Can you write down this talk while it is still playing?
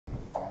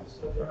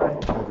I think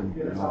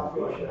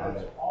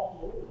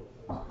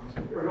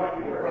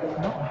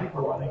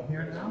we're running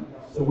here now.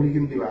 So what are you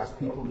going to do? Ask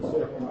people to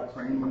step in the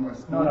frame when I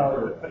speak?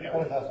 No, but you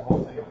want to have the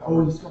whole thing.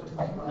 Oh, he's got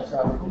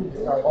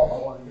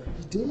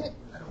he did it?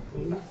 I don't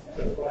believe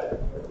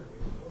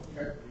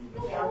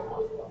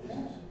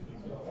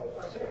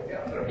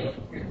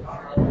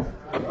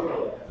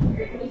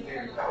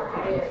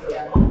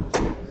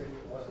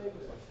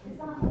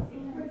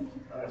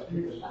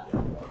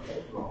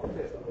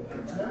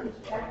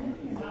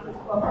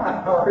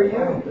How are you?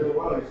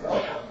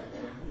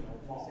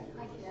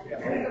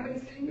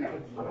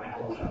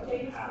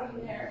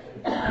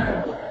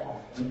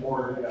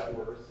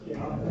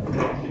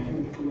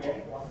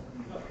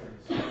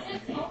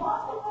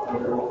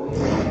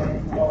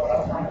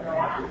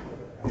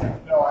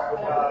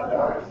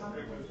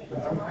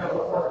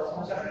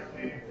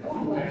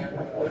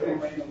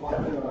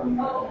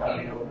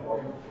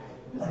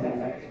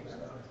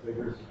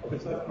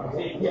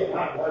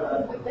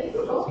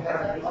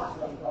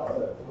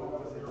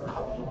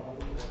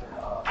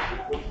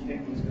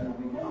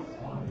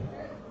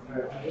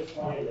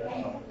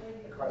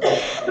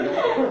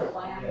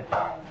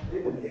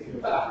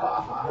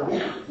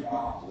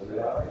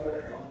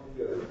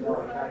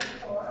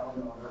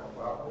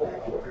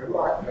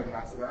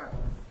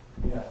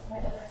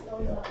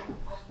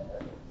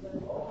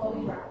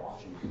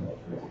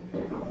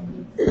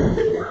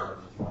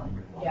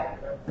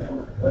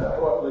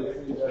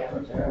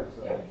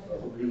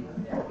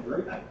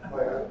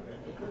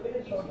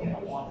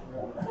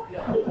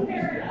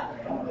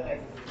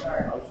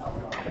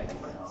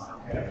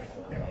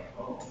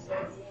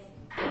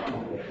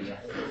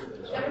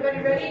 Everybody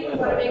ready? We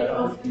want to make the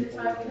most of the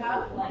time we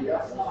have?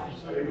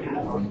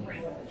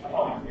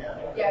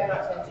 Yeah,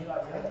 not 10 too long.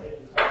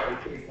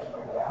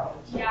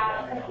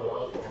 Yeah.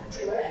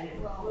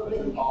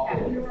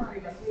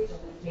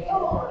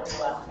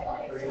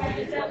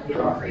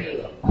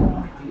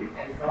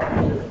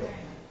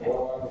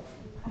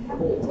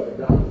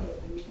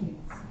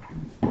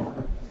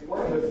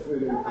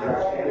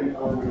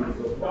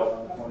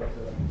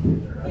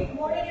 Good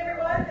morning,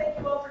 everyone. Thank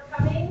you all for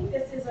coming.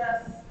 This is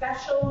a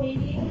special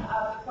meeting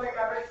of the Point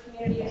Roberts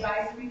Community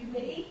Advisory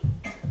Committee.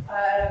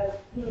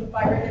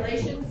 By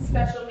regulations,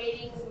 special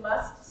meetings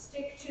must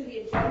stick to the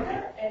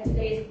agenda, and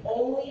today's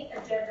only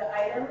agenda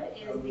item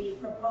is the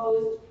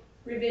proposed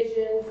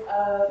revisions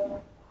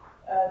of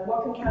the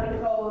Whatcom County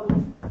Code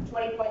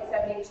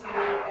 20.72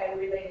 and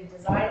related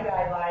design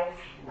guidelines.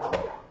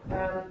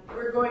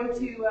 We're going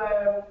to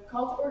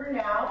call to order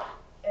now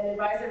and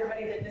advise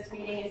everybody that this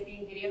meeting is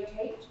being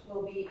videotaped,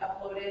 will be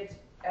uploaded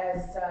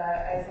as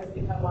has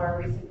become our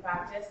recent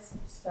practice,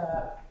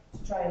 to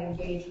try and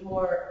engage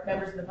more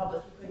members of the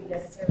public who couldn't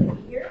necessarily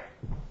be here.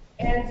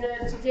 And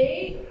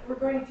today we're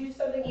going to do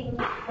something even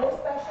more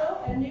special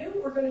and new.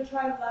 We're going to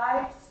try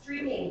live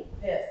streaming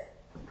this.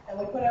 And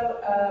we put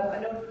out a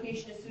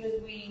notification as soon as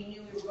we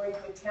knew we were going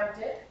to attempt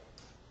it,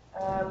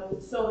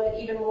 so that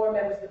even more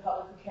members of the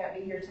public who can't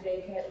be here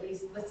today can at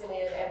least listen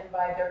in and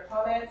provide their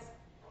comments.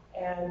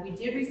 And we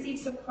did receive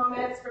some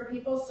comments from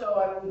people, so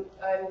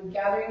I'm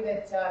gathering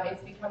that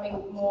it's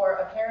becoming more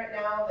apparent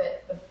now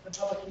that the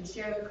public can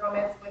share their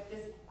comments with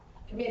this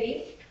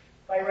committee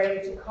by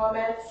writing to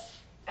comments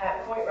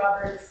at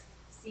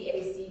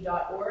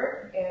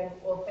pointrobertscac.org, and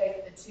we'll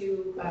thank the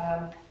two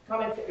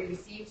comments that we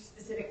received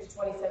specific to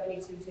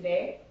 2072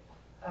 today.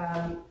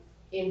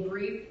 In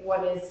brief,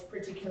 one is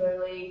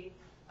particularly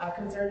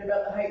concerned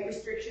about the height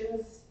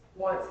restrictions,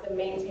 wants them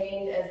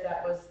maintained as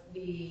that was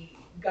the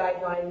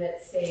guideline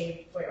that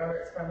saved Point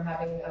Roberts from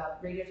having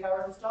radio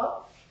towers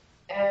installed.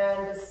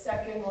 And the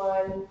second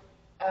one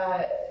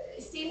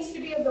seems to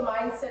be of the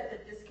mindset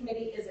that this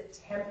committee is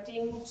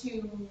attempting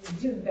to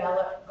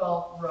develop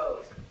Gulf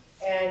Road.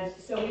 And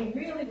so we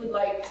really would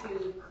like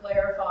to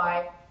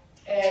clarify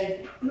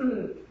and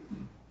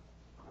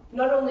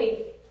not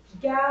only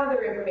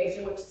gather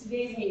information, which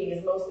today's meeting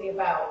is mostly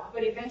about,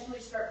 but eventually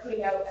start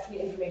putting out the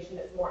information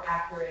that's more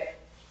accurate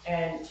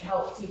and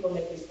help people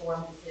make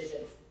informed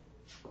decisions.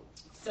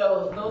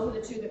 So those are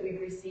the two that we've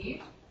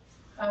received.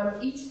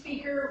 Each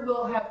speaker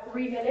will have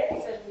 3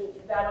 minutes, and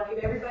that'll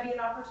give everybody an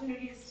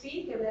opportunity to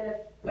speak, and then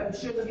I'm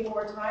sure there'll be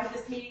more time.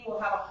 This meeting will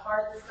have a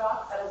hard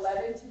stop at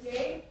 11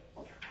 today.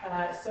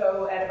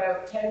 So at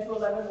about 10 to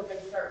 11, we're going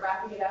to start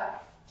wrapping it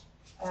up.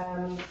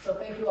 So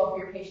thank you all for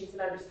your patience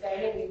and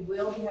understanding. We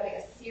will be having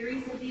a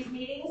series of these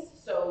meetings,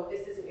 so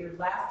this isn't your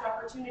last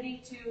opportunity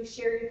to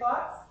share your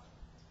thoughts.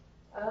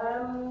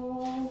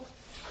 And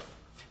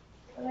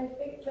I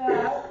think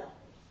that,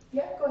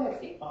 yeah, go ahead,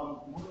 Steve. Were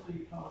the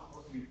comments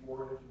supposed to be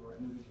forwarded to our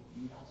individual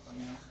emails by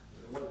now?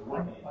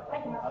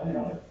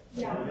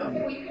 Yeah.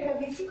 Okay, well, you can have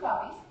these 2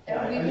 copies, and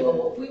we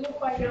will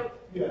find out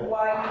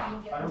why you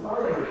didn't get them.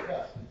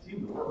 It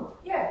seemed to work.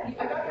 Yeah,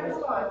 I got your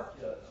response,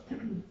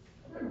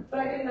 but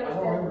I didn't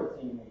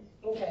understand.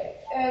 Okay,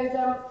 and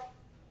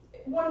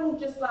one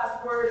just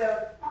last word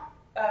of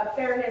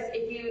fairness.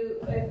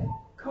 If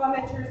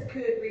commenters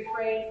could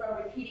refrain from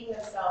repeating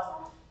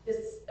themselves,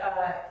 this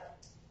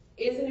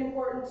is an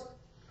important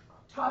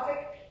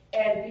topic,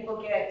 and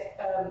people get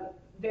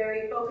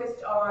very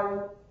focused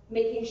on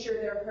making sure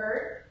they're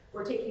heard.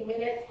 We're taking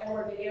minutes and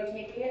we're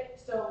videotaping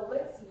it, so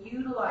let's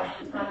utilize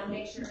the time and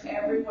make sure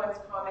everyone's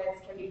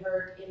comments can be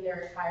heard in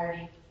their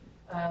entirety.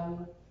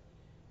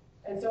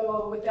 And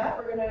so with that,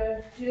 we're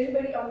gonna, did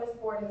anybody on this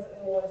board have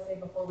something they want to say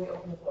before we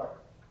open the floor?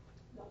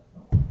 No.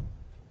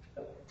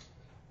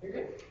 You're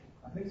good?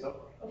 I think so.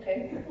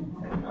 Okay.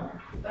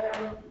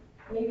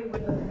 Maybe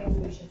one of the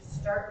things we should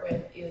start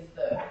with is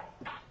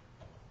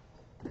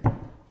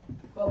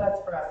well,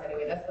 that's for us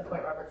anyway, that's the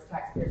Point Roberts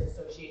Taxpayers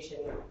Association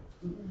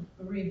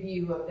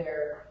review of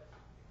their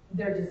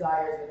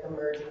desires with the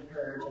merge and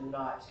purge, and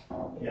not,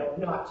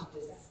 not to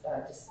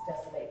just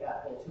decimate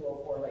that whole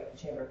 204 like the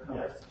Chamber of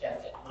Commerce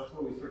suggested. That's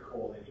where we start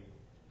collating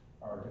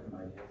our different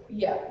ideas.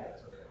 Yeah.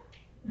 That's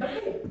okay.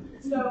 Okay,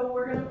 so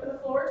we're gonna open the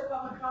floor to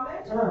public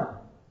comment.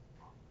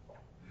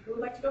 Who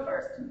would like to go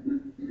first?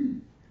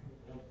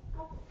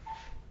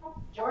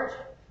 George?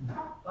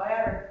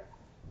 Fly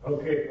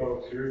Okay,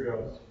 folks, here it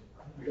goes.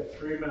 We got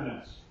 3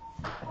 minutes.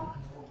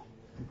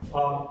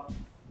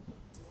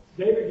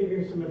 David gave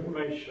you some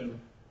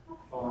information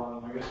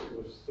on, I guess it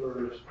was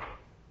Thursday,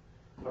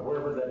 or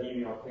wherever that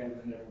email came,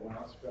 and everyone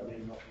else got an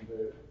email from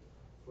the,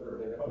 whatever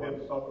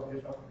they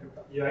got.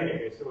 Yeah,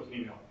 anyways, there was an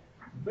email.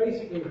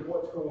 Basically,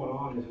 what's going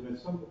on is, and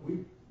it's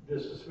something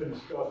this has been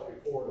discussed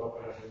before at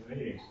open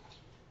meetings.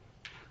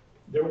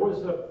 There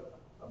was a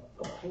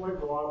Point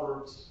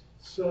Roberts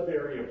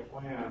sub-area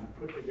plan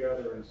put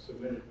together and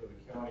submitted to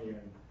the county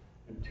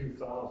in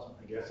 2000.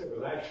 I guess it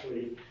was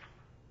actually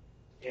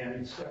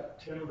in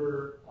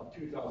September of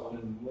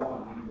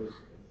 2001 when it was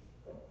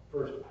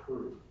first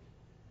approved.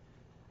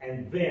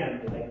 And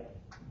then, like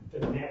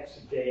the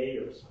next day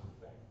or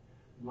something,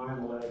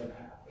 9/11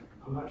 happened.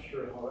 I'm not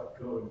sure how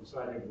it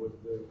coincided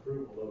with the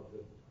approval of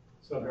the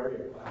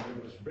sub-area plan.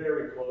 It was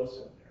very close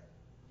in there.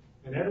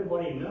 And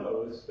everybody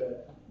knows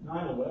that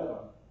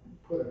 9/11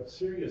 put a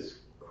serious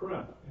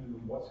crimp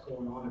in what's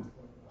going on in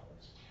Point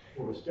Roberts.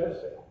 It was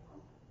devastating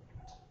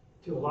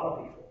to a lot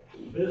of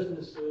people,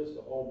 businesses,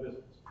 the whole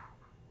business.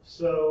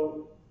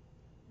 So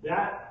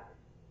that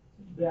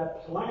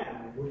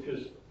plan, which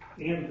is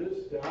in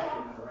this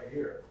document right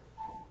here,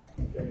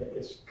 okay,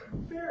 it's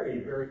very,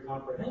 very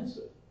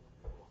comprehensive.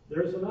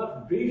 There's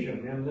enough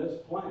vision in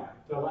this plan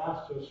to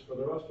last us for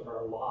the rest of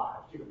our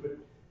lives. You can put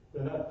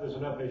there's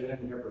enough vision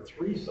in here for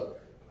 3 sub-area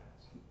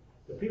plans.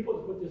 The people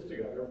that put this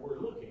together were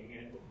looking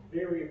at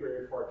very,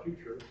 very far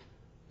future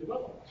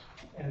developments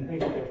and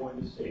things that they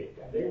wanted to see.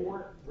 And they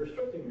weren't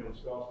restricting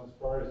themselves as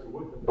far as the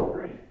width of the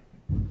green.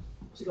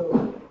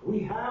 So we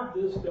have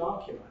this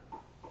document,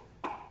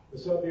 the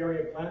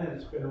sub-area plan, and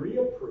it's been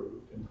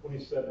reapproved in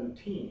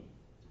 2017.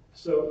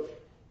 So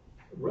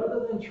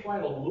rather than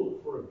trying to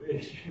look for a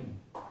vision,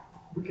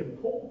 we can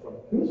pull from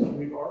this.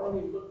 We've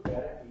already looked at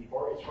it. It's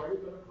already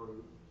been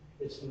approved.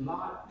 It's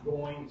not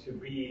going to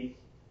be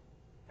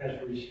as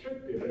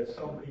restrictive as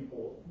some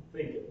people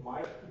think it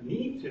might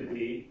need to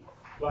be,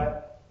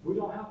 but we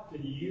don't have to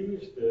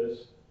use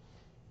this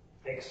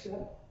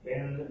except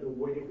in the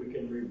way we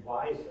can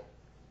revise it.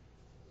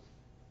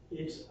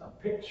 It's a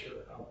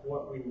picture of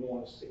what we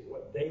want to see,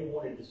 what they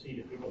wanted to see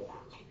the people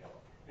put this together.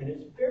 And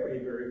it's very,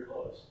 very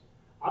close.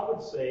 I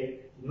would say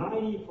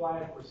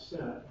 95%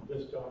 of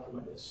this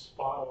document is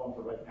spot on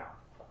for right now.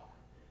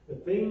 The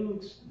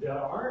things that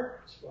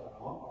aren't spot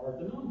on are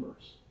the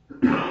numbers.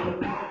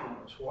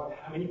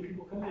 How many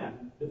people come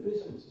in, the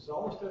businesses,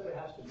 all the stuff that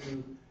has to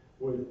do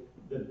with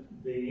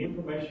the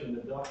information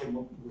the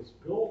document was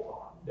built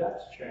on.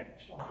 That's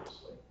changed,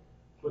 obviously.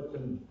 But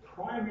the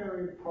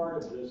primary part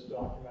of this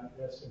document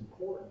that's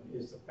important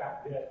is the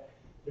fact that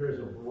there is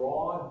a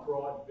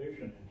broad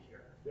vision in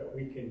here that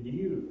we can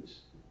use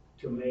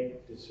to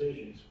make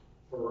decisions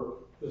for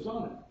the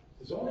zoning.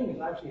 The zoning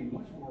is actually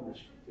much more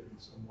restrictive in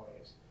some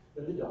ways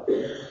than the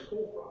document was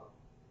pulled from.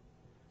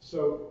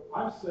 So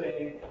I'm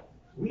saying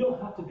we don't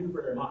have to do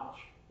very much.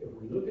 If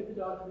we look at the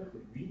document,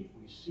 we read it,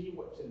 we see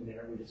what's in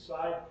there, we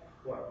decide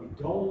what we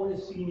don't want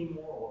to see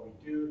anymore, what we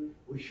do,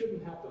 we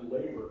shouldn't have to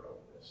labor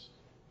over this.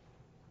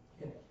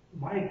 And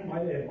my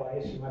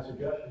advice and my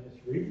suggestion is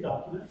read the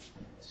document,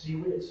 see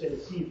what it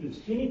says, see if there's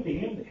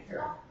anything in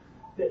there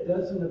that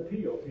doesn't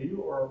appeal to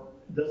you or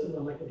doesn't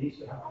look like it needs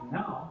to happen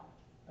now,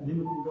 and then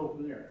we can go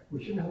from there.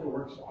 We shouldn't have to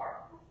work so hard.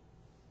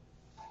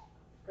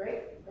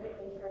 Great, thank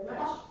you very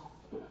much.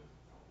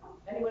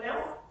 Anyone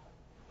else?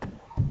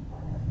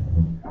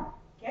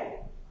 Ken?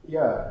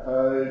 Yeah,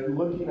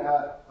 looking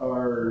at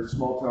our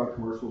small town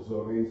commercial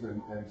zonings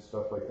and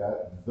stuff like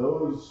that,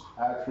 those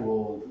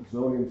actual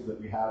zonings that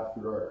we have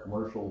through our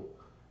commercial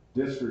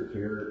district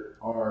here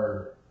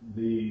are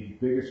the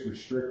biggest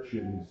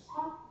restrictions,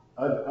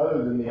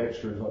 other than the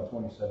extras on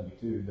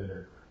 2072 that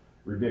are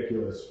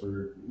ridiculous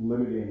for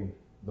limiting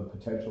the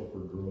potential for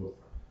growth.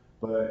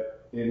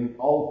 But in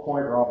all of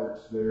Point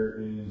Roberts, there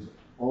is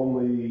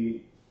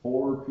only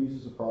 4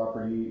 pieces of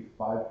property,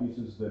 5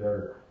 pieces that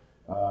are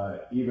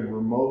even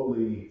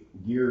remotely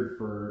geared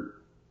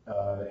for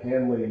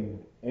handling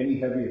any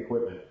heavy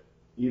equipment,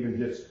 even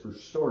just for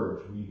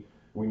storage.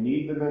 We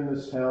need them in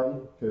this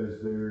town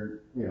because they're,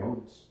 you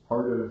know, it's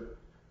part of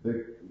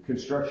the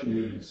construction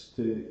needs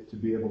to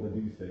be able to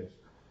do things.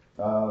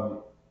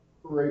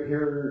 Right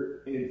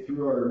here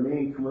through our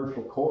main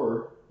commercial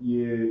core,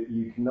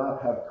 you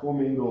cannot have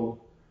commingled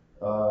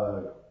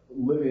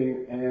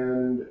living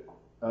and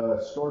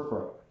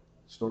storefront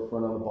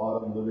on the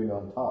bottom, living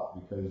on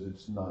top, because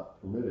it's not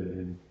permitted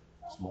in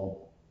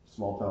small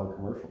town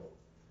commercial.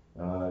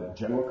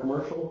 General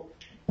commercial,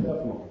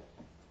 definitely.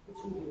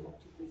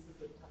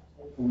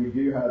 We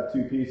do have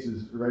two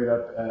pieces right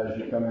up as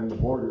you come in the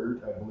border.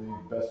 I believe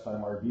Best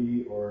Time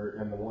RV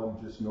and the one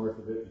just north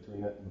of it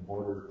between it and the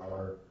border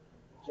are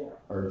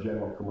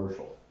general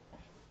commercial.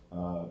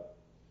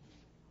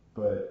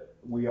 But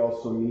we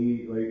also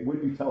need, like,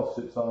 Whitby Tel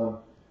sits on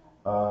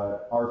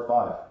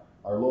R5,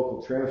 our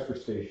local transfer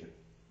station,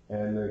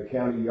 and the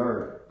county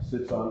yard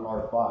sits on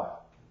R5.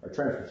 Our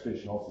transfer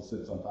station also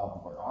sits on top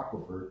of our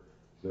aquifer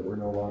that we're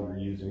no longer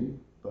using,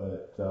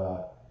 but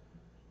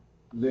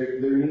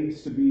there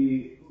needs to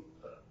be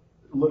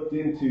looked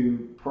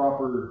into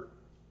proper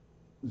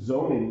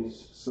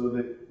zonings so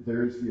that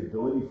there's the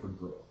ability for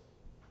growth.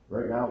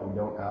 Right now, we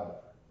don't have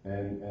it,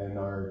 and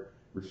our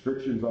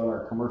restrictions on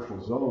our commercial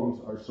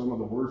zones are some of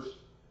the worst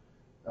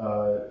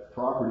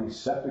properties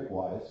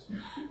septic-wise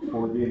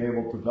for being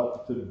able to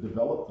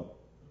develop them.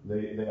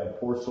 They have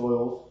poor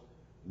soils.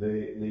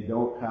 They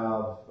don't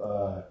have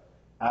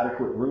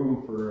adequate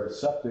room for a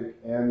septic,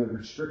 and the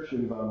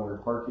restrictions on where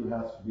parking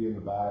has to be in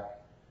the back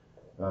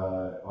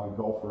on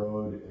Gulf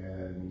Road,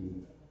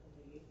 and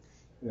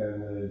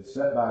the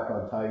setback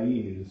on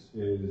Tyee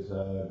is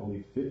I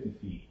believe 50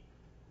 feet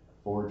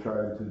for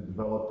trying to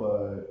develop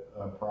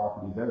a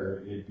property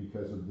there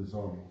because of the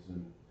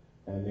zonings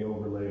and the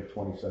overlay of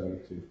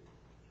 2072.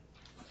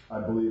 I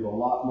believe a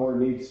lot more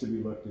needs to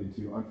be looked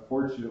into.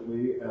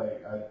 Unfortunately,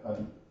 I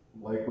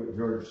like what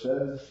George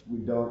says, we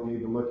don't need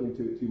to look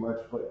into it too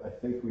much, but I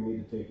think we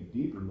need to take a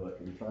deeper look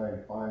and try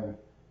and find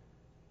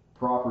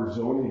proper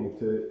zoning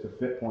to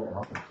fit Point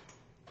Roberts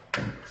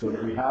so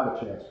that we have a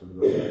chance for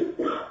growth.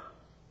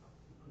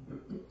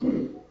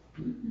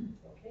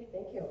 Okay,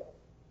 thank you.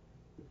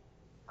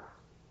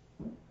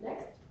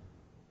 Next.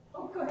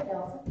 Oh, go ahead,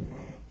 Allison.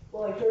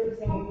 Well, like George was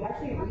saying, if you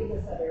actually read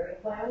the sub-area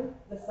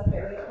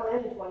plan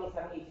in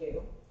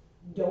 2072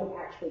 don't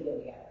actually go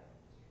together.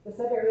 The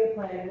sub-area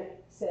plan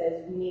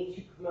says we need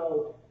to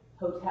promote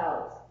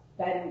hotels,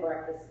 bed and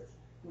breakfasts,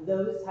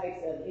 those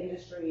types of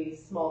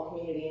industries, small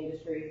community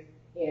industries,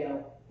 you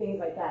know, things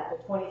like that.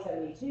 But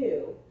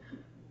 2072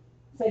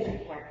 says you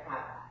can't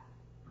have that.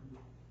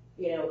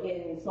 You know,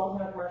 in small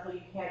town commercial,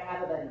 you can't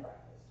have a bed and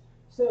breakfast.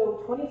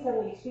 So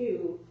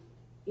 2072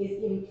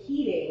 is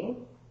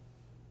impeding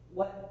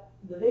what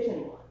the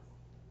vision was.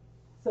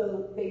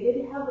 So they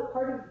did have a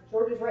part of,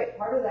 George is right,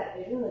 part of that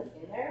vision that's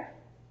in there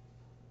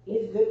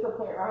is good for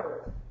Point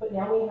Roberts. But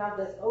now we have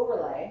this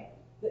overlay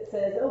that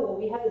says, oh, well,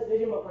 we have this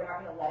vision, but we're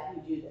not going to let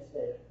you do this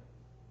vision.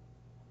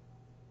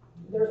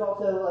 There's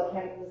also, like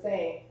Ken was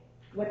saying,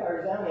 with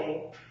our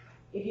zoning,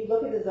 if you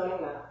look at the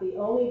zoning map, the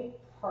only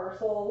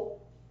parcel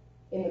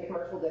in the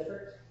commercial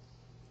district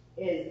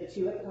is the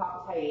two at the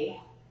top of Tyee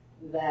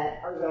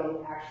that are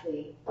zoned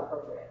actually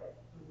appropriately.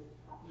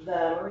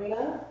 The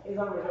marina is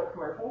on resort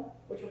commercial,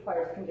 which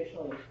requires a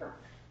conditional use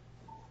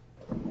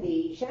permit.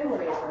 The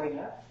Chandelier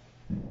Marina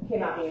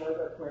cannot be in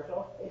resort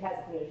commercial, it has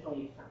a conditional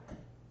use permit.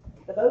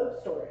 The boat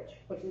storage,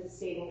 which is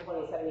stated in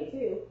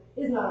 2072,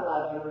 is not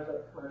allowed on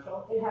resort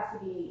commercial, it has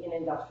to be in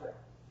industrial.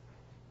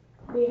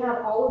 We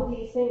have all of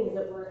these things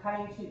that we're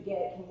having to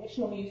get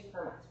conditional use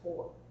permits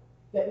for,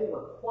 that we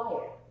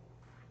require.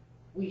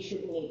 We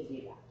shouldn't need to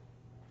do that.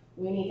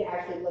 We need to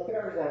actually look at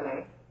our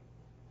zoning,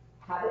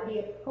 have it be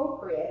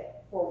appropriate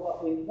for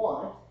what we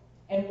want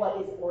and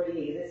what is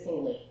already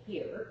existingly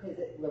here, because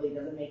it really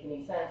doesn't make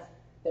any sense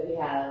that we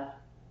have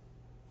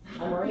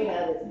a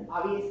marina that's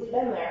obviously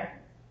been there,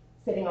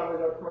 sitting on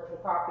resort commercial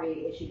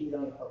property. It should be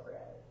zoned appropriately.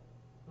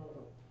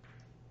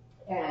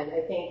 And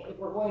I think if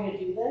we're going to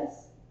do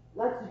this,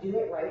 let's do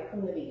it right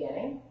from the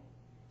beginning,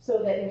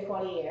 so that in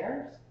 20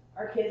 years,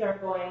 our kids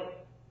aren't going,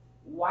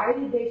 why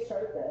did they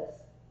start this,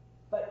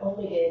 but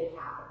only did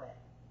half of it?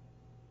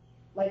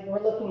 Like,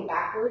 we're looking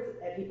backwards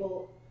at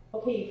people,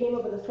 okay, you came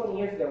up with this 20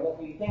 years ago, what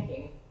were you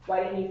thinking?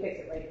 Why didn't you fix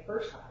it right the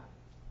first time?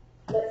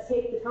 Let's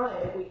take the time,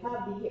 if we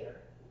have the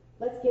year,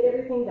 let's get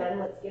everything done,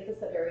 let's get the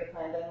sub-area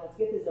plan done, let's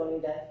get the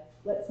zoning done,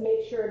 let's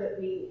make sure that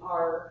we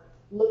are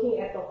looking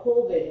at the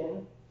whole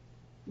vision,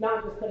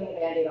 not just putting a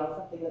Band-Aid on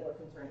something that we're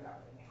concerned about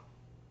right now.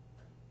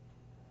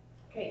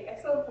 Okay,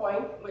 excellent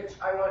point, which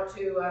I want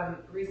to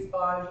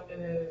respond.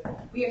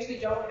 We actually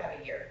don't have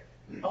a year.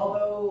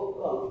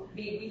 Although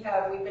we've been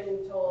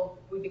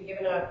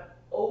given an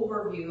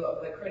overview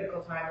of the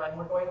critical timeline.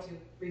 We're going to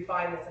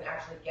refine this and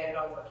actually get it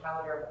onto a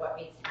calendar of what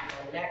needs to be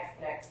done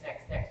next.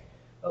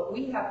 But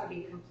we have to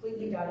be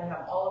completely done and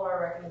have all of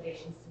our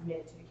recommendations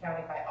submitted to the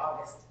county by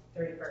August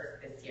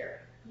 31st this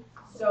year.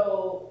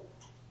 So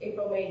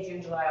April, May,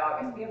 June, July,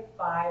 August, we have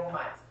 5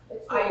 months.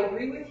 I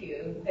agree with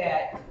you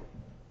that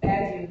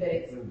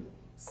it's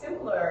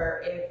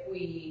simpler if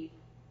we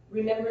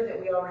remember that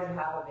we already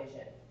have a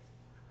vision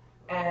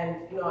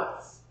and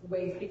not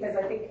ways, because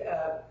I think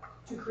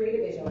to create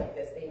a vision like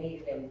this, they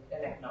need an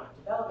economic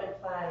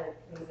development plan and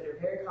things that are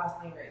very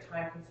costly and very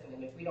time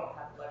consuming, which we don't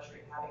have the luxury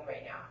of having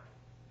right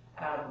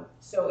now.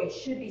 So it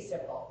should be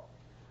simple.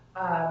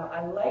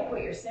 I like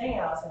what you're saying,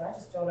 Allison. I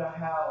just don't know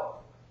how.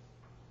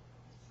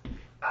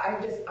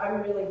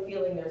 I'm really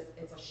feeling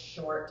it's a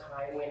short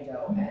time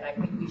window, and I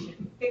think we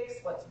should fix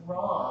what's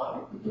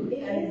wrong,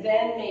 and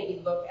then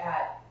maybe look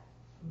at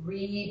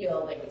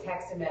rebuilding the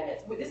text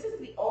amendments. This is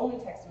the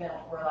only text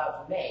amendment we're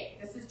allowed to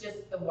make. This is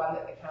just the one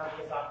that the county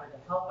has offered to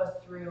help us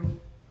through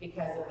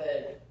because of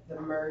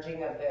the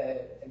merging of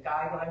the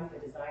guidelines, the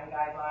design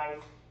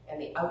guidelines,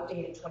 and the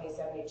outdated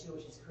 2072,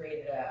 which has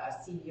created a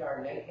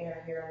CDR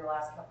nightmare here in the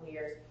last couple of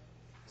years.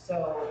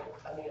 So,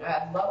 I mean,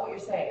 I love what you're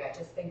saying. I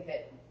just think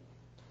that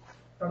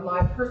from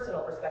my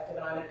personal perspective,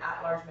 and I'm an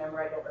at-large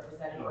member, I don't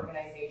represent an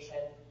organization,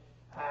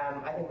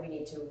 I think we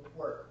need to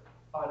work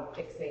on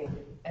fixing,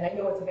 and I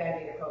know it's a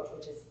Band-Aid approach,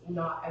 which is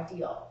not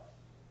ideal,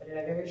 but in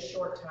a very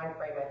short time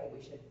frame, I think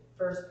we should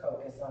first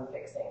focus on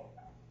fixing.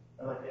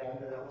 I'd like to add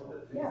that a little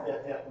bit. Yeah.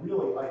 That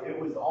really, it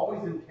was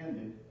always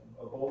intended,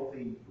 both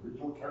the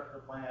original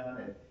character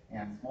plan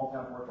and small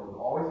town commercial was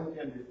always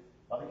intended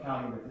by the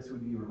county that this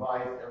would be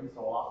revised every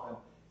so often.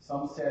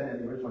 Some said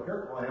in the original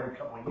character plan every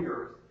couple of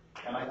years.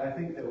 And I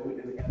think that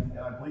and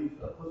I believe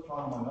Cliff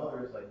Tron, among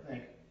others, I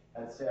think,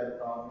 had said,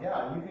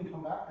 yeah, you can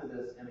come back to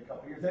this in a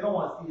couple of years. They don't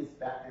want to see us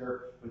back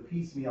there with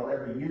piecemeal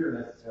every year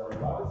necessarily.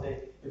 But I would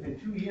say if in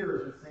 2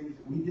 years there's things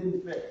that we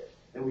didn't fix,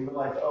 that we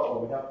realized, oh,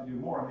 we have to do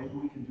more, maybe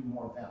we can do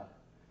more then.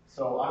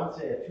 So I would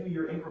say a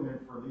 2-year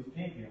increment for at least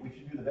changing it. We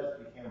should do the best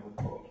we can with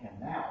what we can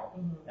now,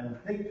 and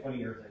think 20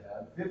 years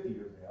ahead, 50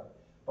 years ahead.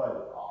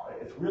 But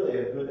it's really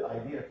a good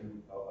idea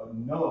to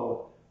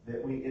know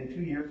that in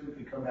 2 years we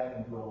could come back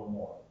and do a little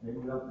more. Maybe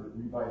we don't have to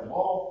revise it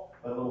all,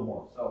 but a little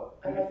more. So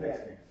we can fix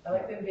things. I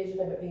like the vision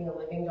of it being a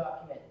living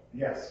document.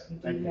 Yes. We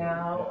do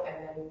now,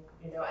 and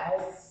then,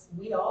 as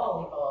we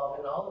all evolve,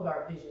 and all of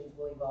our visions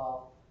will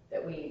evolve,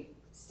 that we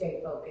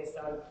stay focused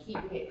on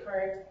keeping it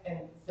current and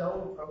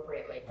zoned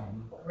appropriately.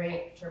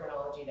 Great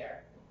terminology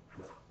there.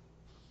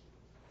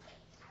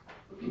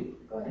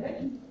 Go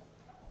ahead.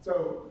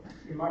 So,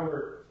 in my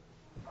work,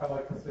 I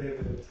like to say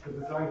that the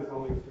design is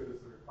only as good as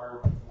the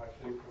requirements, and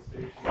I think the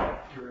station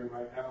you're in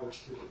right now is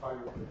to define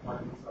what the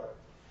requirements are.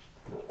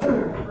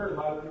 I've heard a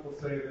lot of people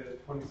say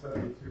that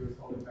 2072 is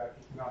holding back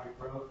economic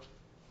growth.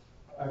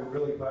 I'm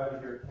really glad to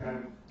hear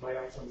Ken lay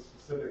out some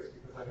specifics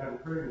because I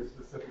hadn't heard any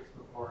specifics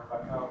before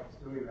about how it's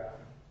doing that.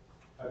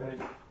 I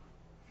think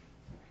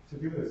to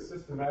do this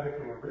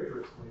systematically and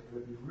rigorously, it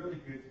would be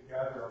really good to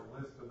gather a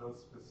list of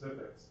those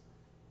specifics.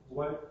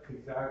 What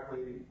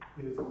exactly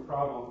is the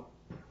problem?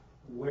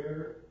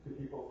 Where do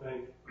people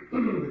think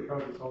the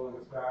code is holding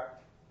us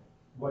back?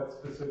 What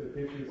specific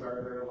issues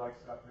are there, like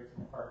stop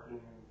fixing parking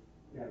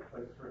and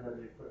places for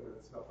heavy equipment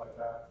and stuff like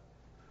that?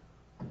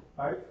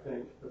 I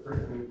think the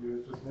first thing to do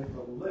is just make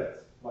a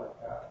list like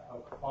that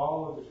of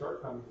all of the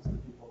shortcomings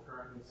that people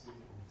currently see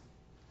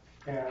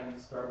and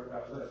start with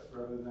that list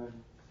rather than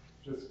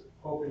just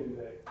hoping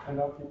that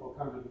enough people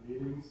come to the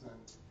meetings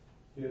and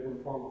give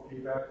informal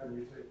feedback and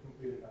you take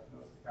complete enough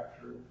notes to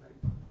capture everything.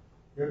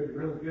 It would be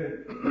really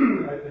good,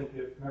 I think,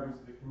 if members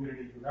of the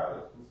community who have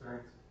those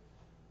concerns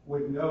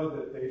would know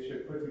that they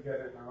should put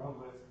together their own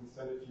list and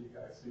send it to you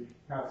guys so you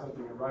can have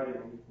something in writing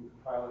and you can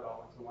compile it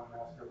all into one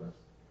master list.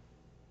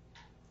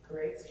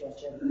 Great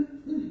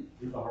suggestion.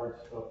 Do the hard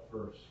stuff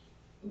first.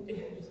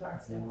 Just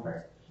hard stuff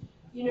first.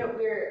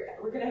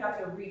 We're going to have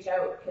to reach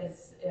out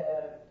because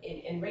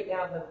and right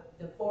now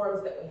the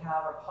forums that we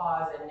have are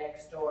Pause and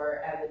Nextdoor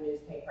and the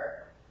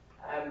newspaper.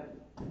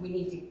 We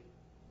need to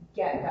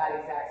get that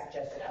exact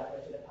suggestion out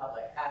there to the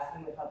public,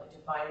 asking the public to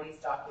find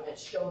these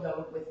documents, show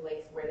them with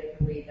links where they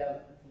can read them,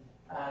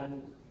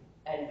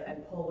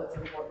 and pull what's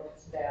important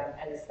to them,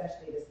 and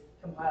especially this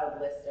compiled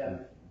list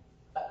of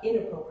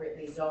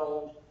inappropriately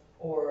zoned,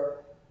 or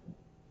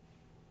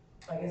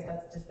I guess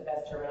that's just the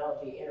best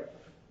terminology,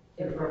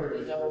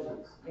 inappropriately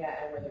zoned,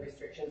 yeah, and where the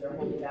restrictions are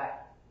holding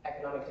back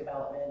economic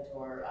development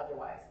or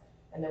otherwise.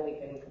 And then we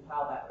can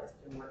compile that list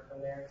and work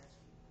from there.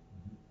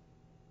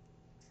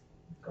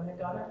 Go ahead,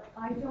 Donna.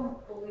 I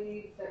don't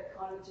believe that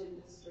cottage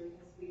industry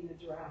has been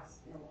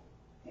addressed,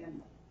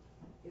 and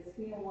it's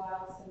been a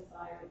while since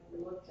I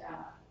looked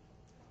at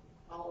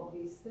all of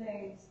these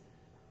things,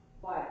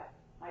 but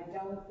I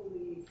don't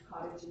believe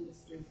cottage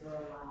industries are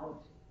allowed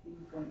in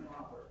Point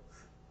Roberts,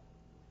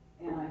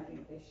 and I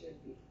think they should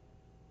be.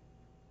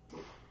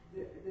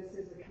 This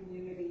is a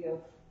community of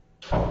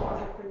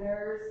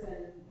entrepreneurs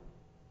and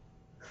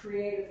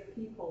creative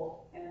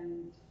people,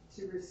 and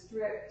to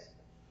restrict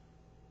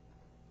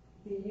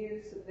the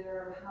use of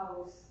their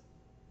house,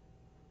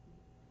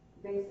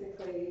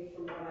 basically,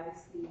 from what I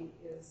see,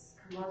 is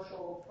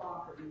commercial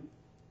property,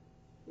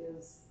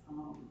 is,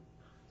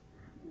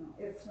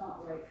 it's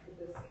not right for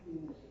this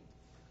community.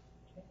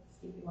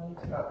 Steve, you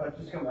want to? I've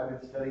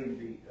been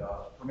studying the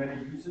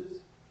permitted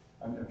uses.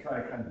 I'm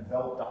trying to kind of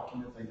develop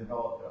documents. I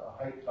developed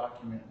a height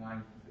document, and I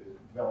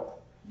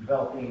developed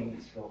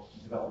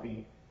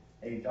developing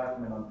a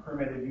document on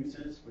permitted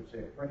uses, which they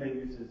have permitted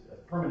uses,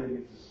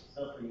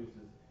 accessory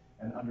uses,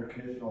 and under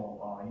conditional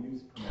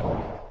use permit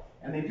uses.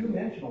 And they do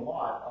mention a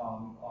lot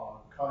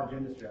cottage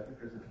industry. I think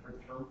there's a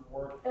different term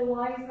for it.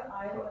 Eliza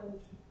Island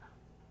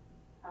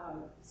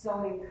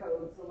zoning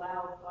codes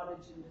allow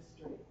cottage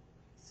industry.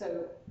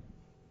 So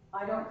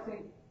I don't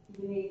think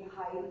you need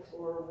height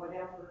or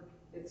whatever.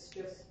 It's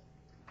just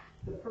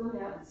the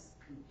permits.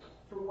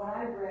 From what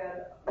I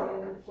read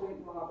in Point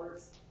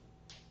Roberts,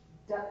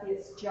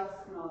 it's just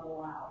not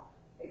allowed,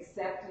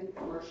 except in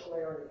commercial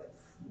areas.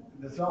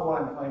 That's not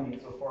what I'm finding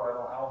so far. I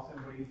don't know,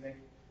 Allison, what do you think?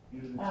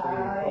 In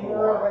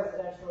rural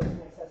residential, it's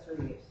an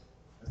accessory use.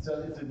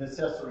 So it's an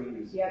accessory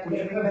use. You have to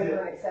get a permit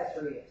for an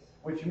accessory use.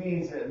 Which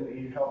means that,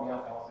 you help me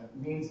out, Allison,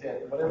 it means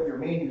that whatever your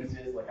main use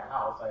is, like a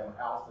house, I have a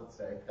house, let's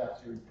say,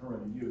 that's your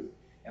permitted use.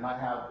 And I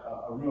have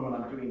a room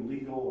and I'm doing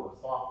legal or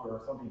software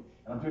or something,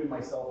 and I'm doing it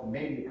myself and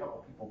maybe a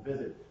couple people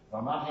visit. But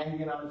I'm not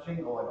hanging it on a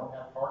shingle, I don't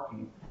have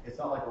parking. It's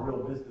not like a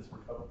real business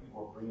where a couple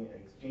people are bringing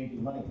and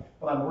exchanging money.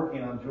 But I'm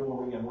working on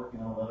jewelry, I'm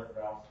working on leather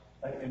crafts,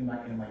 like in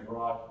my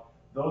garage.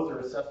 Those are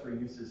accessory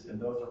uses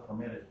and those are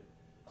permitted.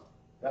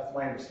 That's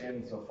my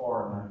understanding so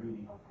far in our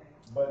reading. Okay.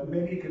 But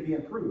maybe it could be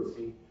improved.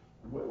 See,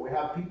 we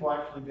have people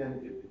actually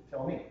been,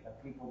 tell me,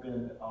 have people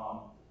been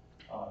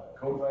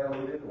code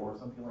violated or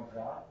something like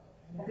that?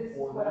 This is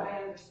what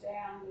I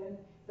understand, and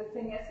the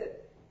thing is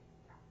that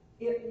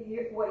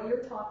what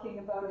you're talking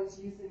about is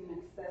using an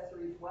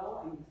accessory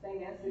dwelling. The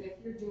thing is that if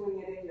you're doing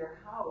it in your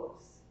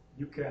house,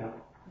 You can.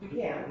 You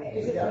can,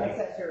 it's just an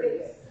accessory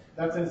use.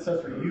 That's an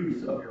accessory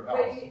use of your house.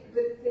 but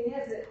the thing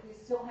is that you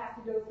still have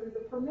to go through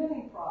the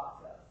permitting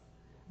process.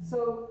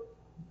 So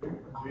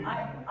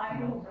I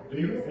don't. Do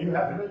you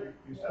have to,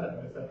 you said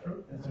it, is that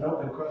true? It's an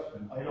open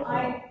question. I don't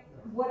know.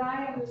 What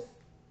I understand,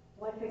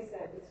 like I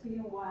said, it's been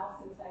a while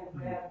since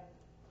I read,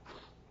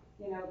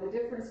 the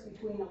difference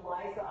between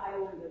Eliza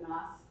Island and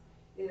us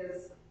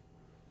is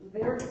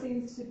there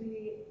seems to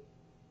be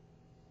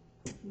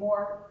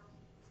more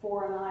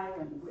for an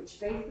island, which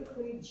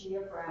basically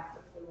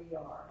geographically we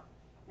are.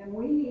 And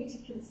we need to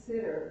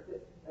consider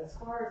that as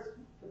far as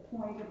the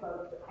point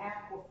about the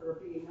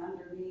aquifer being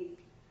underneath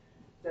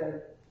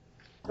the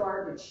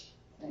garbage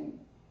thing,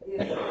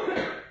 is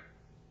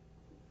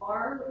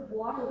our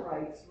water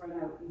rights run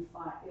out in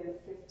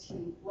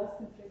less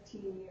than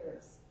 15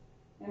 years.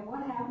 And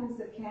what happens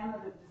if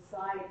Canada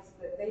decides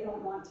that they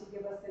don't want to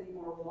give us any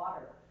more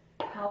water?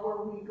 How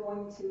are we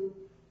going to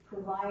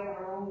provide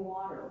our own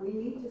water? We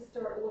need to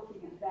start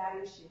looking at that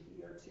issue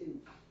here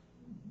too.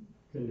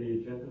 Can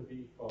the agenda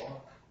be followed?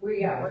 We're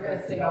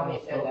gonna stay on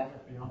the agenda.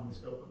 Beyond the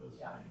scope of this.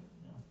 Yeah.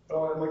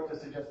 Well, I'd like to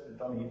suggest that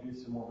Donnie, you do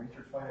some more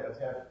research on it.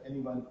 Has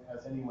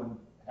anyone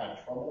had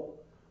trouble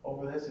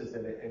over this? Is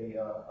it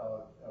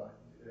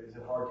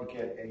hard to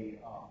get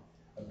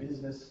a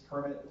business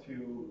permit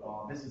to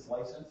business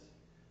license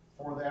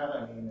for that?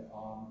 I mean,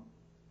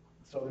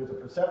 so there's a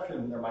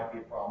perception there might be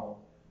a problem.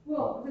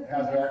 Well,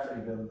 Has there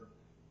actually been?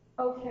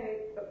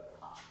 Okay,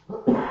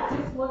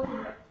 just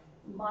looking at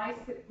my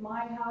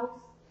house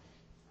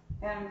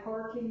and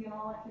parking and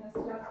all that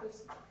kind of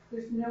stuff,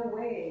 there's no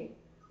way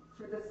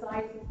for the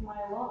size of my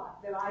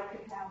lot that I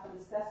could have an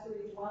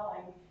accessory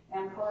dwelling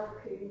and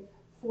parking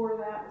for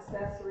that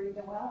accessory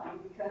dwelling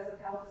because of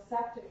how the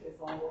septic is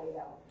all laid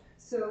out.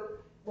 So,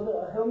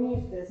 well, a home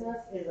use business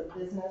is a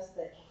business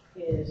that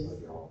it's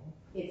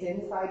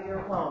inside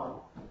your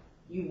home.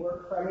 You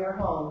work from your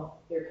home.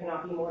 There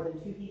cannot be more than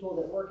 2 people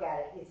that work at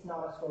it. It's not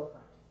a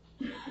storefront.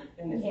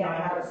 And it's not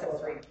an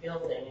accessory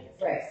building,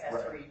 it's an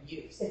accessory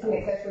use. It's an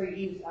accessory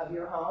use of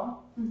your home,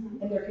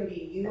 and there can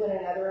be you and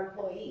another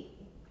employee.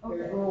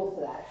 There's rules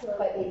to that,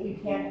 but you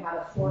can't have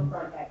a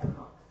storefront at your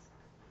home.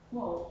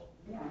 well,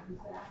 yeah, who's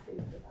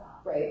asking for that?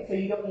 Right, so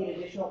you don't need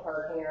additional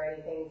parking or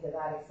anything to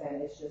that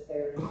extent. It's just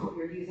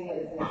you're using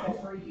it as an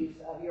accessory use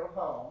of your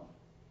home,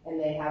 and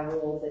they have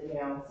rules that,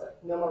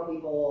 no more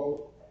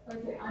people.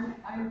 Okay,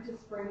 I'm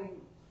just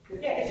bringing.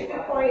 Yeah, it's a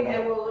good point,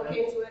 and we'll look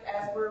into it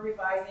as we're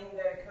revising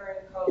the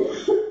current code.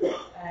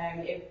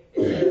 If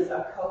there's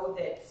a code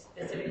that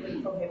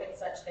specifically prohibits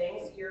such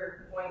things,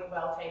 your point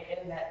well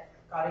taken that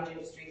cottage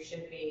industry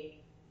should be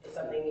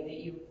something that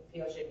you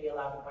feel should be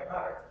allowed in Point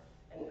Roberts.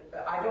 And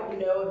I don't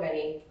know of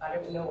any, I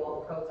don't know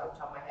all the codes off the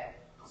top of my head.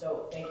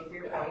 So thank you for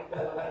your point,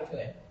 we'll look into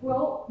it.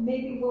 Well,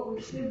 maybe what we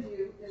should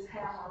do is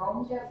have our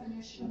own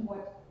definition of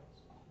what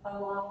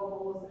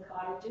allowable is a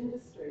cottage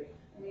industry.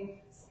 I mean,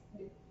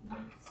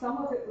 some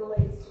of it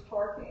relates to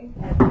parking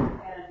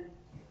and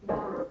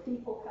number of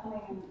people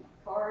coming in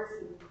cars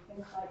and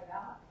things like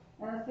that.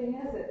 And the thing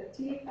is that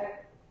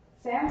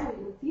a family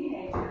with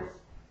teenagers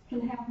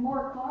can have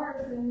more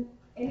cars than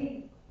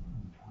any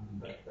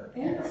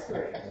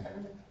industry.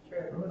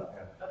 True.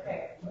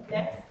 Okay,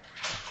 next.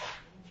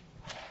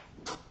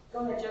 Go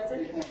ahead,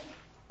 Judson.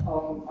 I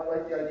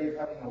like the idea of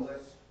having a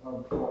list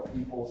of what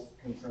people's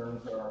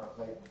concerns are,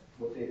 like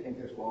what they think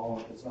is wrong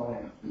with the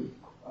zoning.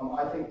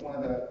 I think one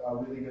of the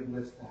really good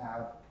lists to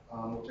have,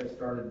 which I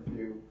started to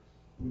do,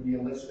 would be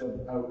a list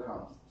of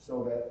outcomes,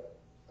 so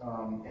that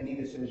any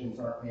decisions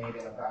aren't made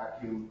in a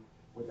vacuum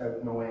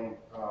without knowing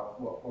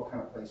what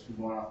kind of place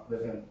we want to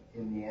live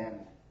in the end.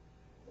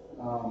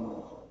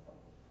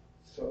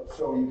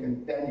 So you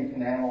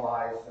can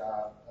analyze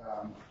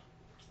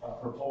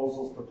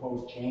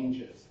proposed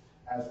changes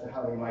as to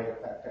how they might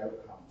affect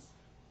outcomes.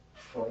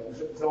 So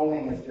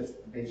zoning is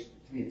just basically,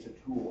 to me, it's a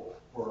tool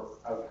for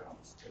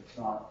outcomes. It's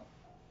not,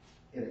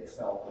 in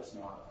itself, it's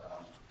not,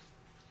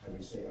 how do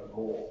you say, a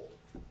goal.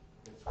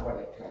 It's what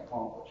it can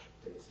accomplish,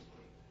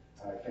 basically.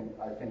 And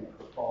I think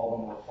the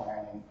problem we're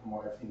planning, from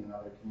what I've seen in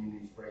other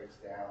communities, breaks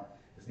down,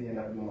 is they end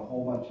up doing a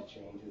whole bunch of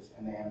changes,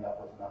 and they end up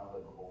with an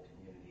unlivable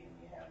community in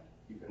the end.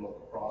 You can look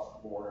across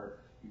the border,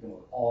 you can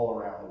look all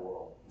around the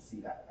world and see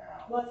that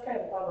now. Well, that's kind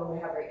of the problem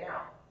we have right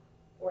now.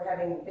 We're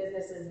having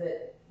businesses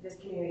that this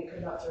community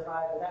could not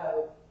survive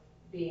without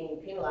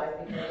being penalized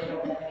because they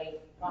don't have any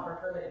proper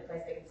permit in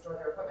place they can store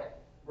their equipment.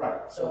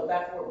 Right. So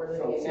that's what we're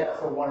living in now.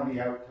 So one of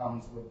the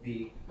outcomes would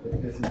be that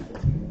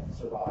businesses can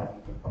survive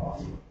and can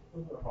prosper.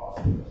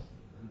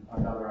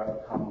 Another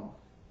outcome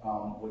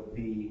would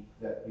be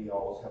that we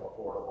always have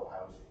affordable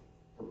housing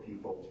for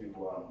people to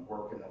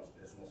work in those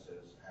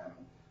businesses and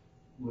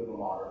live a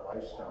moderate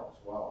lifestyle as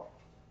well.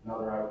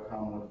 Another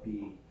outcome would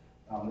be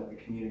that the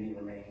community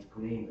remains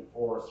green, the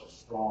forests are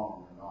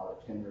strong, and they're not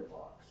a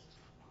tinderbox,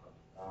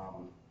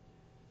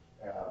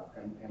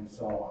 and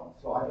so on.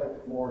 So I'd like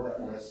to forward that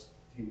list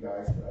to you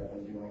guys that I've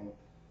been doing.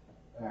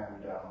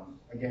 And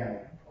again,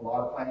 a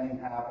lot of planning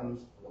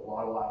happens with a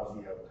lot of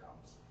lousy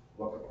outcomes.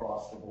 Look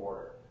across the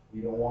border.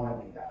 We don't want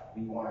to be that.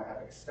 We want to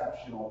have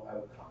exceptional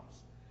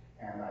outcomes.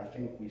 And I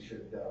think we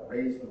should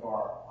raise the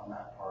bar on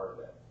that part of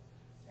it.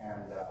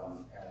 And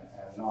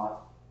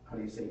not, how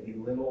do you say,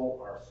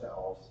 belittle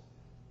ourselves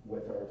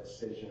with our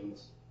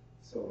decisions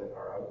so that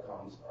our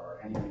outcomes are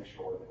anything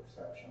short of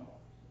exceptional.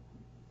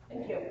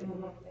 Thank you.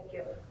 Thank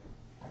you.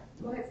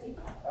 Go ahead, Steve.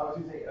 I was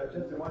going to say,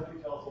 Justin, why don't you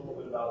tell us a little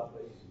bit about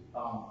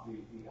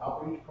the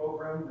outreach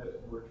program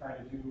that we're trying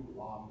to do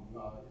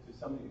to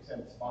some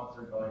extent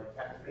sponsored by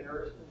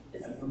taxpayers,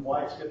 and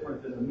why it's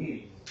different than the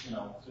meetings, you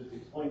know, so to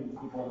explain to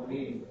people in the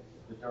meeting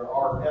that there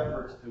are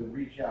efforts to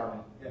reach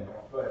out and,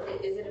 go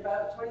ahead. Is it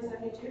about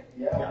 2072?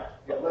 Yeah,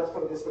 let's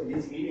put it this way,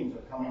 these meetings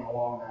are coming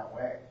along that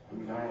way. I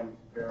mean, I am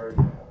very,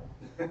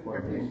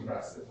 very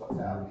impressed with what's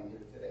happening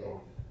here today.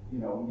 You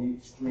know,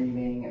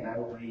 streaming and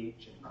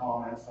outreach and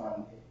comments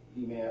on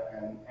email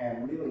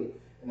and really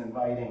an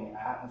inviting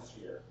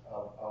atmosphere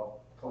of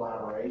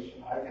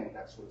collaboration. I think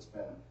that's what's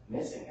been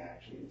missing,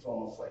 actually. It's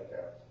almost like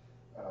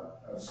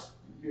a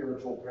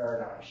spiritual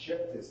paradigm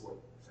shift is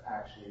what's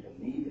actually been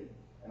needed.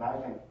 And I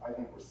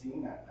think we're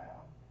seeing that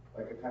now,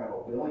 like a kind of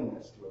a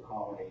willingness to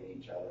accommodate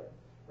each other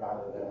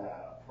rather than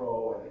a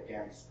pro and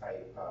against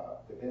type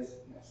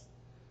divisiveness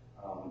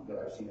that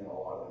I've seen in a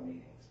lot of the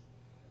meetings.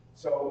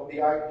 So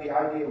the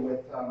idea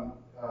with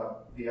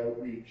the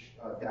outreach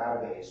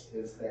database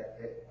is that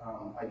it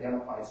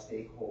identifies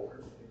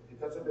stakeholders. It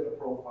does a bit of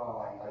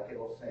profiling, like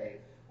it'll say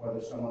whether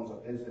someone's a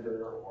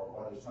visitor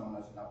or whether someone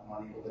has enough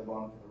money to live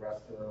on for the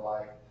rest of their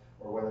life,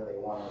 or whether they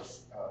want to,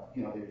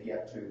 they've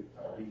yet to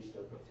reach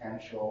their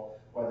potential,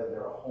 whether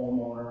they're a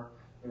homeowner.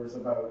 There's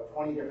about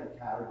 20 different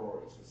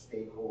categories of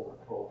stakeholder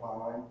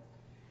profiling.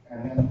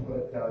 And then what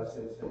it does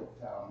is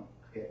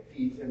it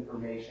feeds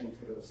information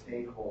to those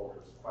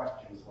stakeholders,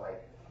 questions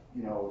like,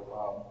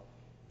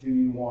 do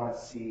you want to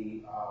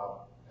see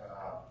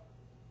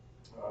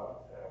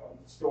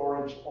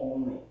storage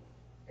only,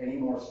 any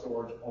more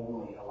storage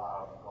only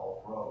allowed on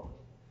Gulf Road?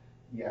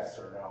 Yes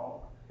or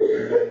no?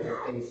 And then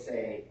if they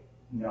say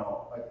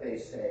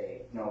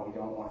no, we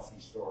don't want to see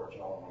storage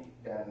only,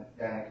 then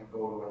it could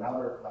go to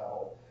another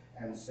level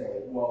and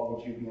say, well,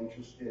 would you be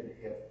interested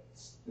if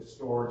the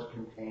storage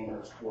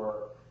containers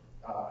were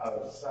out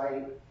of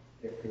sight,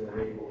 if they were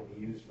able to be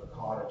used for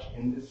cottage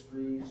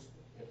industries,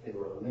 if they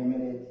were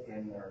limited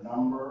in their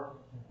number,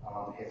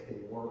 if they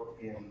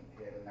worked in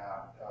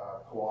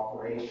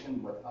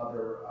cooperation with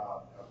other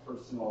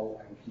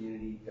personal and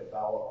community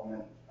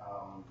development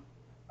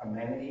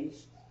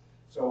amenities.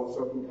 So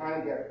it can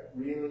kind of get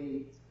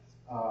really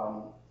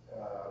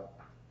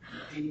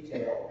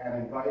detailed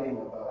and inviting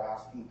about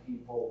asking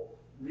people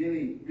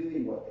really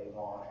what they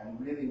want and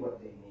really what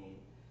they need.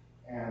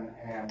 And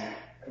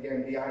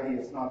again, the idea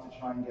is not to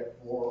try and get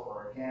for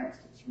or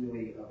against. It's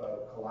really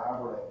about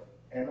collaborative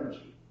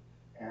energy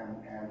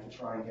and to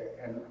try and get,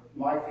 and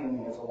my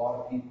feeling is a lot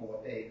of people,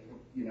 what they,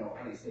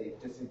 how do you say,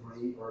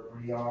 disagree or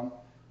agree on,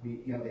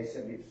 they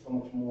said we have so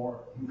much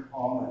more in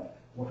common.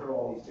 What are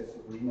all these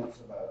disagreements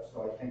about?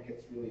 So I think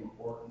it's really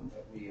important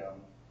that we,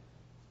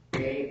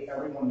 A,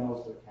 everyone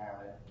knows their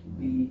candidate.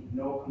 B,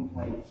 no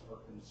complaints or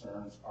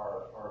concerns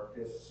are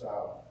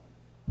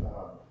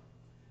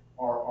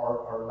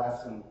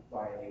lessened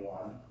by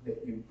anyone.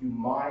 That you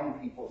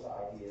mind people's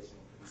ideas and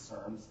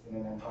concerns in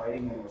an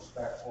inviting and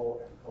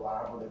respectful and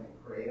collaborative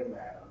and creative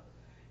manner.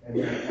 And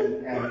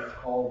it's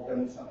called,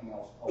 then something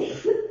else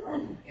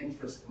called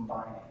interest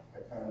combining. I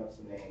kind of know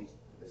the names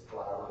of this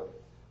collaborative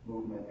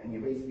movement, and you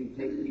basically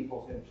take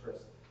people's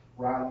interests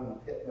rather than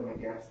pit them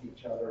against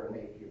each other and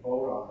make you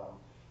vote on them.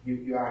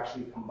 you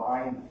actually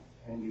combine them,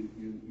 and you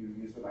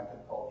use a method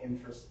called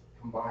interest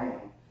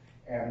combining,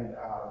 and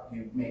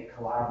you make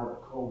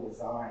collaborative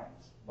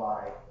co-designs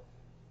by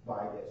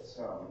this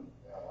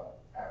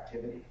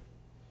activity.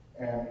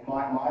 And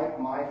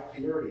my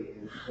theory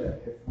is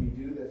that if we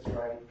do this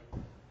right,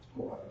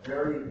 we'll have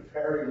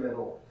very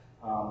little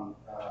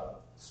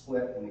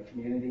split in the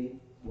community.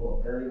 We'll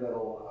have very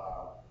little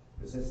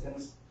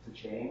resistance to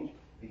change,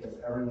 because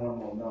everyone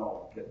will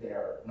know that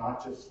they're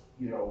not just,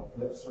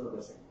 lip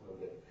service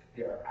included,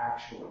 they are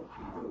actually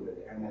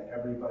included, and that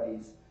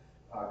everybody's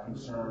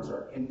concerns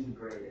are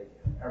integrated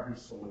in every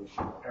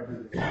solution,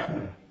 every design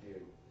that we do.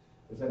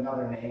 There's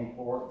another name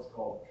for it, it's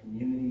called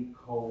community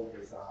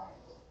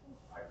co-designs,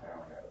 I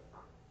found out.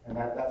 And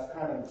that's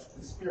kind of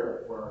the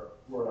spirit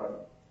where I'm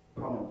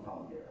coming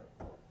from here.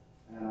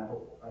 And I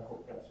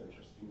hope that's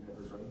interesting to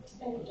everybody.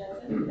 Thank you,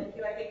 Jensen. Thank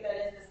you. I think that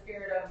is the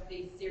spirit of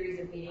these series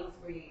of meetings.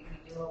 We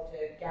do hope to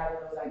gather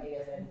those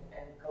ideas and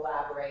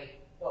collaborate.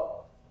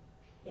 Well,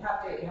 you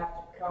have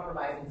to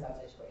compromise in some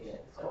situations.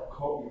 So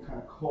You're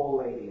kind of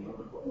collating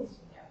inputs.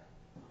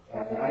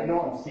 Yeah. And I know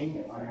I'm seeing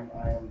it.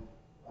 I am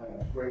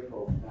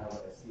grateful now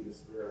that I see the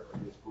spirit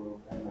of this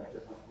group and the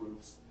different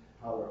groups,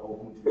 how they're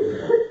open to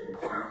solutions.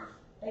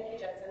 Thank you,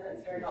 Jensen.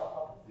 That's very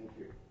helpful. Thank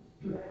you.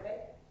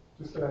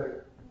 Just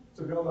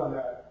to build on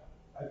that,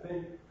 I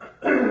think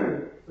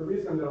the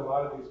reason that a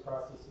lot of these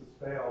processes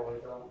fail or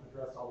don't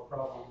address all the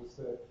problems is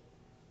that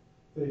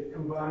they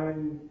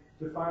combine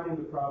defining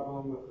the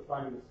problem with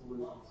defining the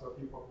solution. So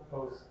people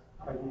propose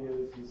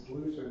ideas and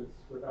solutions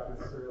without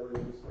necessarily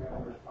understanding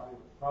or defining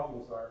what the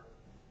problems are.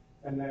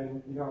 And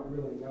then you don't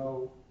really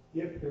know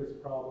if there's a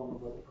problem or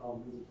what the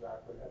problem is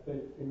exactly. I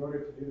think in order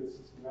to do this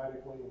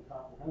systematically and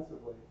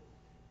comprehensively,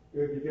 it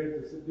would be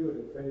good to do it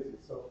in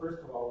phases. So first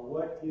of all,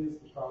 what is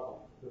the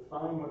problem?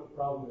 Define what the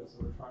problem is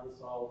that we're trying to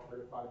solve, or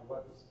define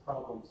what the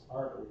problems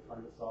are that we're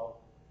trying to solve,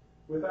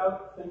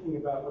 without thinking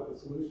about what the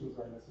solutions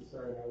are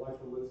necessarily. And I like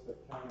the list that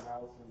Ken and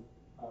Allison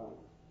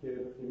gave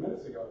a few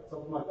minutes ago.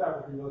 Something like that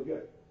would be really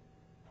good.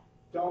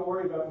 Don't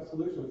worry about the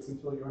solutions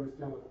until you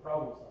understand what the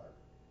problems are.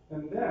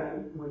 And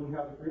then, when you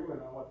have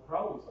agreement on what the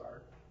problems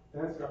are,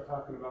 then start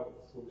talking about what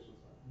the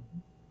solutions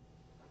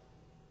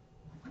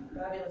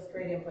are. Fabulous,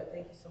 great input.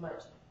 Thank you so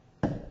much.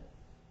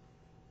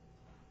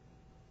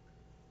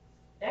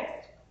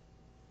 Next.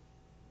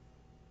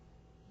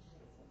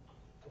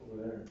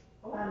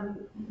 I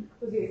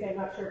was going to say, I'm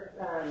not sure,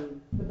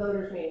 the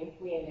voters meeting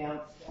we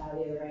announced the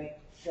other night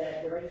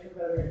that the registered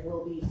voters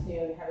will be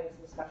soon having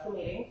some special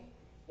meetings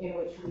in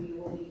which we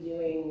will be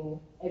doing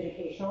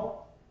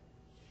educational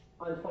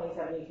on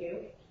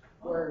 2072,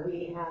 where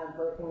we have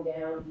broken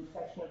down each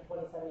section of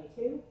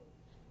 2072,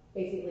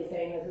 basically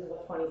saying this is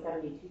what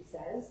 2072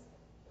 says.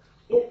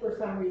 If for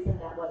some reason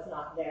that was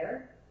not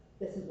there,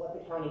 this is what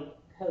the county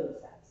code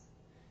says.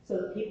 So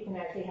that people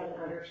can actually have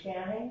an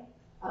understanding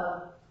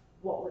of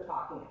what we're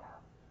talking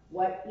about,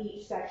 what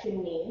each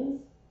section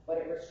means, what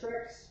it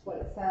restricts, what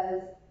it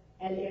says,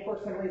 and if for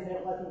some reason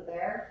it wasn't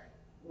there,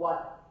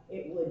 what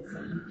it would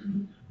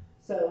say.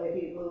 So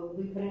we'll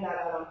be putting that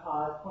out on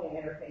pause, point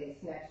interface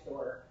next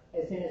door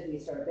as soon as we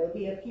start. There'll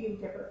be a few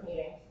different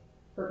meetings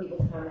for people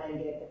to come in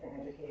and get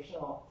different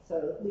educational,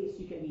 so at least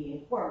you can be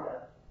informed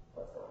of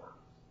what's going on.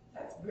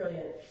 That's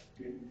brilliant.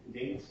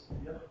 Dates?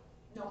 Yeah.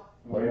 No.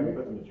 We haven't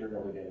put the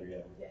material together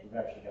yet. We've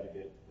actually got to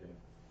get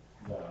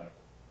the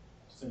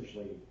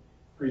essentially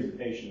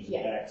presentations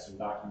and decks and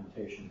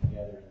documentation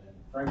together. And then,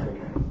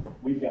 frankly,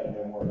 we've got to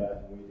know more about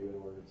it than we do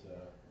in order to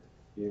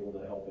be able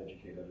to help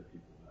educate other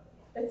people about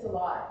it. It's a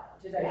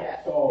lot to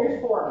digest.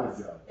 There's 4 of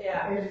us.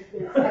 Yeah.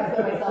 There's Alex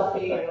and myself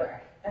being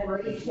and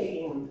we're each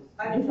taking.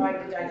 I've been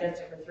trying to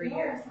digest it for 3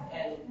 years,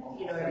 and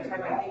every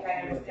time I think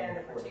I understand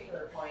a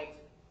particular point,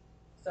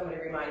 somebody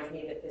reminds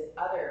me that this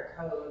other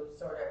code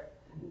sort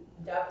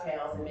of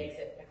dovetails and makes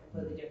it a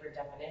completely different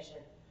definition.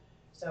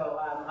 So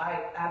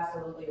I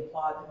absolutely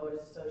applaud the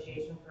Voters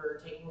Association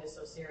for taking this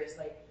so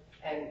seriously.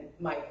 And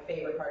my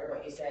favorite part of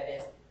what you said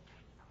is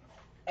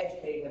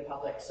educating the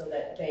public so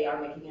that they are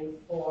making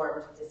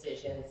informed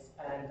decisions.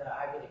 And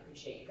I really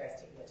appreciate you guys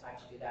taking the time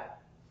to do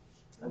that.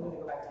 I'm going to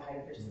go back to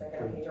Heidi for just a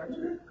second. Okay, George,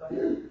 go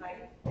ahead,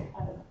 Heidi.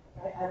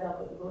 I love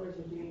what the voters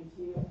are doing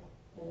too,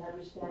 and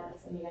understand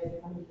some of you guys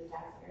are coming to the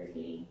taxpayers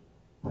meeting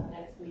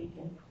next week,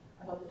 and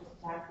I hope that the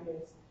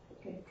taxpayers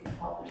can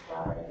help and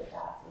collaborate with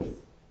that.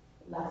 It's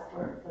less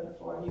work for the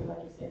 4 of you,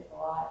 like you said, it's a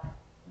lot,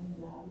 and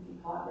we can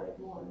collaborate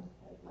more.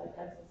 Like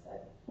Justin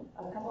said,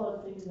 a couple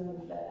of things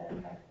that I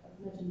think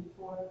I've mentioned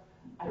before.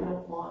 I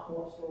don't want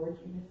more storage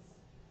units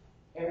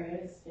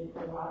areas in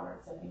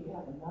Roberts. I think we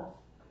have enough,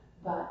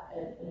 but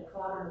in a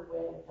collaborative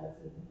way, like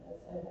Justin has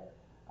said,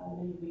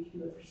 maybe we could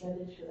do a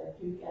percentage, because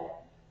I do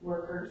get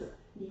workers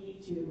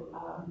need to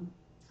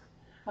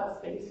have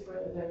space for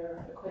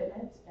their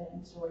equipment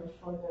and storage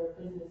for their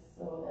business,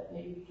 so that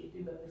maybe we could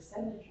do a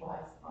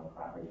percentage-wise on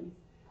properties.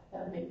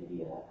 That would maybe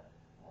be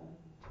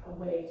a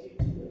way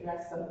to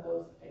address some of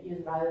those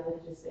ideas, rather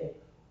than just say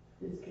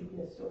this could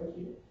be a storage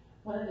unit.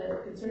 One of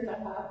the concerns I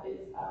have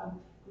is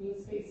green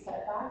space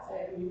setbacks.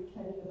 I agree with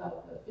Kenny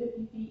about the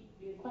 50 feet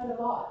being quite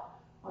a lot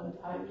on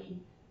timing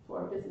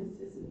for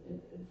businesses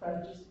in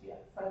front, just to be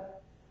up front.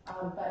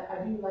 But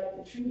I do like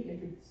the tree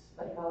entrance,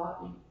 like a lot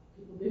of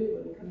people do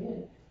when they come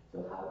in.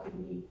 So how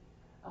can we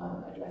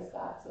address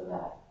that so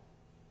that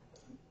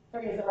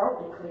areas that are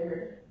already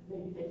cleared,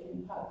 maybe they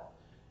can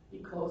be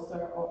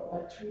closer, or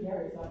but tree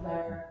areas on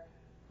there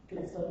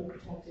can still be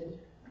protected.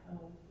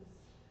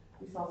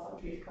 We saw some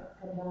trees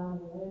come down in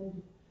the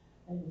wind,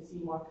 and we see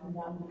more come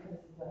down because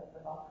of the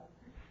buffer.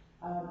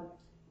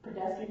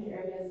 Pedestrian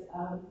areas,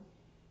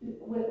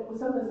 with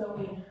some of the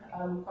zoning,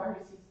 requires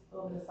you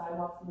over the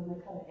sidewalks and then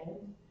they kind of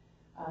end.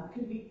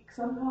 Could we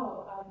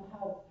somehow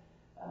have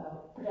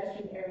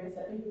pedestrian areas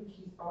that maybe we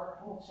use bark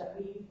mulch that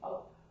we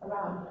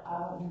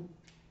around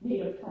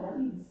native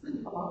plantings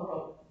along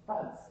road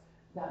fronts?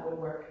 That would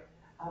work.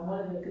 One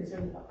of the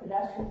concerns about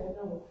pedestrians, I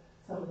know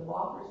some of the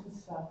walkers and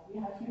stuff, we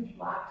have huge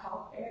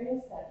blacktop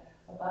areas that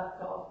abut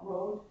Gulf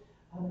Road,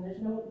 and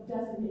there's no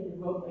designated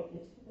roadway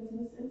into the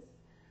businesses.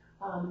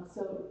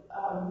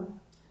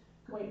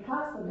 Going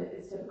past them,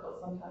 it's difficult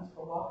sometimes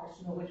for walkers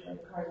to know which way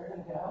the cars are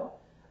going to go.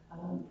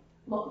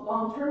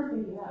 Long term,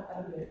 thinking that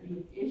would be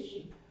an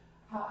issue.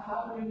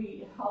 How do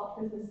we help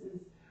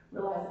businesses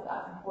realize that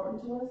that's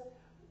important to us?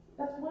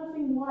 That's one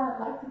thing why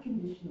I like the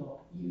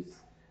conditional use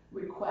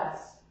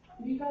requests.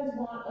 If you guys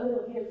want a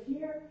little gift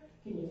here,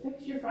 can you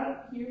fix your front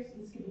here so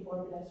this can be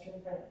more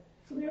pedestrian friendly?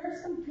 So there are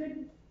some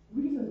good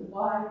reasons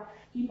why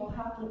people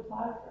have to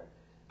apply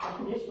for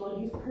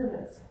conditional use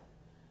permits.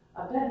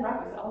 Ben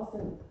Ruckus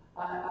also,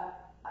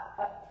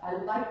 I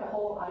like the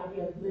whole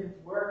idea of live,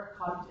 work,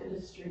 cottage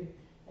industry,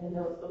 and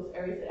those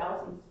areas that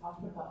Allison was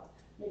talking about,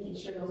 making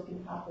sure those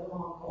can have their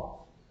long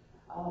haul.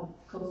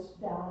 Close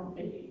down,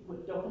 maybe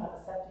don't have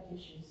septic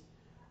issues,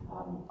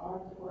 are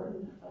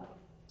important.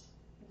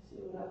 Let's see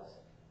what else.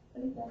 I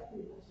think that's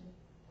pretty much it.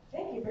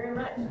 Thank you very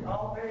much.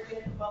 All very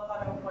good, well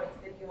thought out points.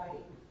 Thank you, Heidi.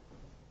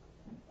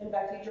 And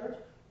back to you, George.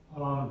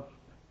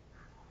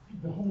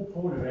 The whole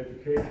point of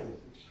education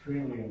is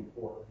extremely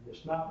important.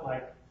 It's not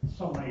like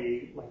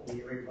somebody, like when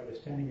you're everybody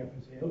standing up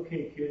and saying,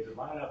 okay, kids,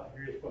 line up,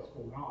 here's what's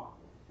going on.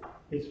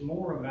 It's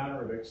more a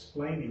matter of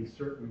explaining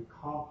certain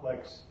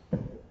complex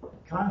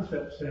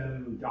concepts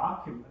and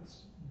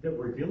documents that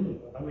we're dealing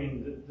with. I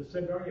mean, the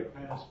sub-area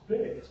plan is big.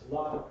 It's a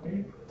lot of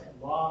paper,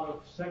 a lot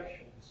of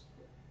sections.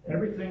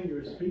 Everything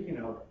you're speaking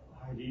of,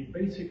 Heidi,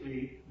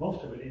 basically,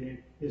 most of it in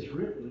it is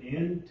written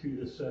into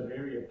the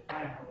sub-area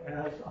plan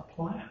as a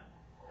plan.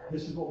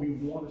 This is what we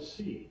want to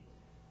see.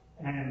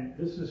 And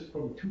this is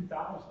from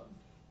 2000.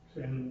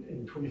 And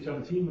in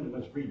 2017, when it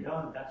was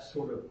redone, that's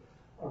sort of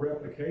a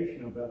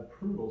replication of that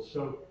approval.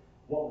 So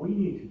what we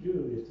need to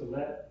do is to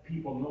let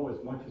people know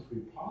as much as we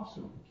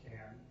possibly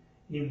can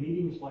in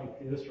meetings like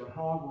this or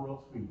however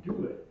else we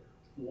do it,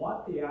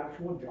 what the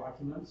actual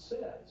document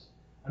says.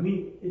 I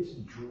mean, it's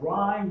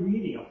dry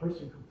reading. A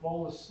person can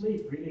fall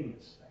asleep reading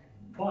this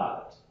thing,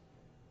 but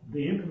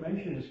the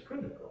information is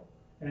critical.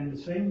 And the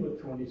same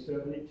with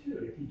 2072.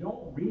 If you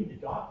don't read the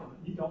document,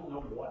 you don't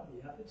know what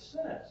the it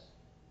says,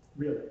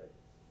 really.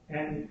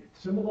 And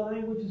some of the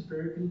language is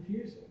very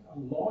confusing. A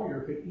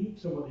lawyer could eat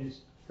some of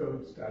these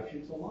code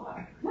statutes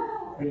alive.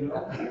 You know,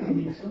 I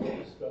mean, some of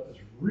this stuff is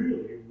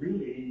really,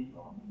 really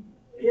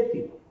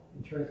iffy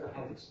in terms of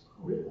how it's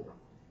written.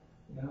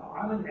 You know,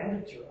 I'm an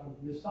editor.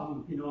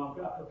 I've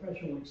got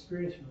professional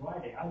experience in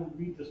writing. I would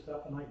read this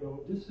stuff and I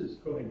go, this is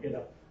going to get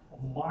a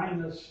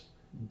minus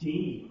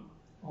D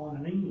on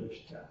an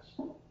English test.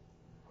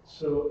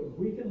 So if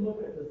we can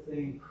look at the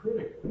thing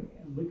critically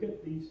and look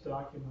at these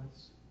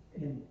documents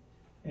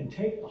and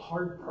take the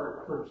hard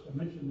part first. I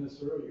mentioned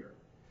this earlier.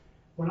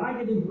 When I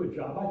get into a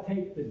job, I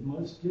take the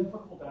most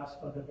difficult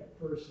aspect of it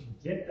first and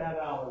get that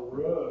out of the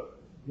road.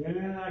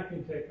 Then I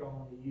can take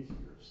on the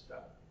easier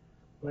stuff.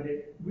 But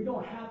we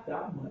don't have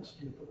that much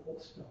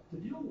difficult stuff to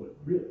deal with,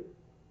 really.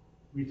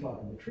 We talk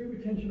about the tree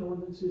retention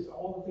ordinances,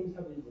 all the things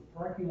having to do with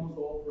parking on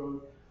Gulf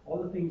Road,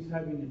 all the things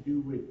having to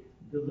do with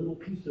the little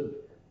piece of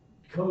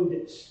code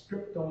that's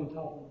stripped on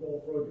top of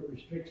Gulf Road that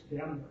restricts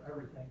down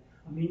everything.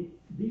 I mean,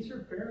 these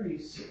are fairly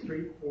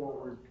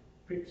straightforward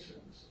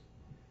fixings.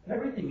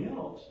 Everything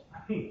else, I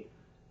mean,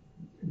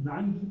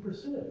 90%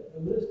 of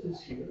the list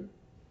is here.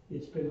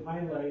 It's been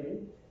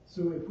highlighted.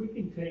 So if we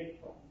can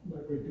take,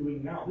 like we're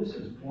doing now, this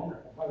is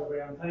wonderful. By the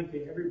way, I'm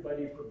thanking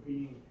everybody for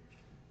being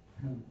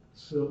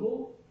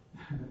civil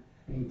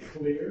and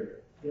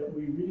clear that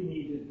we really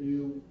need to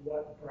do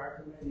what the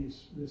PRCAC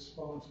committee's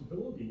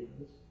responsibility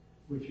is,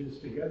 which is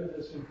to gather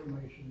this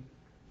information,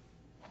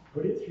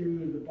 put it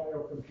through the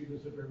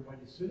biocomputers of everybody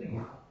sitting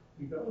here.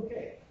 We go,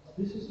 okay,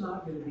 this is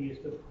not going to be as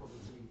difficult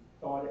as we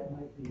thought it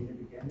might be in the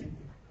beginning,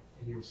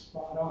 and you're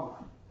spot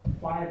on.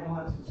 5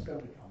 months is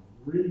going to come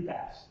really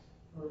fast,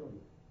 early.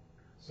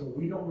 So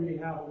we don't really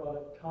have a lot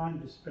of time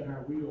to spin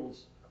our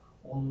wheels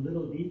on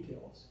little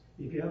details.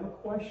 If you have a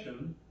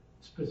question,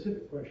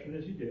 specific question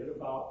as you did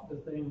about the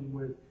thing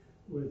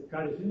with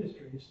cottage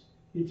industries,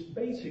 it's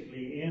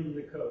basically in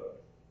the code.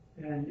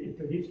 And if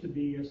there needs to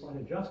be a slight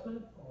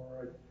adjustment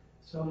or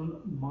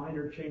some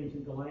minor change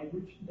in the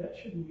language, that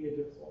shouldn't be a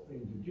difficult thing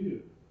to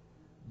do.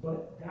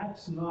 But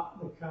that's not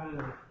the kind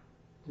of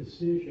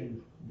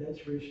decision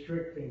that's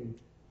restricting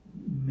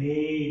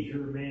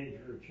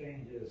major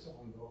changes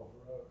on Gulf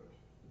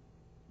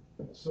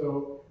Road.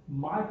 So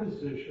my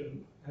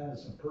position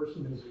as a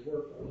person who's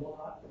worked a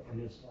lot in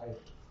his life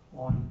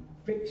on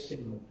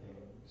fixing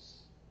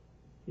things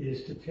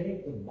is to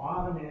take the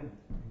bottom end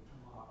and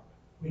come up.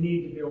 We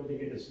need to be able to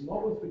get as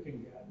low as we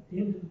can get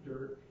into the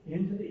dirt,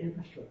 into the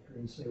infrastructure,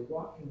 and say,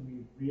 what can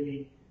we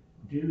really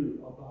do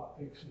about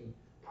fixing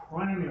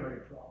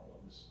primary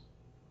problems?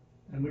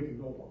 And we can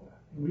build on that.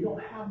 And we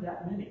don't have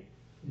that many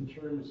in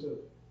terms of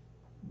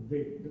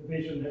the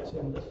vision that's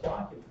in this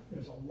document.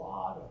 There's a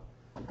lot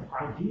of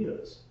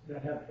ideas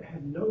that have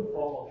had no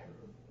follow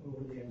through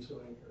over the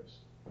ensuing years,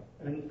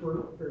 and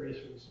for various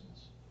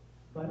reasons.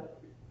 But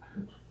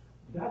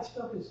that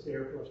stuff is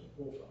there for us to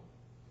pull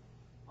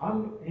from.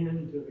 I'm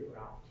into the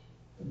ground,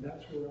 and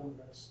that's where I'm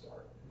going to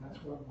start. And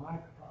that's what my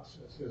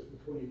process is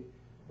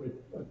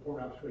with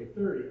Port Roberts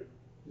 2030,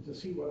 is to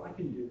see what I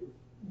can do,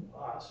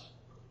 us,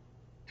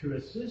 to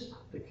assist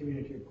the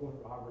community of Port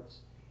Roberts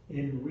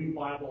in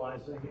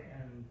revitalizing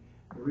and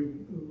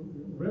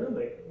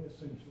renovating,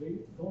 essentially,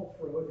 Gulf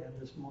Road and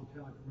this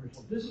Montana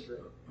Commercial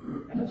District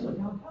as a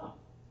downtown.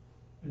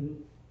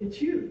 And it's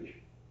huge.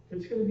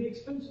 It's going to be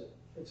expensive.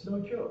 It's no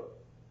joke.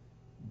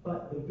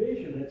 But the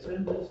vision that's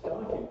in this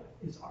document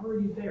is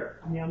already there.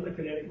 I mean, I'm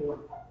looking at it going,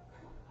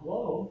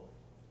 hello?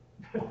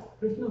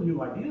 There's no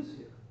new ideas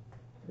here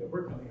that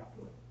we're coming up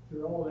with.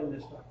 They're all in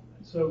this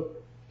document. So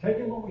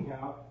taking what we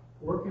have,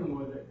 working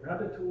with it, grab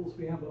the tools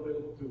we have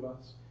available to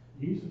us,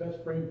 use the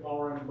best brain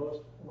power and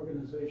most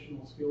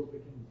organizational skills we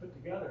can put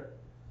together,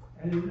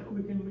 and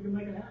we can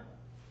make it happen.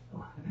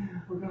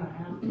 We're going to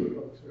have to,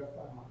 folks. We've got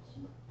 5 months.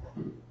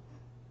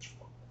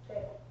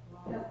 Okay.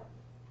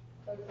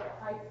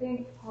 I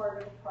think part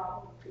of the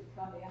problem could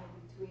come in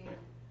between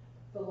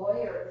the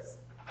lawyers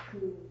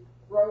who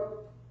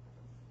wrote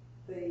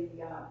the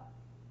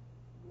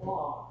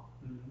law,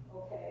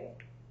 okay?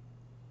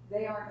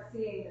 They aren't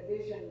seeing the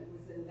vision that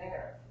was in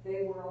there.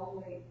 They were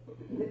only,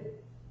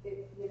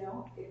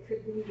 it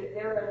could be that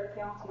they're at a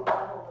county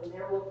level and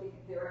they're looking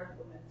at their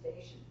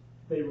implementation.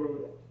 They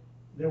wrote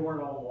it. They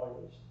weren't all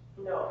lawyers.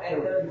 No,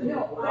 and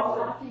I'm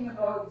talking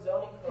about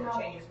zoning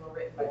code changes were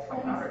written by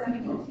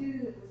 2072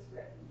 that was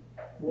written.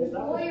 Well, The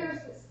lawyers.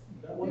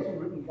 That wasn't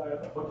written by a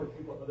bunch of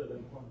people other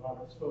than Point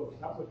Roberts folks.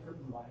 That was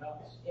written by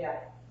us. Yeah.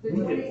 The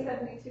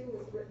 2072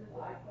 was written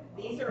by.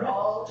 These are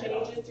all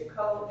changes to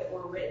code that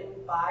were written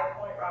by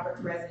Point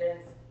Roberts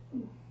residents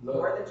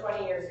more than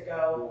 20 years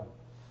ago.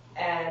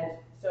 And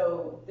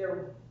so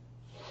they're,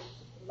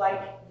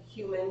 like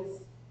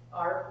humans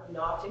are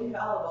not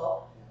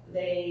infallible.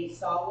 They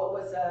saw what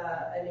was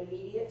an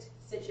immediate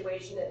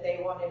situation that they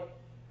wanted.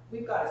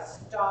 We've got to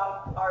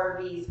stop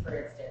RVs, for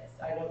instance.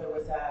 I know there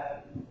was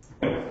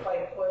quite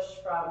a push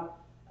from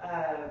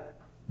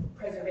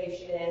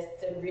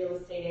preservationists and real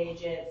estate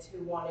agents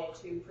who wanted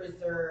to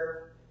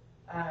preserve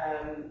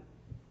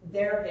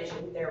their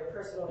vision, their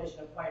personal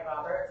vision of Point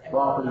Roberts. And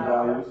property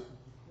values.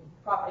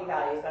 Property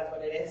values, that's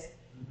what it is.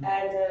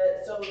 And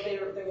so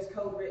there was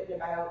code written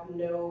about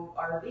no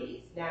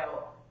RVs.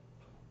 Now,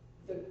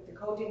 the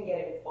code didn't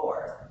get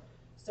enforced.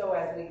 So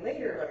as we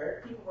later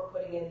learned, people were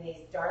putting in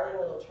these darling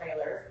little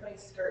trailers, putting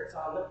skirts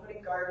on them,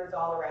 putting gardens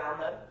all around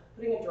them,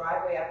 putting a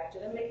driveway up to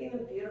them, making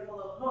them beautiful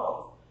little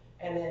homes.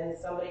 And then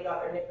somebody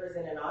got their knickers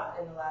in a knot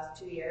in the last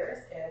 2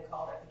 years and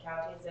called up the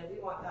county and said, we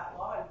want that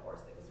law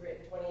enforced that was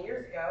written 20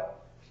 years ago.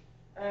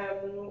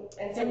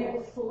 And so it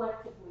was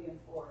selectively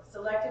enforced.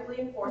 Selectively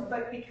enforced,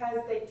 but because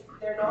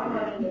they're not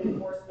on an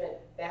enforcement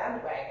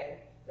bandwagon,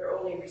 they're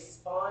only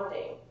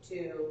responding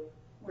to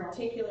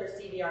particular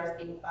CVRs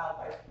being filed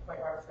by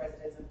Point Roberts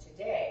residents of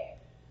today.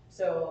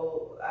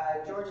 So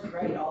George is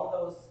right, all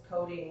those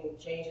coding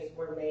changes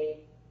were made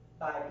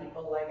by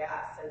people like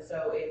us. And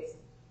so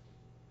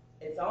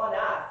it's on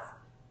us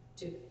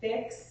to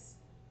fix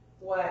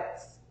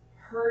what's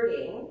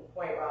hurting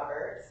Point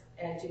Roberts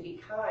and to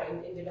be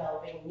kind in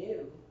developing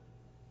new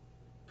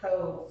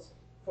codes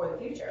for the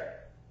future.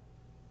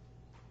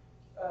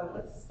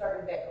 Let's start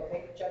with Vic,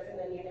 okay? Judson,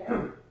 then you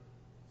now.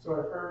 So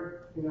I've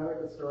heard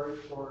inadequate storage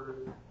for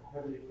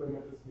heavy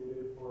equipment that's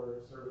needed for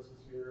services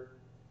here,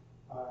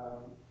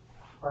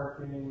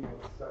 parking,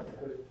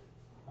 septic,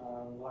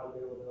 lot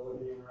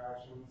availability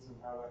interactions, and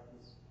how that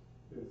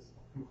is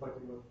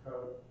conflicting with the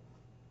code.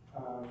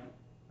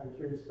 I'm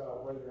curious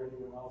about whether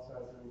anyone else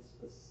has any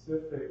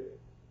specific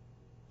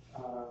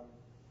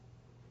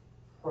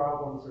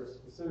problems or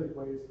specific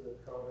ways that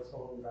the code is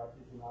holding back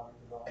economic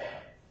development.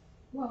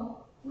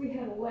 Well, we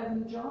had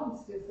 11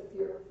 jobs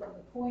disappear from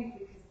the point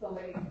because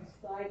somebody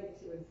decided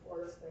to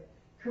enforce the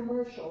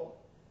commercial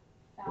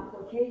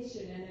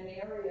application in an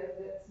area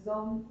that's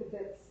zoned,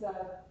 that's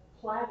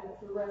platted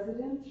for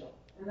residential.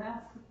 And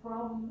that's the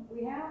problem that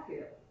we have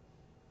here.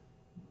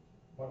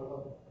 What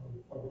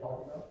are we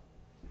talking about?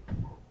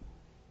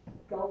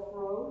 Gulf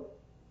Road.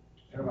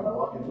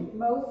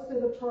 Most Most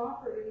of the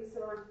properties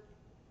are,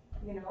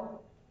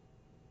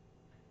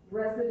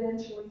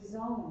 residentially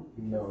zoned.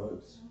 No,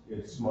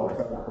 it's small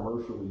town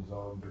commercially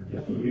zoned,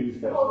 they're getting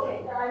used as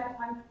Okay,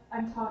 residential.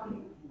 I'm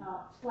talking,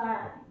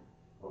 platting,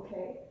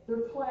 okay? They're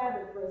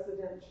platted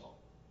residential,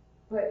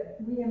 but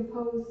we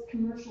impose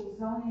commercial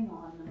zoning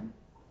on them.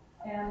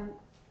 And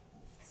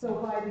so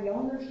by the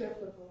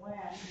ownership of the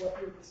land, what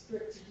you're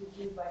restricted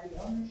to do by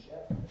the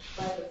ownership,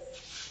 by the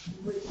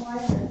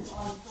requirements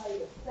on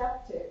site of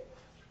septic,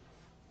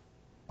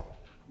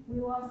 we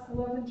lost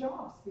 11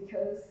 jobs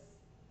because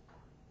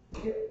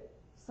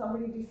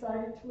somebody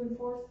decided to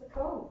enforce the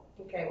code.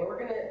 Okay, well, we're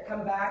gonna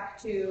come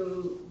back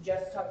to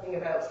just talking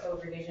about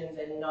code revisions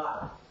and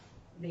not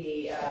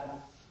the,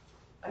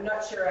 I'm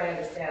not sure I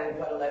understand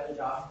what 11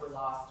 jobs were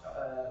lost,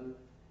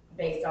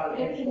 based on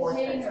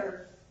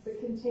enforcement. The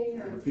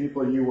containers. The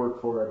people you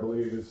work for, I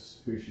believe,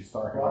 is who she's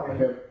talking about,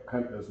 the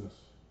hemp business.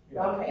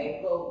 Okay,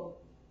 well,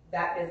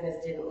 that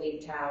business didn't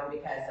leave town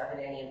because of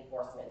any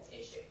enforcement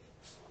issue.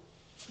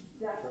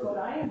 That's what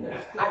I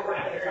understood.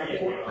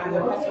 I'm the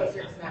customer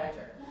service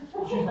manager.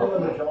 She's one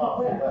of the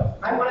jobs that left.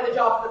 I'm one of the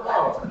jobs that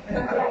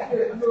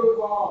left. Move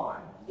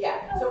on.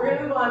 Yeah, so we're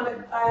gonna move on,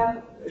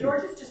 but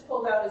George has just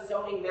pulled out a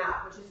zoning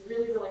map, which is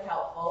really, really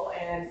helpful,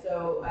 and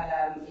so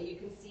you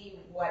can see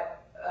what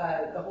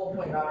the whole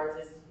Point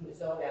Roberts is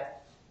zoned as.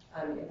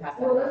 You can pass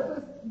that Well, on. this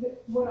was,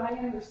 what I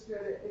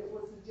understood, it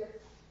was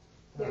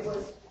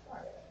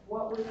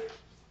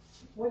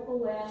what the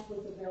land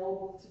was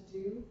available to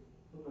do,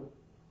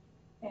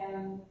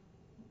 and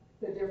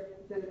the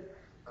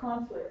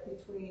conflict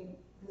between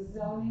the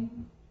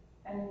zoning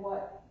and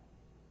what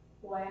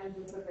land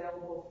was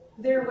available.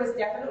 There was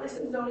definitely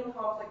some zoning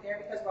conflict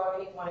there because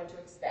Romney wanted to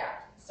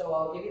expand. So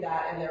I'll give you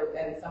that,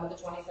 and some of the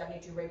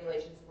 2072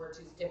 regulations were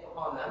too stiff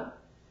upon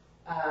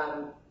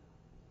them,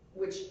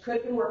 which could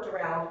have been worked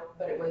around,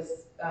 but it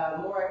was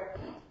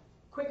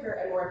quicker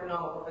and more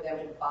economical for them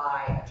to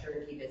buy a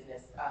turnkey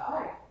business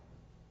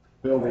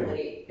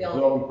Building,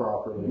 zoned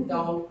properly.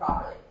 Zoned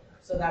properly.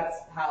 So that's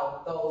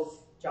how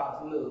those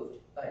jobs moved.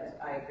 But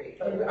I agree.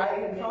 But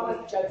I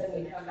promised Judson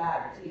we'd come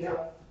back to you.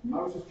 I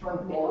was just trying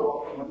to follow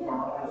up on what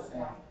Mark was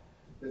saying,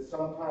 that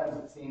sometimes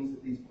it seems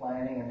that these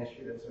planning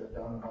initiatives are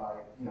done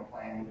by,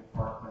 planning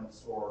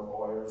departments or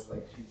lawyers,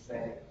 like you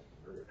say.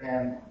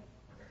 And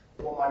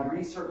well, my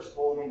research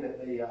told me that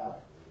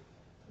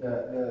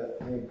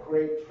the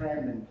great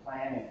trend in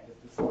planning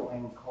is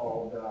something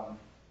called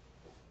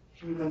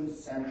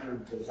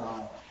human-centered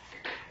design,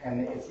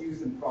 and it's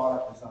used in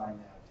product design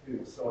now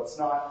too. So it's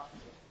not.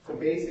 So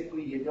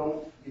basically, you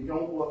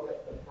don't look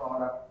at the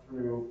product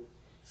through,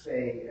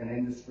 say, an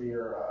industry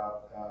or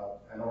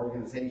an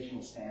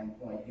organizational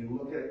standpoint. You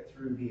look at it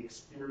through the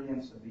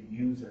experience of the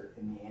user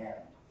in the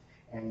end,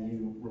 and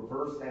you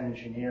reverse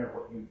engineer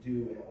what you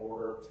do in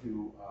order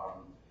to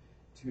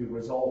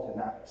result in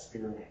that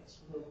experience.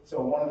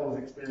 So one of those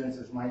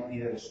experiences might be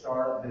that a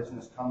startup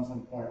business comes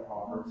in Point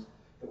Roberts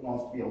that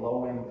wants to be a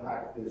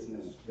low-impact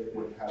business that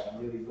would have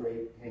really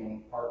great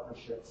paying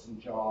partnerships and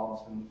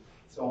jobs and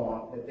so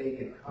on, that they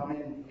could come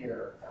in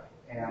here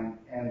and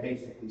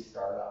basically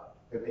start up,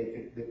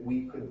 that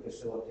we could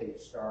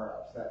facilitate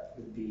startups. That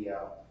could be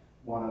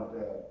one of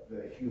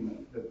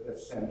the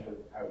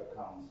centered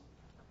outcomes,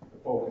 the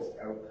focused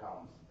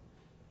outcomes.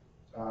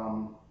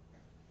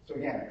 So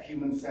again,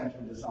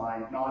 human-centered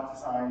design, not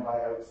designed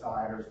by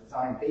outsiders,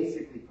 designed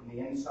basically from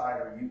the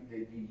insider,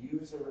 the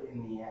user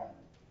in the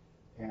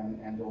end,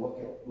 and to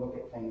look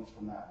at things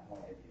from that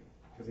point of view.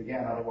 Because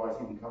again, otherwise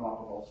you can come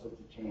up with all sorts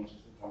of changes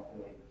that don't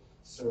really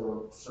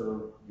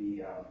serve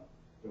the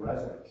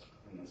residents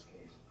in this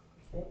case.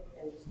 Okay,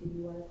 and Steve,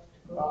 you want to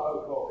go?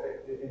 Well,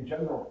 in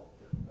general,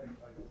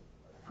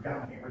 I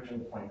forgot my original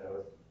point I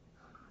was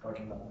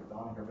talking about with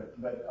Don here,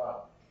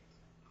 but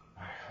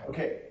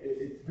okay,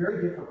 it's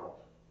very difficult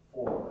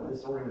for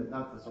this organization,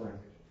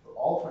 for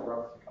all Point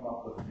Roberts to come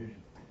up with a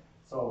vision.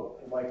 So,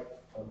 like,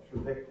 I'm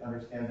sure Vic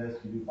understands this,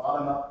 you do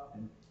bottom-up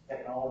in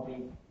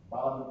technology,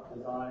 bottom-up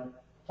design,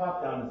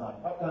 top-down design.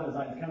 Top-down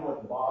design is kind of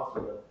what the boss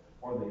or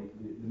the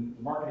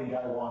marketing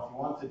guy wants. He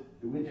wants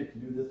the widget to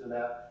do this or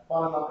that.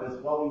 Bottom-up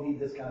is, well, we need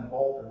this kind of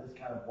bolt or this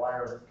kind of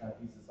wire or this kind of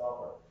piece of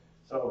software.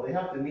 So they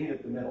have to meet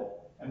at the middle.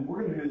 And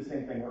we're going to do the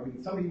same thing. I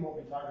mean, some people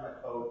won't be talking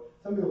about code.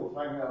 Some people will be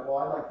talking about, well,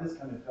 I like this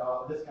kind of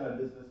job, this kind of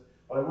business,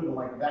 but I wouldn't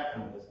like that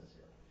kind of business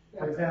here.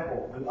 For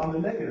example, on the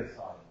negative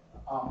side,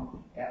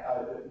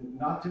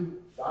 not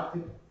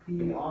to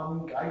pee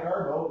on Guy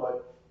Garbo,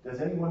 but does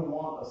anyone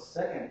want a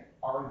second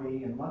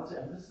RV in Muncie?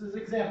 And this is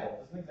an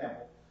example.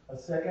 A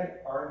second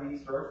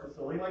RV storage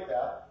facility like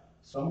that,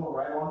 somewhere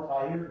right along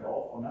Tahir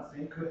Gulf. I'm not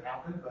saying it could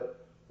happen,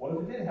 but what if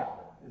it did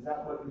happen? Is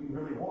that what we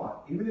really want?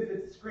 Even if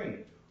it's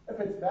screened. If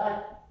it's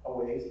back a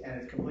ways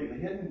and it's completely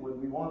hidden, would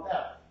we want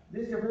that?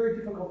 These are very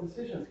difficult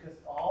decisions because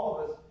all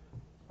of us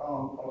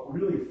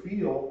really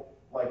feel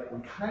like we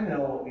kind of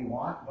know what we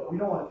want, but we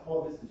don't want to tell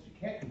a business you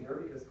can't be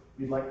here because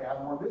we'd like to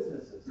have more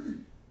businesses.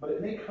 But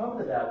it may come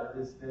to that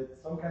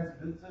some kinds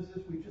of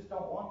businesses we just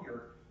don't want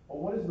here. Well,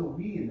 what is the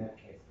we in that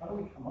case? How do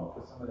we come up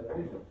with some of that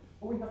vision?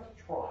 Well, we have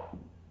to try.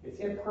 It's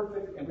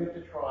imperfect, and we have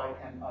to try.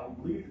 And I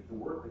believe that the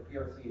work that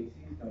PRCAC is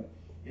doing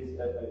is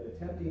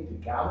attempting to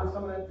gather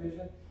some of that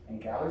vision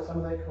and gather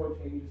some of that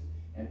code changes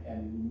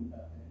and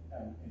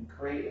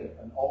create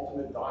an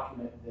ultimate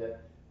document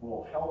that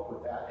will help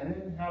with that, and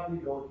then have the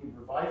ability to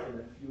revise it in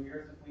a few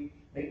years if we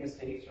make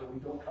mistakes or we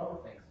don't cover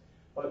things.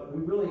 But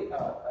we really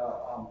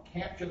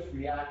can't just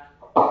react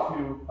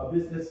to a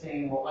business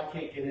saying, well, I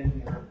can't get in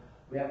here.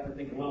 We have to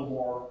think a little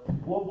more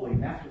globally,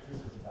 and that's what this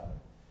is about.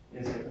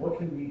 Is that what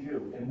can we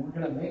do? And we're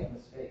going to make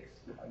mistakes.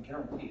 I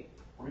guarantee it.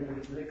 We're going to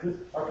make mistakes because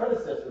our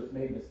predecessors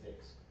made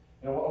mistakes.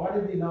 You know, why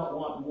did they not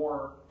want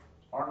more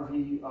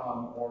RV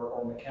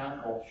or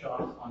mechanical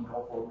shops on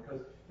Gulfport?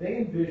 Because they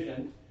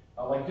envisioned,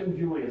 like Jim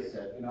Julius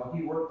said, you know,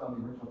 he worked on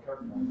the original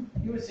character film.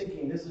 He was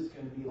thinking this is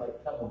going to be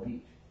like Pebble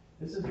Beach.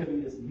 This is going to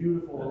be this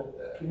beautiful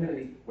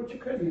community, which it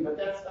could be, but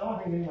that's, I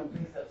don't think anyone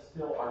thinks that's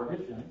still our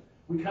vision.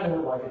 We kind of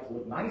would like it to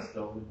look nice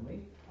though, wouldn't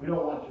we? We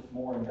don't want just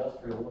more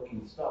industrial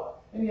looking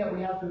stuff. And yet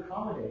we have to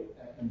accommodate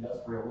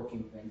industrial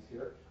looking things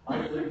here.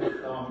 I believe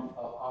that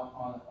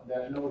on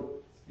that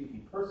note,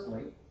 speaking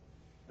personally,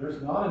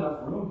 there's not enough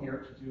room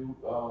here to do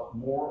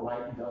more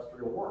light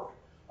industrial work.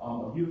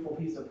 A beautiful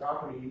piece of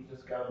property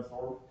just got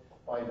absorbed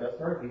by Best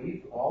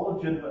RV, all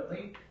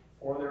legitimately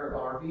for their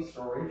RV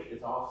storage.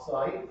 It's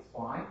off-site, it's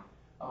fine,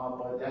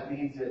 but that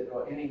means that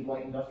any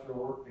light industrial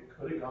work that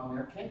could have gone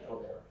there can't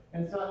go there.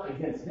 And it's not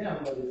against them,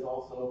 but it's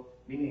also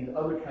meaning that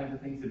other kinds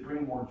of things that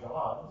bring more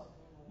jobs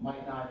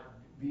might not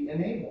be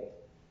enabled.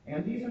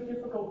 And these are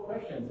difficult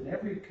questions, and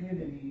every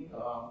community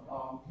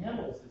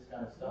handles this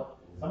kind of stuff,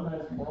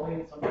 sometimes poorly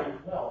and sometimes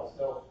well.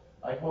 So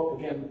I hope,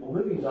 again, the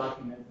living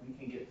document, we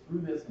can get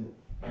through this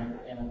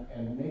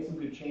and make some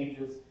good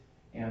changes.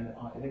 And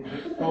I think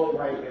it's totally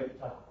right. We have to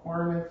talk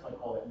requirements. I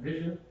call it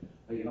vision.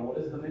 But you know, what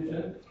is the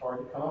vision? It's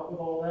hard to come up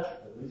with all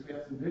that. But at least we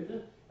have some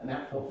vision, and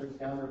that filters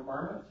down the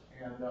requirements.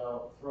 And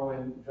throw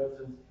in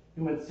Judson's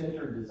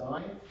human-centered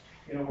design.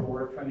 You know, where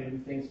we're trying to do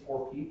things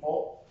for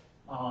people.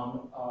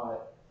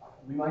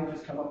 We might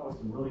just come up with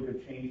some really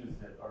good changes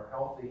that are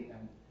healthy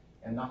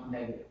and not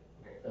negative.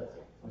 Okay, that's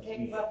it.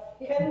 Okay, well,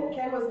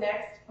 Ken was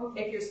next,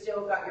 if you're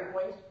still got your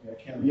point. Yeah,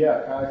 Ken.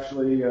 Yeah,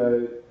 actually,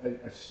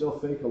 I still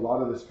think a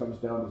lot of this comes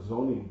down to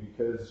zoning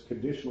because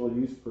conditional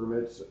use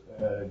permits,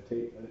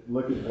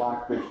 look at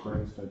Blackfish, for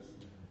instance,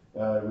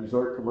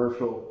 resort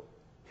commercial,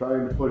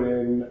 trying to put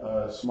in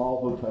a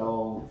small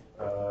hotel,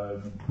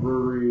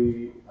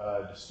 brewery,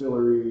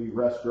 distillery,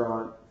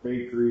 restaurant,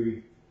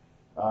 bakery,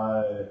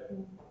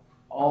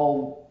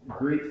 all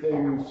great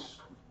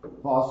things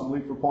possibly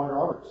for Point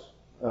Roberts.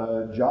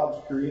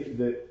 Jobs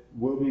that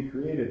will be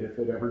created if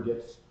it ever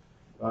gets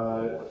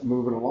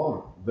moving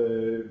along.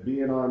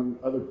 Being on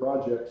other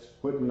projects,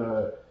 putting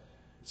a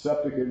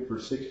septic in for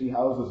 60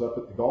 houses up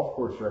at the golf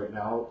course right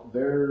now,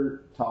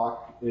 their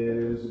talk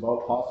is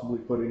about possibly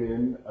putting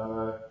in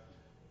a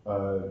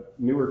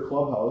newer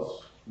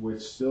clubhouse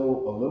with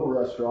still a little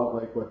restaurant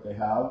like what they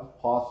have,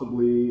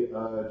 possibly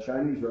a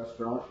Chinese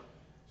restaurant,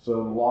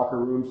 some locker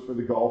rooms for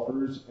the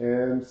golfers,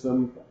 and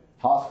some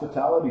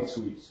hospitality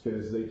suites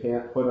because they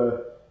can't put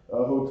a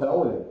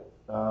hotel in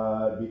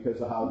because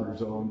of how they're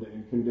zoned,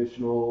 and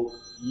conditional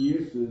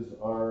uses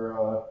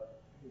are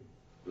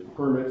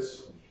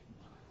permits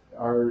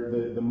are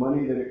the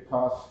money that it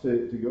costs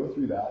to go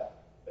through that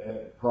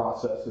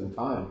process and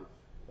time.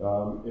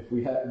 If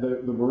we had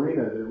the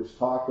marina, there was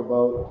talk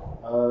about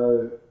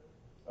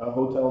a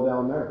hotel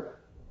down there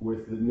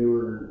with the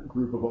newer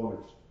group of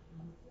owners.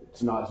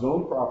 It's not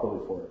zoned properly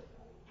for it.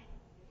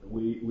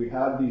 We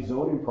have these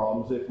zoning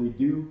problems. If we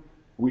do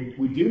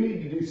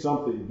need to do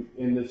something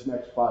in this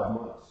next 5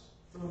 months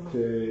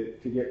to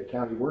get the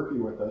county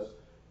working with us.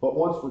 But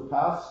once we're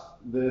past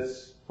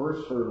this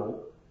first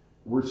hurdle,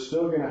 we're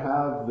still going to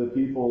have the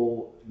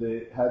people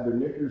that had their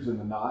knickers in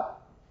the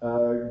knot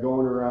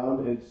going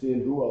around and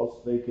seeing who else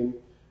they can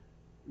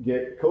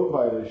get code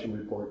violation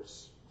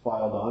reports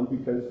filed on,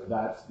 because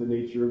that's the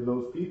nature of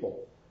those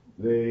people.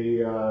 They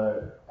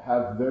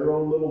have their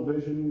own little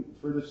vision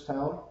for this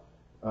town.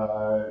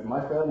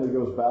 My family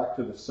goes back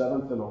to the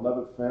 7th and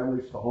 11th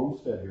families to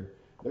homestead here.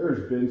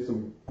 There's been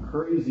some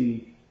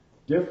crazy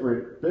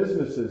different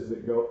businesses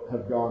that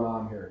have gone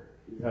on here.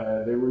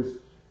 There was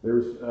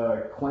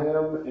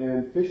clam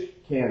and fish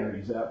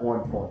canneries at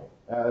one point.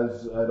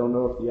 As I don't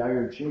know if the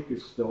Iron Chink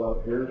is still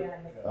out here.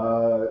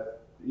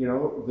 You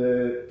know,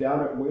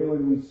 down at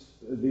Wayland's,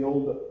 the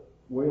old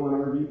Wayland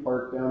RV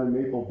Park down in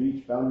Maple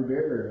Beach, Boundary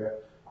Bay area,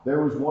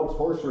 there was once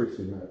horse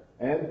racing there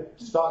and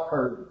stock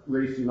car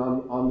racing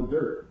on the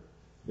dirt.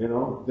 You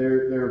know,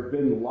 there have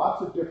been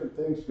lots of different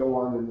things go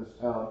on in this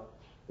town.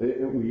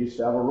 We used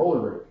to have a roller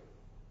rink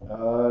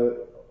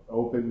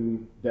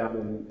open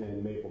down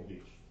in Maple Beach.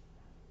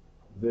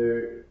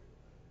 They're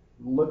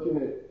looking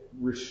at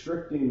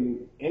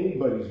restricting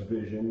anybody's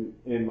vision,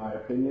 in my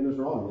opinion, is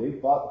wrong. They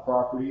bought the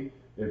property.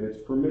 If it's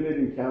permitted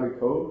in county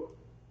code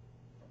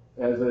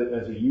as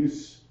a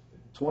use,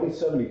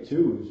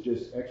 2072 is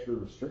just extra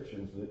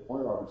restrictions that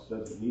Point Roberts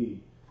doesn't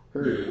need.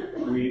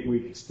 Period. We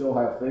could still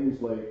have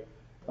things like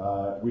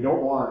we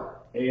don't want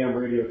AM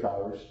radio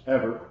towers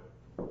ever.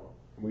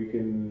 We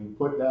can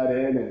put that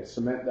in and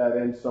cement that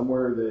in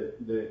somewhere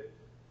that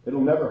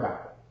It'll never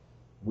happen.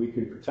 We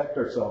can protect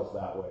ourselves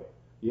that way.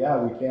 Yeah,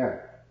 we can.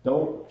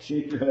 Don't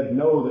shake your head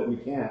no that we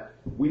can't.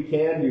 We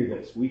can do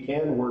this. We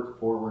can work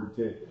forward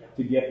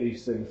to get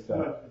these things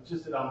done. It's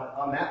just that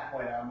on that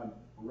point, I'm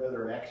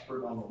rather an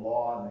expert on the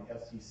law and the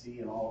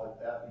FCC and all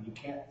of that. You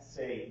can't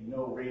say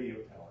no radio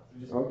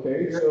towers.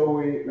 Okay, so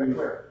we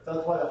clear.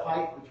 That's why the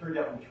height, it turned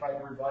out we tried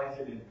to revise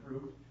it and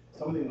improve.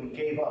 Something we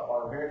gave up.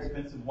 Our very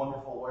expensive,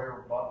 wonderful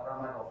lawyer, Bob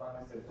Carmichael,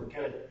 finally said,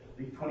 forget it,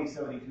 leave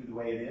 2072 the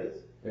way it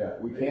is. Yeah,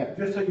 we can't.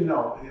 Just so you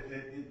know,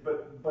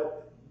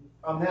 but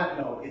on that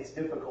note, it's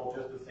difficult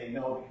just to say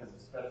no because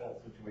of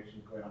special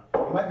situations going on.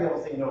 You might be able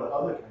to say no to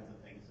other kinds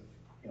of things,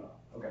 if, you know,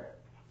 okay.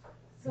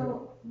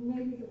 So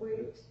maybe the way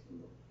to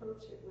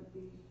approach it would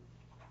be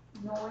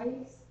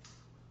noise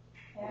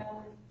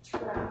and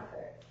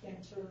traffic in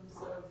terms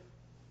of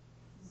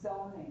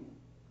zoning.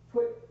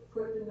 Put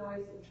the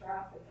noise and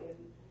traffic in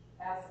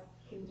as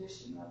a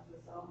condition of the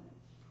zoning.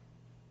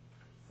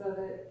 So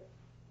that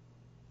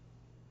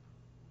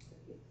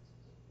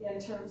in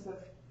terms of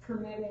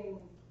permitting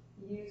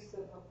use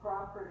of a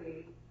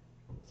property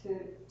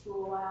to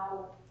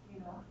allow, you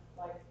know,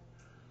 like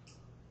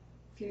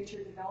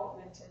future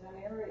development in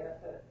an area,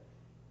 that,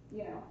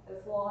 you know,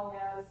 as long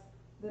as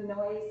the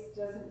noise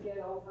doesn't get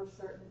over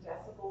certain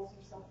decibels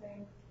or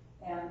something,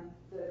 and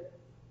the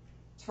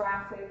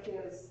traffic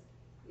is,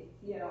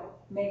 you know,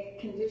 make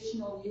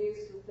conditional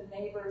use with the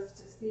neighbors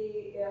to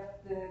see if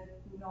the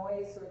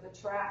noise or the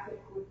traffic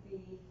would be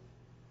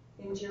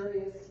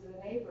injurious to the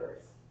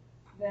neighbors,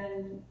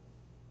 then,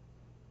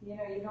 you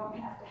know, you don't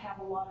have to have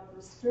a lot of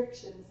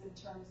restrictions in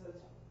terms of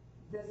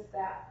this,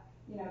 that,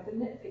 you know, the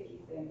nitpicky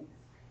things.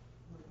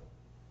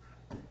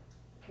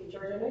 Okay,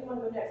 George, I know you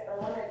want to go next, but I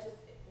want to just,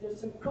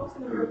 there's some folks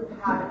in the room who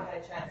haven't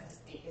had a chance to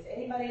speak. Is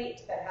anybody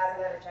that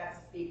hasn't had a chance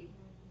to speak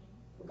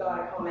who got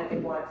a comment they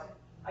want?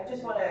 I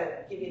just want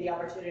to give you the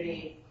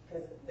opportunity,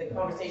 because the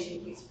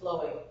conversation keeps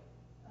flowing.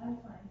 I'm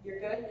fine. You're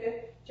good?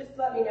 Good? Just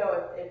let me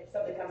know if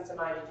something comes to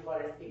mind that you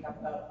wanted to speak up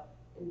about.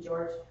 And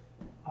George?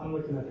 I'm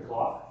looking at the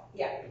clock.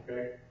 Yeah.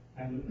 Okay,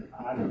 and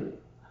I've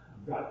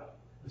got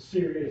a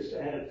serious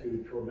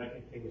attitude toward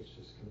making things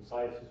as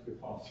concise as we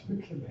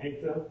possibly can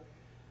make them.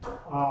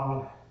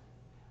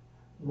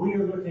 We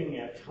are looking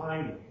at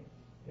timing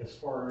as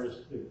far as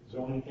the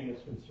zoning thing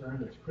is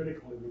concerned. It's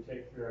critical that we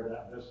take care of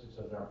that business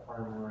as our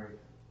primary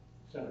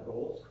set of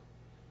goals.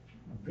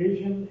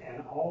 Vision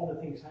and all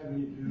the things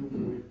having to do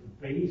with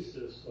the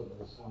basis of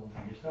the zoning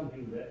is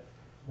something that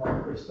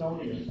Mark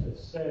Christonius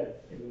has said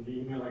in the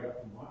email I got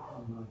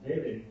from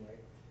David anyway.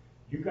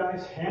 You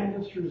guys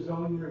hand us your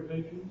zoning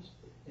revisions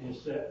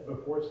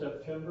before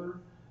September,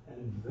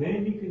 and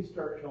then you can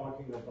start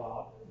talking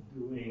about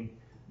doing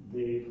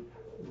the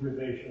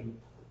revision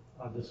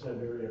of the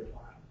sub-area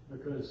plan.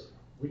 Because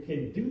we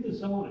can do the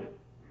zoning,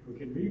 we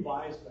can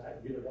revise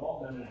that, get it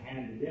all done and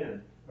hand it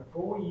in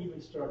before we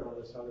even start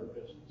on this other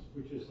business,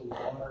 which is a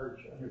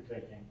large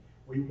undertaking.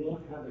 We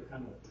won't have the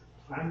kind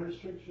of time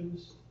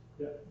restrictions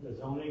that the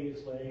zoning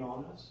is laying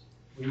on us.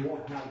 We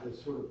won't have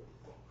this sort of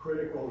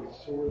critical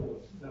sort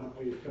of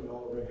penalties coming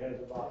over our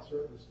heads about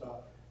certain stuff.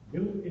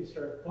 Then we can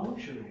start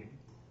functioning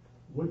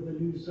with the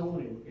new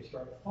zoning. We can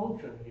start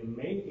functioning and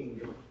making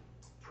the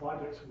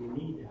projects we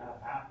need to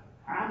have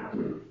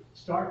happen.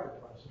 Start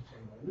the process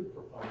anyway, look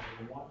for funding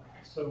and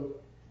whatnot. So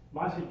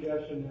my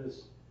suggestion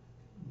is,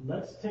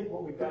 let's take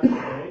what we've got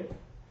today.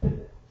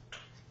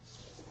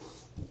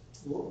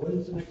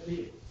 When's the next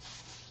meeting?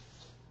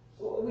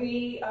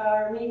 We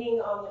are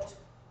meeting on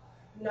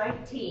the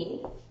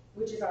 19th,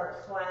 which is our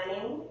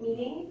planning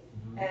meeting,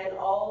 and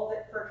all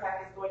that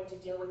PRCAC is going to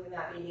deal with in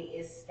that meeting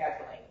is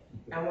scheduling.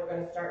 And we're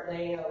going to start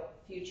laying out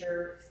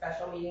future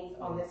special meetings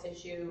on this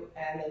issue,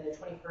 and then the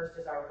 21st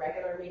is our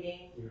regular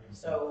meeting,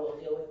 so we'll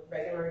deal with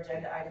regular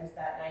agenda items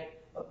that night,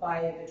 but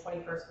by the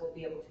 21st we'll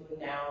be able to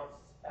announce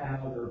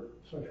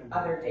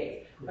other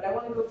dates. But I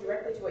want to go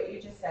directly to what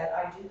you just said.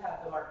 I do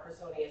have the Mark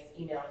Personius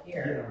email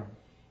here.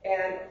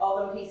 And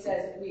although he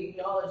says we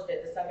acknowledge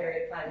that the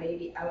sub-area plan may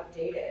be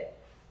outdated,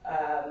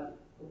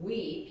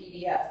 we,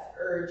 PDS,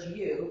 urge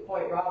you,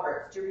 Point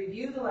Roberts, to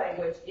review the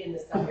language in the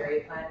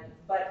sub-area plan,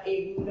 but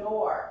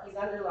ignore, he's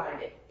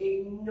underlined it,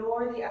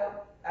 ignore the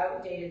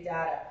outdated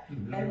data,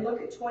 and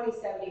look at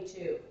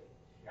 2072,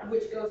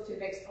 which goes to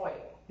Vic's point.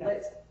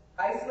 Let's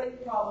isolate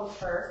the problems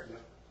first,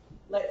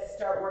 let's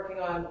start working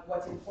on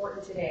what's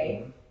important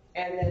today,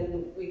 and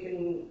then we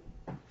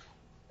can,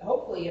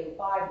 hopefully in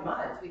 5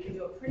 months, we can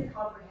do a pretty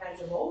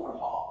comprehensive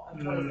overhaul of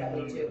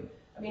 2072.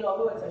 I mean,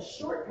 although it's a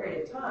short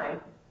period of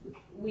time,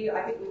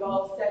 I think we've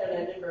all said on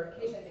a number of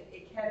occasions,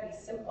 it can be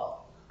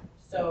simple.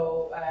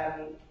 So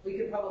we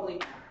could probably,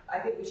 I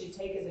think we should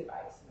take his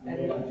advice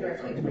and look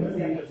directly at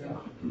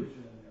 2072.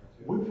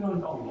 We've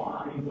done a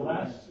lot in the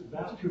last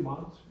 2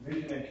 months.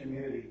 Vision and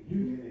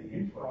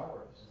community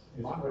progress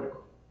is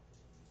critical.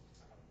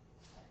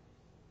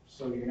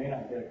 So you may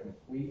not get a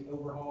complete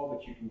overhaul,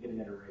 but you can get an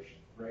iteration,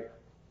 right?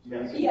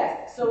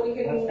 Yes, so we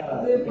can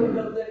live with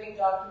the living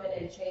document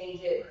and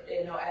change it,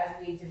 you know, as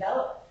we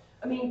develop.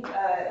 I mean,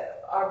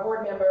 our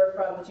board member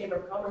from the Chamber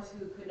of Commerce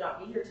who could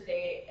not be here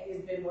today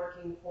has been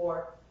working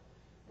for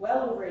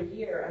well over a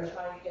year on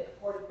trying to get the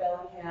Port of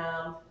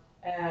Bellingham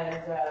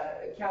and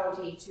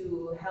county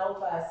to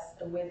help us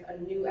with a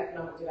new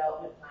economic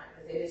development plan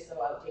because it is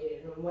so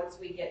outdated. And once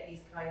we get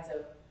these kinds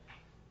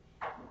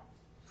of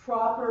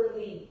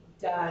properly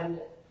done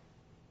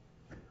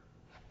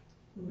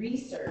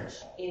research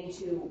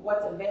into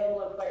what's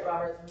available in Point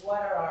Roberts,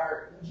 what are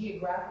our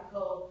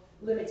geographical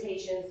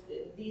limitations,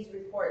 these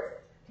reports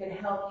can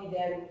help you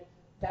then.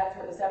 That's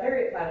what the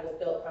sub-area plan was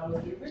built from,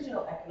 was the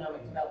original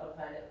economic development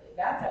plan.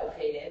 That's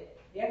outdated.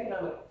 The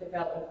economic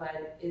development plan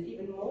is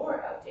even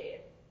more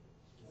outdated.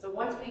 So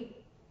once we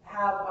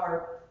have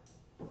our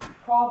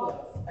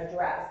problems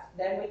addressed,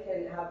 then we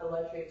can have the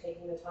luxury of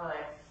taking the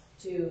time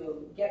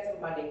to get some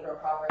funding for a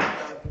proper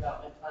economic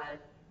development plan,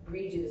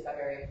 redo the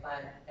sub-area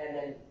plan, and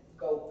then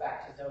go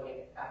back to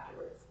zoning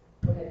afterwards.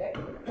 Go ahead,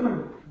 Vic.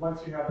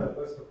 Once you have that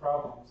list of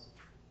problems,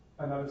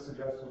 another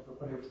suggestion for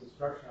putting some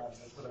structure on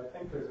this, but I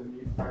think there's a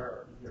needs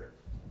hierarchy here.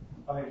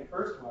 I think the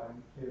first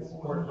one is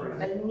support for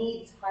a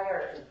needs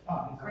hierarchy.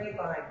 Great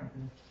line.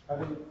 I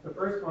think the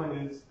first one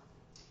is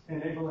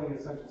enabling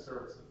essential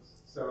services.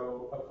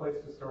 So a place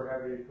to store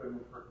heavy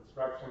equipment for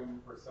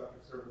construction, for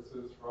septic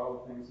services, for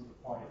all the things that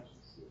the point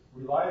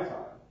relies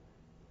on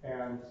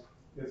and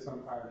is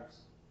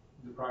sometimes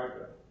deprived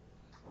of.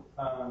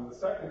 The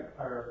second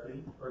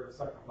hierarchy, or the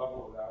second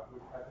level of that,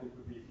 I think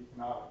would be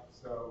economic.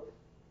 So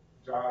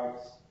jobs,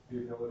 the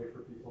ability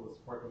for people to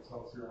support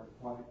themselves here on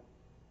the planet.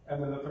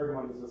 And then the third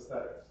one is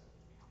aesthetics.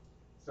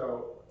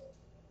 So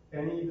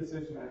any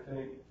decision, I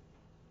think,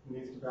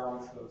 needs to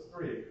balance those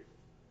three,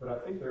 but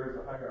I think there is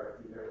a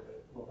hierarchy there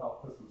that will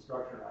help put some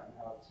structure on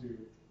how to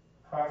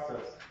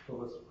process the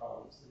list of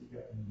problems that you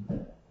get.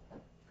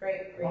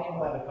 Great.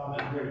 I'll add a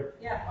comment here.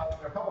 Yeah.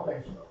 A couple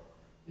things.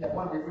 Yeah,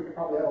 one, we could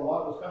probably have a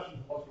lot of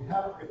discussions once we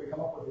have, if we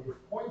come up with these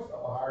points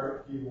of a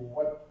hierarchy,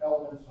 what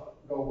elements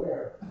go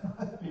where.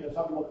 You know,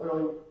 some people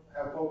clearly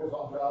have focus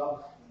on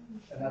jobs,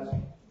 and that's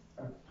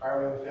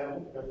entirely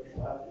understandable because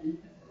people have to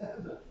eat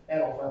and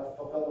also have to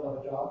fulfill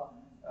another job.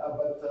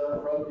 But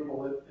for other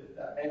people, it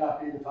may not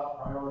be the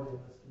top priority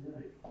in this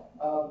community.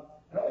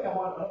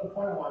 Another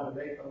point I wanted to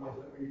make though was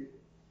that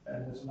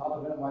and it's not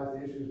to minimize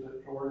the issues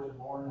that George and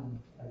Lauren and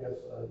I guess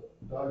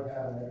Doug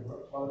had, and maybe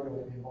some other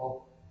people may be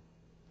involved.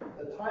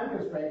 The time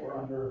constraint we're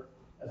under,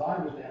 as I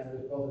understand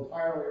it, is built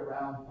entirely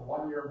around the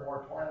 1-year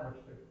moratorium,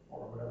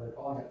 or whatever they're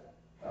calling it,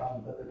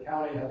 that the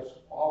county has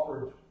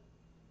offered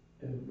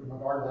in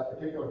regard to that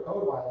particular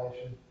code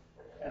violation.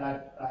 And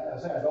I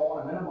say I don't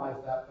want to minimize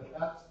that, but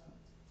that's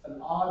an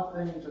odd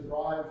thing to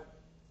drive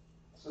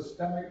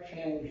systemic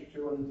change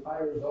to an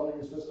entire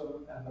zoning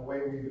system and the way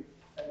we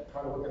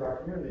try to look at our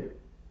community.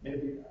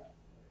 Maybe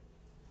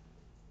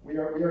we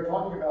are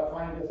talking about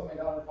trying to get something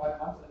done in 5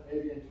 months, and it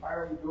may be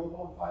entirely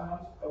doable in 5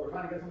 months, but we're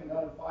trying to get something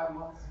done in 5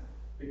 months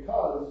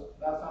because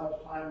that's how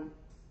much time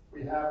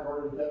we have in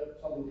order to get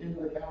something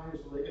into the county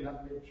so they can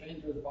have to make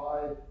changes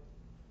by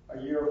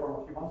a year from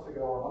a few months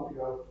ago or a month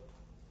ago.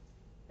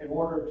 In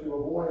order to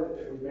avoid,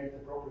 if we make the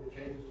appropriate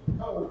changes to the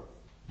code,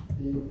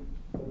 the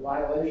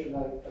violation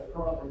that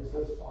currently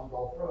exists on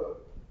Gulf Road.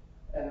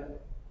 And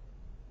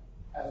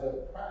as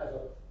a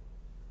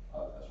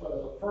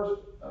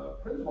first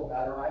principle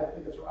matter, I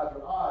think it's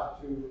rather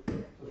odd to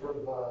sort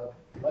of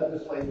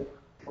legislate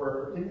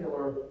for a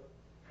particular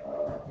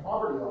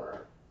property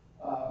owner,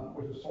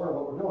 which is sort of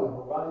what we're doing.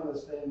 We're running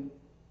this thing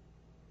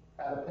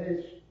at a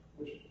pace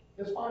which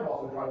is fine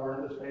also to try to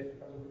run at this pace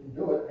because if we can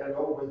do it, get it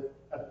over with,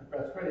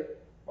 that's great.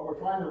 But we're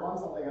trying to run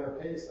something at a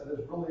pace that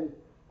is really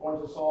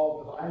going to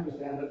solve, as I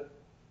understand it,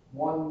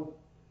 one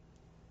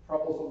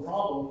troublesome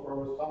problem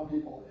for some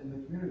people in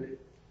the community.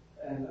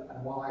 And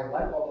while I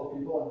like all those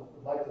people and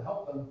would like to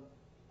help them,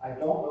 I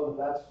don't know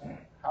that that's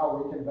how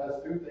we can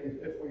best do things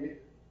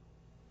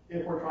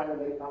if we're trying to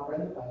make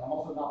comprehensive plans. I'm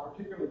also not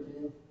particularly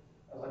keen,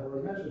 as I've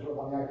already mentioned, sort of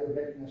on the idea of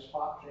making a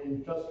spot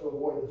change just to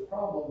avoid this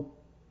problem,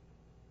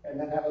 and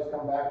then have us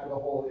come back to the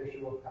whole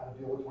issue of how to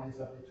deal with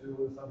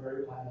 2072 and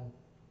sub-area plan and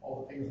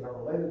all the things that are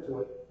related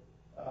to it,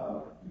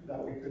 that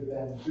we could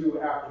then do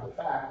after the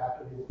fact,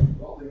 after the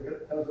result.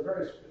 Because it's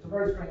a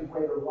very strange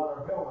way to run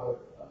our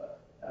railroad,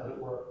 as it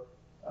were.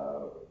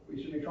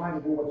 We should be trying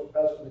to do what's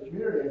best for the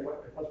community. If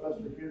what's best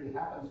for the community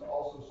happens to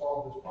also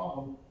solve this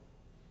problem,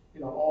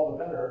 all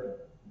the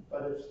better.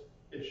 But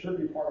it should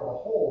be part of a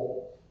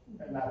whole,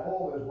 and that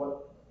whole is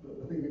what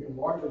the thing we've been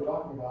largely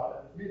talking about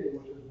at the meeting,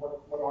 which is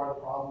what are the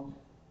problems,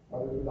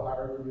 whether through the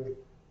hierarchy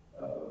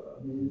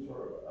of needs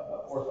or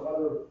some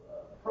other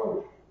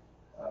approach.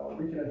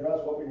 We can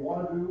address what we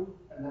want to do,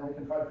 and then we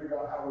can try to figure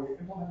out how we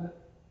implement it,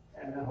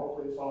 and then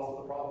hopefully it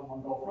solves the problem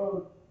on Gulf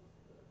Road.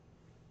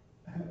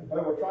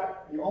 But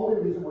the only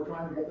reason we're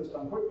trying to get this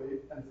done quickly,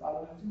 and it's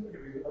not an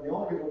insignificant reason, but the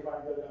only reason we're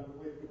trying to get it done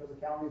quickly is because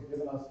the county's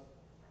given us,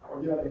 or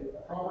given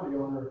a property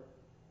owner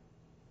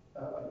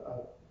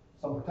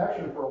some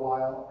protection for a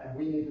while, and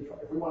we need to try,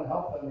 if we want to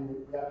help them,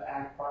 we have to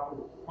act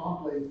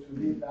promptly to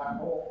meet that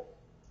goal.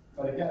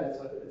 But again, it's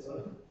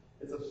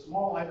it's a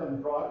small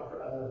item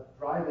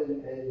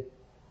driving a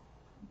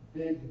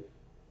big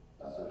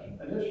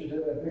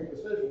initiative, a big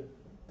decision,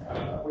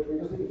 which we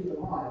just need to keep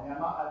in mind. And I'm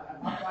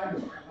not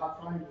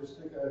trying to just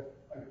stick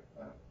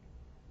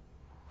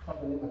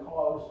something in the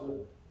cogs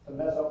to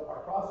mess up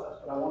our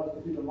process, but I want us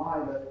to keep in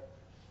mind that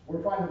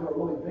we're trying to do a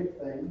really big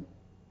thing,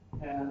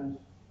 and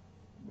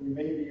we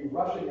may be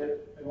rushing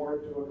it in order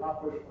to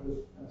accomplish what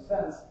is, in a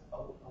sense,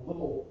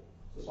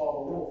 to solve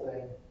a little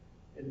thing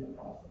in the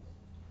process.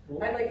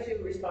 I'd like to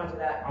respond to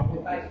that,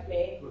 if I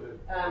may.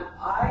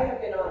 I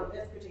have been on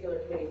this particular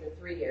committee for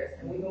 3 years,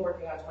 and we've been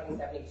working on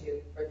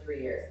 2072 for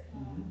 3 years.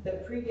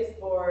 The previous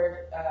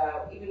board,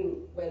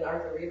 even when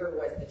Arthur Reaver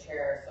was the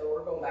chair, so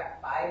we're going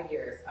back 5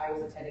 years, I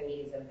was attending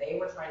meetings, and they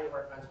were trying to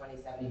work on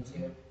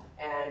 2072,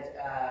 and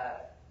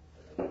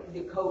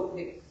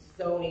the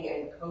zoning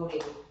and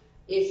coding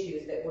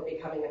issues that were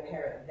becoming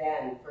apparent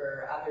then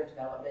for other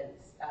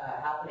developments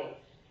happening.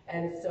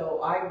 And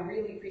so I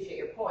really appreciate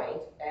your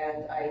point,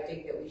 and I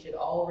think that we should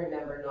all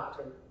remember not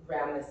to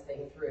ram this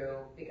thing through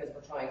because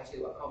we're trying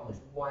to accomplish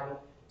one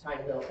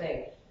tiny little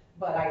thing.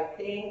 But I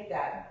think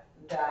that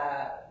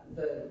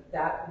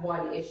that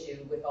one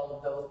issue with all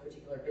of those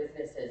particular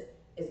businesses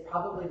is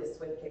probably the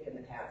swing kick in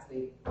the pants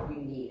we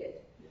needed.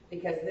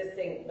 Because this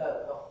thing,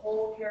 the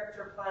whole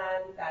character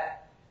plan,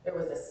 that there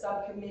was a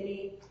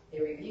subcommittee, they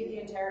reviewed the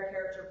entire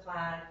character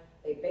plan,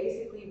 they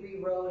basically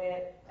rewrote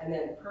it, and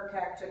then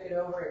PRCAC took it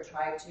over and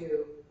tried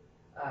to,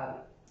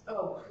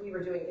 we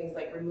were doing things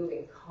like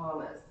removing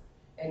commas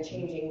and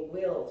changing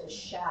will to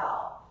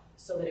shall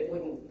so that it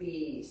wouldn't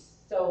be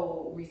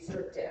so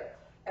restrictive.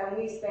 And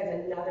we spent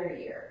another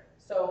year.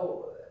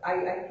 So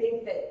I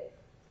think that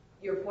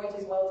your point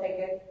is well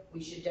taken.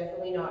 We should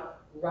definitely not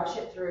rush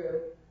it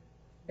through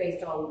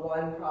based on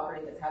one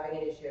property that's having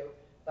an issue.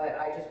 But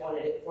I just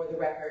wanted it for the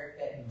record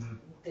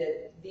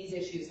that these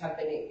issues have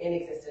been in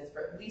existence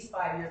for at least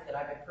 5 years that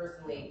I've been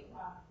personally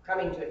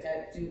coming to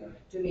attend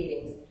to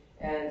meetings.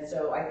 And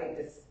so I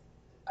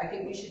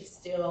think we should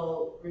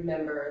still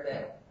remember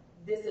that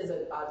this is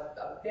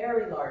a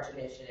very large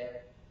initiative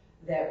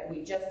that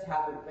we just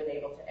haven't been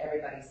able to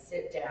everybody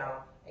sit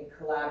down and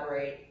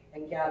collaborate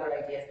and gather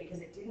ideas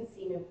because it didn't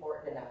seem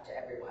important enough to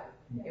everyone.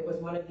 It was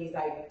one of these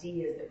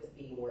ideas that was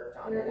being worked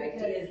on, and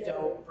ideas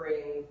don't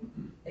bring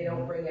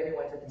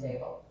everyone to the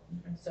table.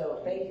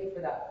 So thank you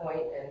for that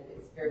point, and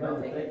it's very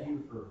well taken. Thank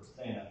you for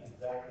saying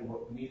exactly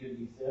what needed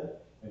to be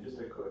said. And just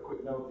a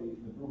quick note,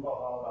 the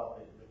brouhaha about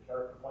the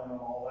character plan and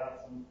all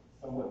that,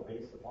 somewhat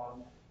based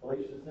upon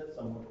relationships,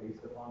 somewhat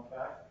based upon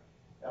fact.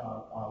 There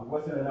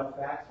wasn't enough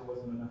facts, there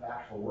wasn't enough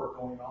actual work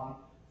going on.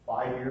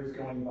 5 years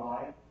going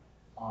by.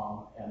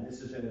 And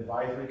this is an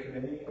advisory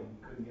committee, and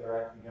we couldn't get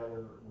our act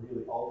together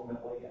really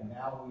ultimately, and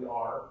now we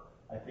are.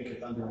 I think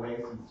it's underway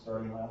since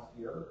starting last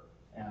year,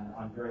 and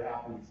I'm very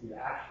happy to see it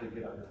actually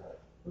get underway.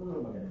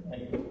 Okay,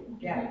 thank you.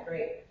 Yeah,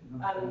 great.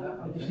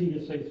 I just need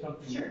to say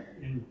something Sure.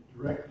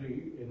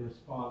 directly in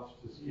response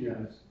to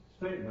Stephen's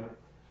statement.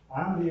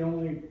 I'm the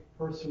only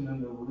person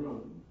in the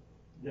room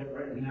that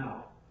right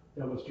now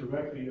that was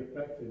directly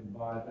affected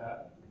by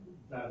that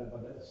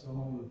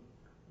zone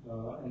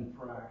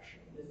infraction.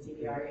 The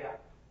CPR, yeah.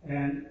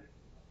 And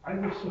I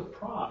was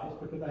surprised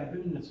because I've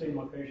been in the same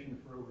location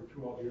for over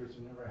 12 years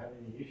and never had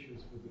any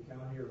issues with the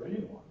county or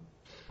anyone.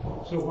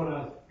 So when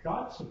I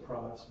got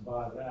surprised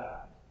by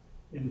that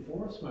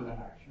enforcement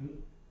action,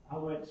 I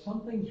went,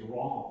 something's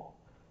wrong.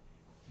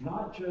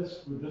 Not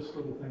just with this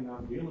little thing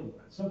I'm dealing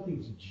with.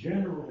 Something's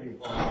generally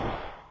wrong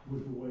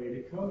with the way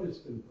the code has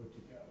been put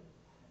together.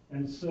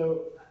 And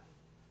so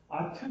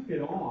I took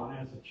it on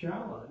as a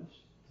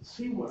challenge to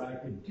see what I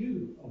could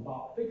do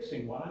about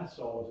fixing what I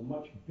saw as a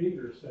much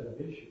bigger set of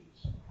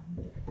issues.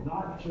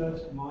 Not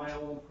just my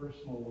own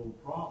personal little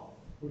problem,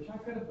 which I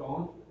could have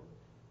gone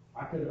for.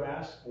 I could have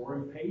asked for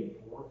and paid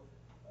for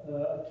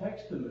a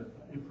text amendment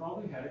and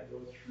probably had it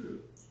go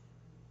through.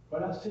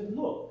 But I said,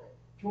 look,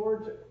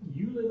 George,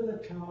 you live in a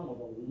town with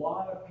a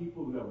lot of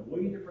people who have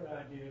way different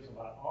ideas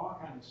about all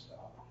kinds of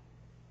stuff.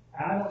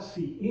 I don't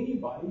see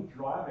anybody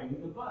driving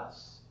the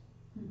bus.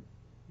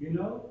 You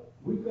know,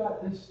 we've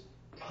got this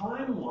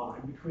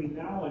timeline between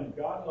now and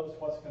God knows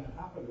what's going to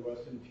happen to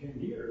us in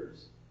 10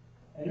 years,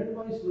 and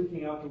everybody's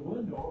looking out the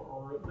window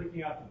or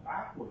looking out the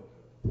back window.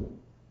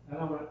 And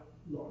I went,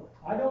 look,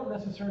 I don't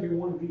necessarily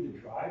want to be the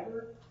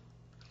driver,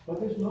 but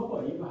there's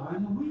nobody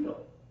behind the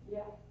wheel. Yeah.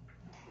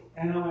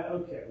 And I went,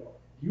 okay, look,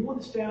 do you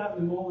want to stand up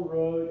in the middle of the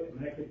road and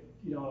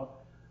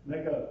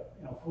make a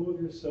fool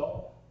of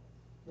yourself?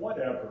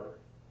 Whatever.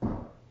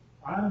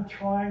 I'm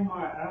trying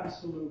my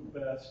absolute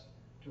best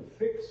to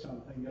fix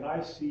something that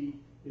I see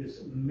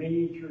is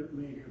major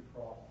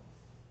problem.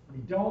 We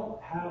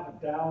don't have a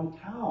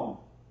downtown.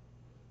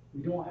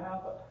 We don't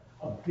have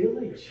a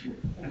village here.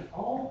 And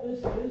all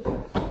this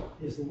business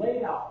is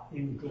laid out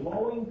in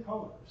glowing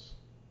colors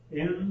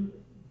in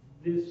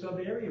this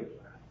sub-area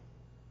plan.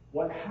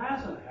 What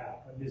hasn't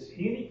happened is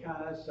any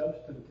kind of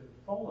substantive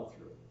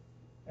follow-through.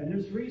 And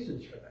there's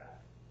reasons for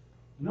that.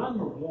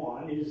 Number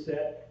one is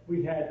that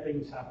we had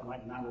things happen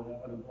like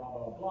 9/11 and blah,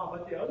 blah, blah.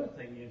 But the other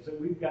thing is that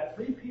we've got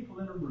 3 people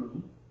in a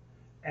room,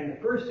 and the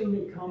first thing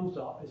that comes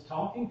up is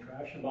talking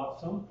trash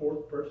about some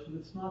 4th person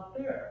that's not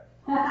there.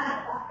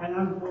 And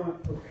I'm going,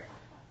 okay.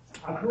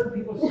 I've heard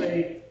people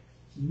say,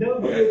 no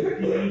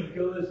good deed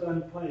goes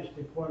unpunished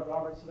in Point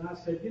Roberts, and I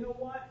said, you know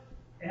what?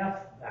 F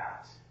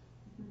that.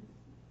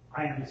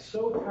 I am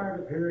so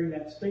tired of hearing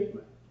that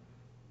statement.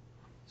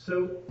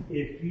 So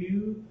if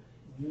you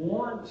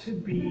want to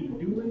be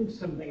doing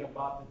something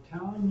about the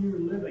town you're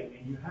living,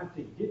 and you have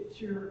to get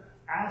your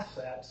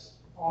assets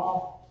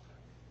off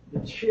the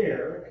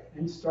chair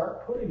and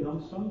start putting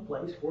them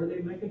someplace where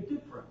they make a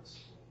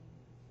difference.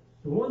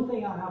 The one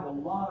thing I have a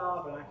lot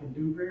of and I can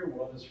do very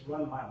well is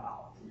run my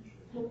mouth.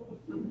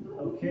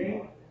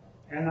 Okay?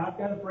 And I've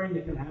got a brain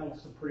that can handle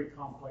some pretty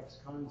complex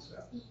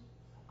concepts.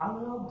 I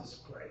love this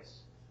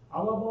place. I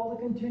love all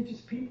the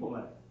contentious people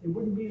in it. It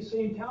wouldn't be the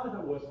same town if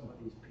it wasn't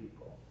for these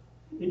people.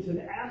 It's an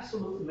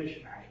absolute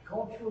mishmash,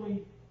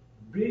 culturally,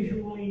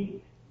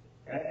 visually,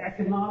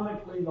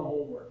 economically, the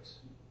whole works.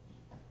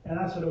 And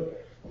I said, okay,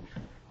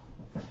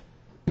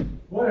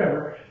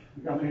 whatever. I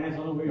got my hands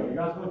on the wheel. You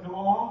guys want to come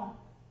along?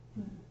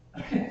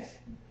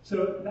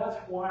 So that's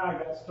why I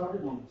got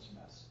started on this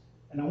mess.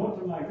 And I went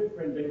to my good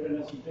friend David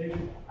and I said,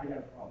 David, I got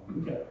a problem.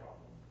 You got a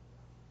problem.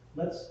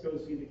 Let's go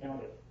see the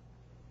county.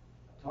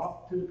 I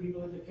talked to the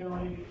people at the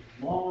county,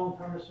 long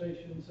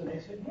conversations, and they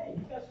said, hey,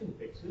 you guys can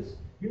fix this.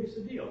 Here's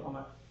the deal. I'm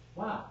like,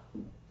 wow,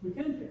 we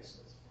can fix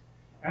this.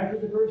 After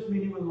the first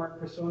meeting with Mark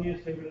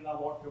Personius, David and I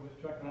walked over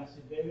the truck and I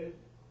said, David,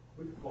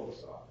 we can pull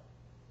this off.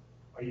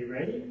 Are you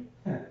ready?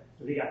 So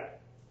we got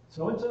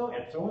so-and-so,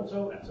 and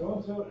so-and-so, and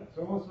so-and-so, and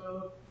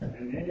so-and-so,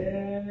 and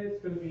then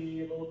it's going to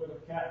be a little bit of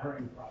a cat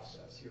herding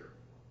process here.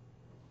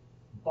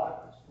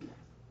 But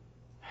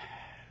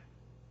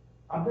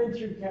I've been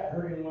through cat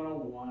herding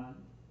 101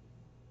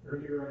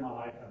 earlier in my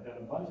life. I've done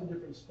a bunch of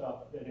different stuff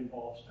that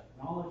involves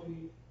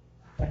technology,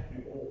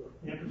 technical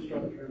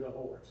infrastructure, the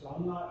whole works. So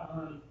I'm not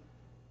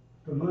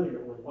unfamiliar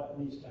with what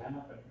needs to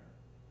happen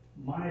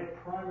here. My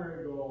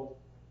primary goal,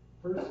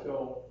 first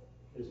goal,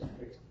 is to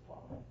fix the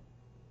problem.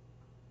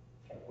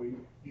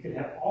 You can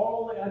have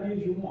all the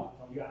ideas you want.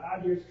 You got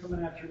ideas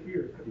coming out your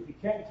ears, but if you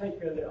can't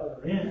take care of the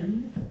other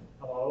end,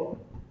 hello,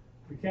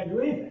 we can't do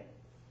anything.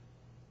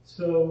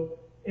 So,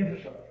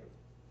 infrastructure.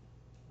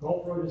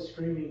 Gulf Road is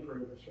screaming for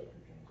infrastructure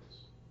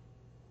changes.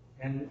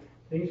 And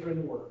things are in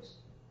the works.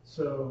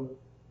 So,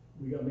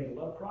 we got to make a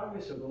lot of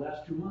progress over the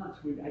last 2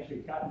 months. We've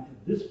actually gotten to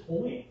this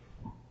point,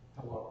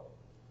 hello,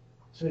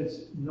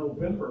 since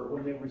November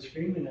when they were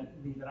screaming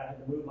at me that I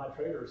had to move my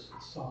trailers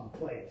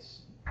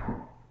someplace.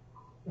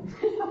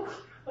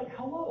 Like,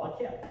 hello,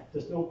 I can't.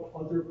 There's no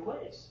other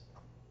place.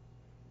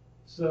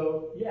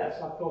 So, yes,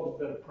 I felt a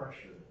bit of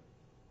pressure.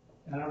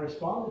 And I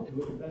responded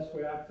to it the best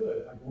way I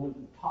could by going to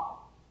the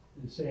top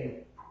and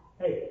saying,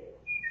 hey,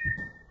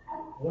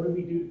 what do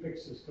we do to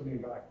fix this coming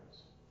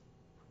backwards?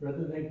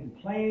 Rather than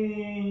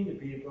complaining to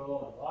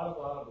people and blah,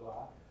 blah,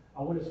 blah,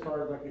 I went as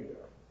far as I could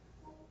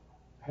go.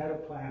 I had a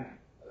plan.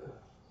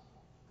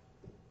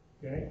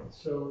 Okay,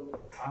 so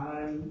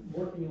I'm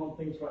working on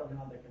things right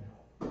now that can help.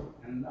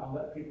 And I'll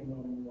let people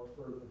know more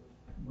further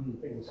when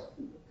things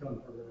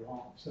come further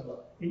along. So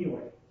anyway,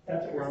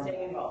 that's Thank you where for I'm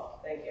staying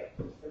involved. Thank you.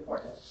 It's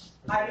important.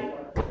 Heidi?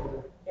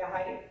 Yeah,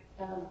 Heidi?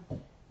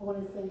 I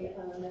want to say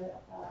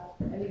that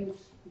I think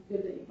it's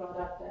good that you brought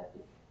up that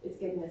it's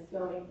getting us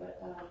going,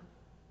 but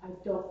I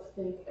don't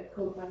think a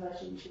code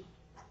violation should,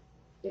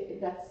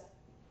 that's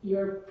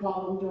your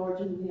problem,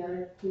 George, and the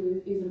other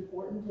two is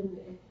important,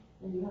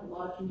 and you have a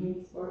lot of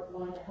communities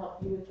wanting to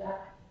help you with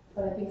that.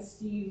 But I think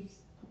Steve's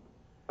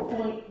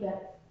point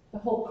that the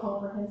whole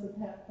comprehensive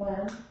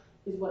plan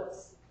is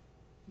what's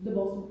the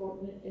most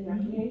important in our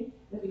community.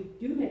 If we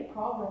do make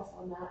progress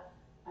on that,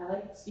 I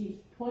like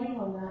Steve's point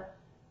on that.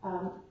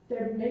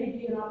 There may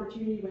be an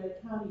opportunity where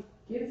the county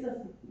gives us,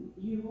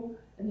 you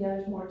and the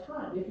others, more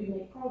time if we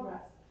make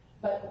progress.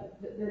 But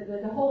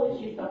the whole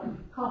issue of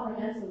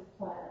comprehensive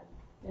plan,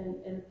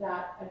 and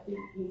that I think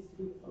needs to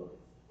be the focus.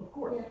 Of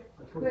course.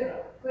 Yeah.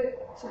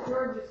 But to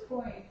George's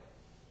point,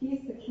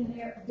 he's the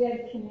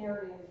dead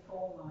canary in the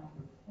coal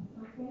mine.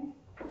 Okay?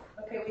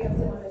 Okay, we have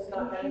someone who's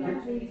not had an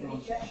opportunity to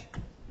speak yet.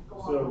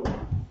 So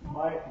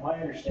my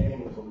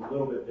understanding was a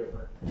little bit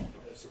different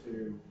as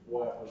to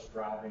what was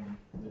driving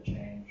the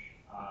change.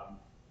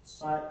 It's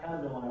kind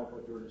of in line with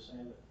what you were just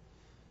saying.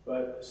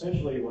 But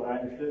essentially what I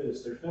understood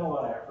is there's been a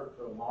lot of effort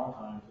for a long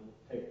time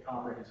to take a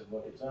comprehensive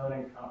look at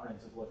zoning,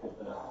 comprehensive look at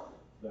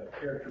the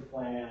character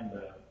plan,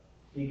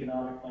 the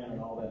economic plan, and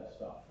all that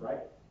stuff,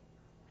 right?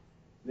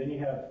 Then you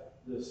have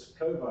this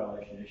code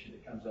violation issue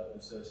that comes up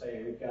and says,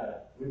 hey, we've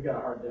got a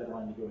hard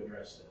deadline to go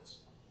address this.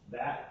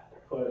 That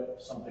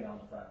put something on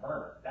the front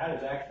burner. That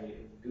is actually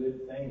a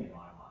good thing in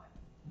my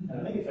mind.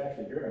 And I think it's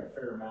actually driven a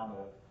fair amount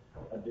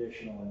of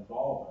additional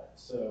involvement.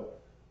 So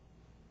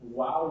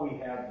while we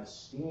have the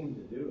steam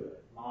to do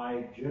it,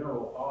 my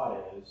general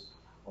thought is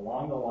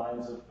along the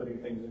lines of putting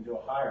things into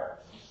a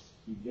hierarchy.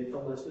 You get the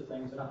list of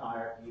things in a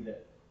hierarchy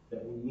that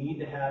that we need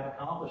to have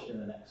accomplished in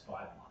the next 5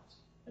 months.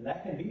 And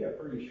that can be a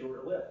pretty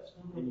short list.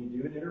 And you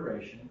do an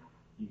iteration,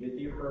 you get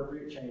the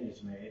appropriate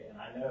changes made, and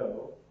I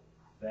know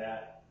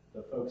that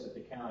the folks at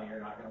the county are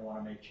not gonna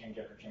wanna make change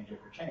after change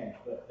after change,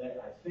 but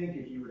I think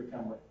if you were to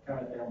come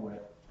at them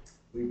with,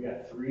 we've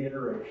got 3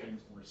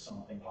 iterations or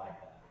something like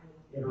that.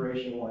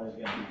 Iteration 1 is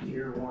gonna be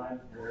tier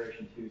 1,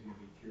 iteration 2 is gonna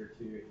be tier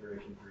 2,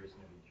 iteration 3 is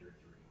gonna be tier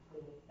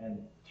 3.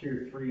 And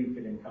tier 3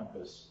 could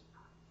encompass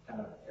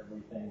kind of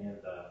everything in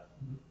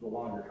the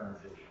longer term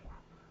vision.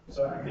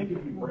 So I think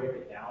if you break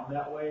it down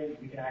that way,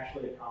 you can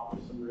actually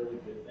accomplish some really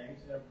good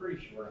things in a pretty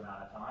short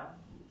amount of time.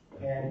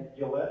 And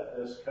you let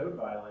this code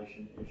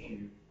violation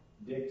issue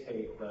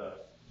dictate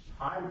the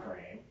time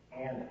frame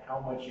and how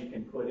much you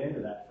can put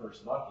into that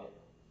first bucket.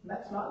 And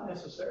that's not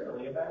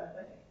necessarily a bad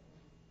thing.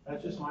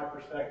 That's just my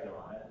perspective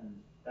on it, and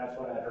that's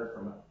what I heard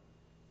from a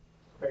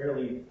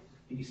fairly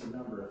decent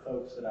number of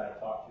folks that I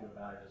talked to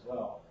about it as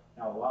well.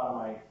 Now, a lot of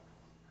my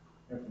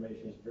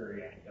information is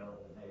very anecdotal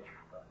in nature,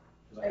 but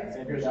because I've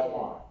been here that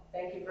long.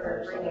 Thank you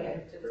for bringing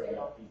it to the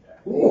table.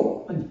 Feedback.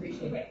 Much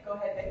appreciated. Go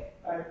ahead, Vic.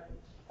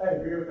 I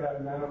agree with that,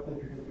 and I don't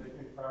think you're going to make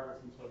any progress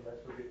until you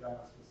actually get down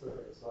to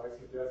specifics. So I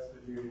suggest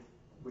that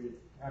we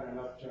had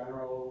enough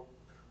general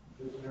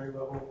visionary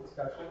level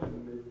discussion,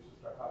 and maybe we should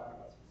start talking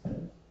about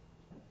specifics.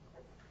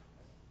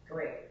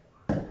 Great.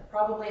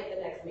 Probably at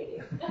the next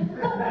meeting. Because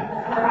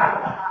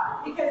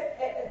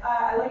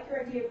I like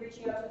your idea of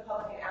reaching out to the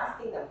public and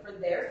asking them for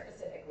their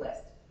specific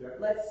list. Yep.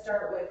 Let's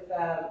start with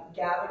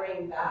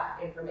gathering that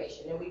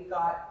information. And we've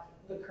got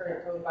the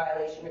current code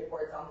violation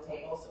reports on the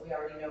table, so we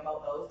already know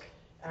about those.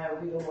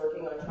 We've been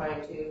working on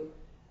trying to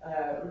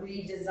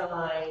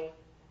redesign,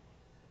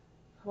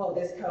 well,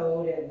 this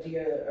code and the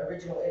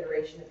original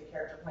iteration of the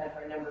character plan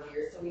for a number of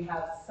years. So we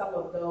have some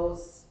of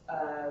those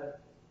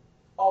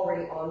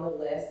already on the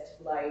list,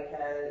 like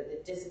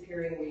the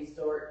disappearing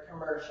resort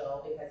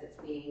commercial, because it's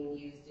being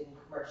used in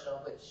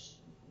commercial, which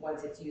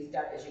once it's used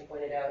up, as you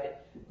pointed out,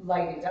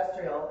 light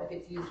industrial, if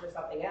it's used for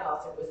something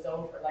else, it was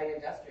zoned for light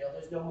industrial,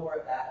 there's no more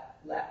of that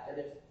left, and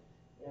there's,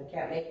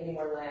 can't make any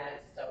more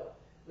land, so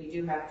we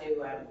do have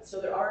to,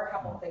 so there are a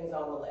couple of things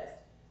on the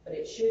list, but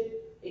it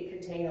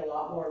contain a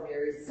lot more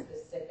very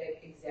specific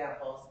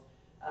examples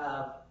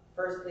of,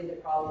 firstly, the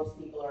problems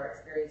people are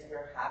experiencing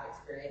or have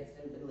experienced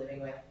and been living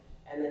with,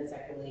 and then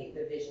secondly,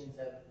 the visions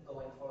of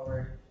going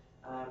forward,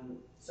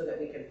 so that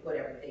we can put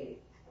everything,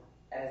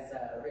 as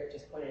Rick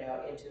just pointed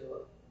out,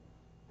 into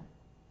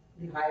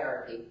the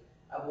hierarchy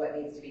of what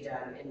needs to be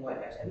done in what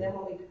direction. And then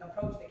when we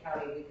approach the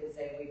county, we can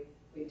say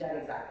we've done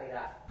exactly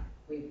that.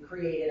 We've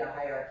created a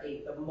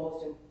hierarchy, the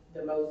most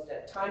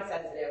time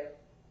sensitive,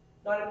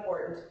 not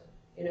important,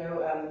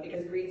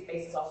 because green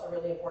space is also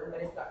really important,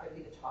 but it's not going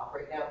to be the top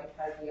right now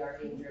because we are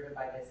being driven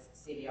by this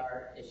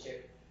CDR issue.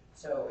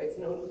 So it's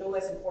no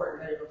less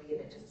important, but it'll be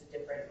in just a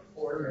different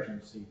order.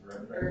 Urgency,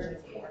 right?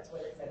 Urgency, that's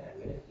what it said that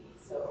going to be.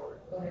 So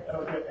go ahead.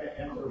 Okay,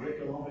 and for Rick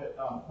a little bit,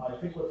 I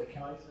think what the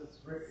county says,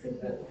 Rick, is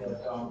that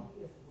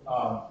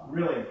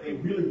really, they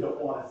really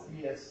don't want to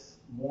see us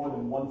more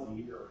than once a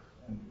year.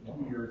 And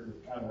 2 years is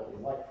kind of what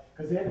we like.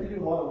 Because they have to do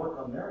a lot of work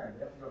on their end.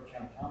 They have to go to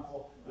county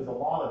council. There's a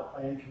lot of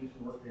planning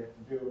commission work they have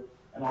to do.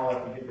 And all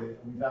that to get it.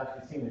 We've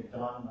actually seen it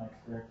done. I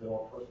experienced it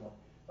all personally.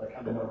 So I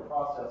kind of know the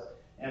process.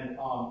 And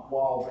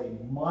while they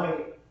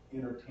might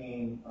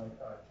entertain a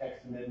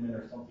text amendment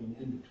or something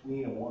in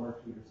between a 1 or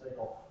 2 year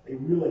cycle, they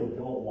really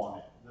don't want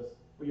it. That's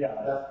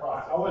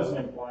process. I wasn't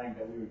implying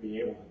that we would be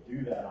able to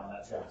do that on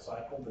that sort of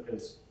cycle,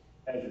 because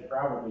as you're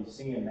probably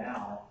seeing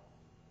now,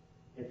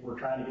 if we're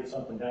trying to get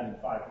something done in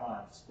 5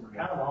 months, we're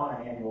kind of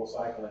on an annual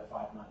cycle at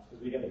 5 months,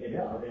 because we got to get it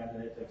to them,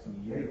 and it takes them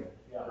a year,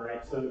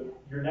 right? So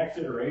your next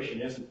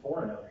iteration isn't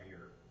for another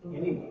year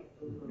anyway.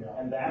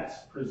 And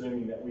that's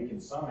presuming that we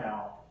can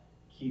somehow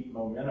keep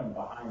momentum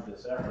behind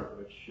this effort,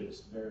 which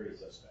is very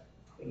suspect.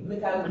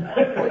 Without something, a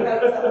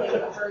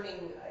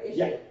burning issue.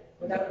 Yeah.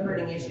 Without a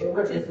burning issue,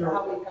 which is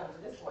how we've come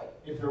to this point.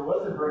 If there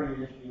was a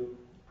burning issue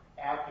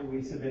after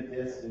we submit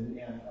this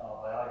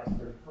by August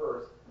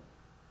 31st,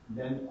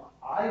 then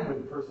I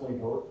would personally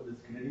vote for this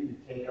committee to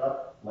take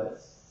up,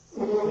 let's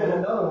send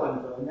another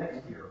one for the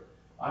next year.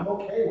 I'm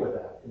okay with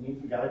that. It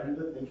means we got to do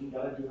the thinking,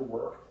 got to do the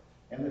work,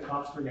 and the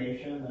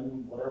consternation,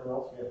 and whatever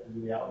else we have to do,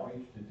 the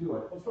outreach to do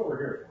it. That's what we're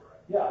here for, right?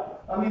 Yeah,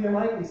 I mean, there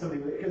might be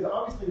something, because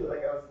obviously,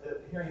 like I was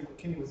hearing what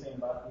Kenny was saying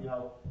about,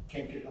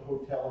 can't get the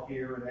hotel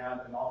here and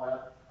that and all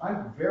that.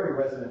 I'm very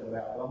resonant with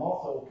that, but I'm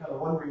also kind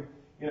of wondering,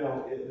 we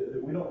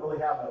don't really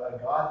have a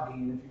God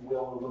being, if you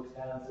will, who looks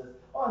down and says,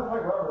 oh, I'm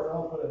quite Robert, I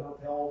want to put a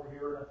hotel over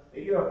here.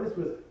 If this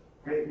was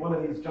one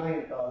of these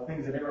giant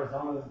things in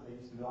Arizona that they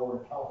used to do over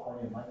in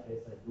California, in my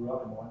case, I grew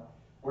up in one,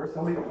 where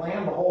somebody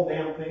planned the whole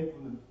damn thing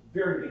from the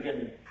very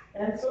beginning.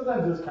 And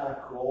sometimes it's kind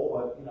of cruel,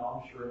 but,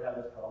 I'm sure it has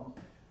its problems.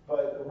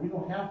 But we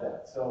don't have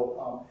that.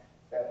 So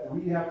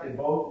we have to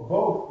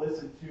both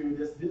listen to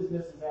this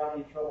business is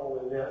having trouble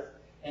with this,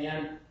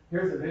 and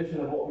here's a vision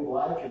of what we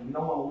like, and we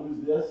don't want to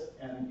lose this,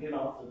 and it's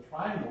a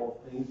triangle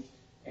of things,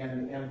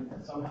 and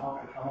somehow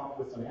to come up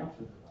with some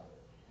answers about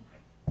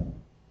it.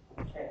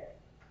 Okay.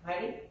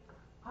 Heidi?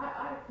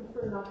 I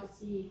prefer not to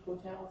see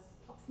hotels.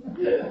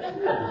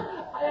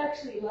 I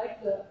actually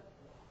like the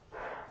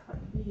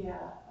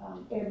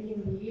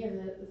Airbnb and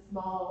the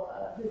small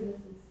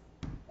businesses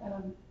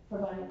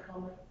providing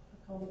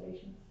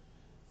accommodation.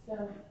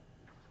 So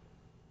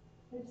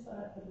I just thought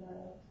I'd put that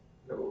out.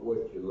 No, but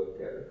what you look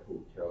at is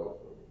hotels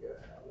when you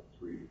got to have a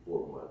 3 to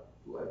 4 month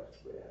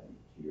lifespan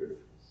each year for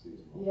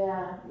seasonal.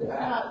 Yeah, it's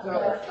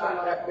not It's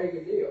not that big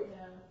a deal.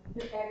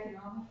 Yeah.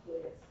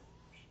 Economically,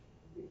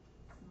 it's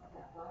not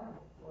that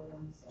viable for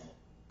them, so.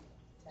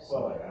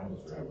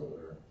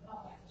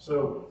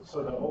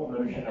 So the whole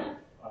notion of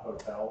a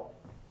hotel,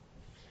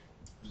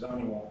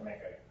 zoning won't make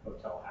a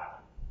hotel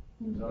happen.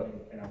 Zoning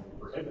can only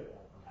prohibit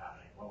one from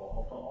happening. What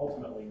will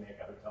ultimately make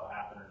a hotel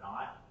happen or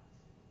not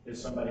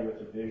is somebody with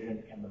the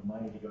vision and the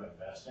money to go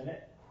invest in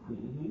it.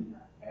 Mm-hmm.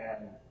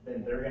 And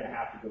then they're gonna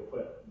have to go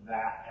put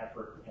that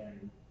effort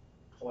in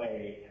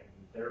play, and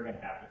they're gonna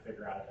have to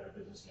figure out if their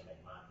business can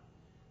make money.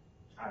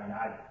 I mean,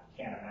 I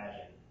can't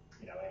imagine,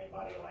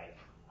 anybody like,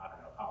 I don't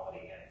know,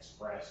 Holiday Inn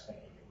Express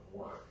thinking it would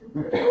work.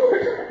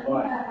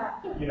 But,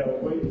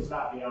 it's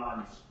not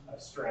beyond a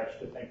stretch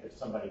to think that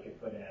somebody could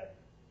put in,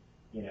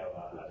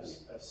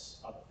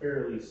 a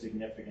fairly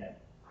significant,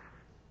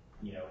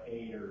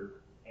 8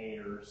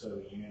 or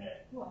so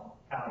unit,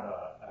 kind of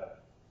a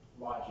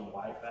lodging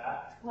like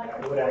that.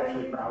 That would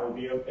actually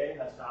probably be okay.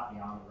 That's not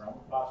beyond the realm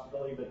of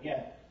possibility. But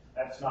again,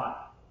 that's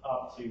not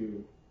up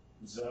to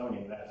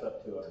zoning. That's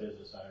up to a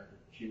business owner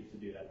to choose to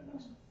do that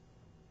investment.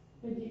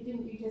 But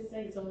didn't you just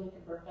say zoning to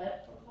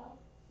prevent hotels?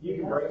 You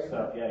can break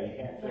stuff. Yeah, you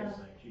can't fix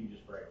things. You can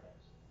just break things.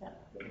 Yeah.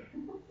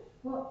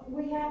 Well,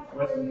 we have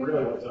That's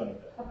really what zoning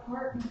does.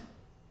 apartment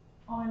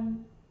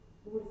on,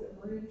 was it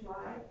Marine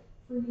Drive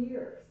for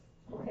years,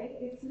 okay?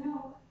 It's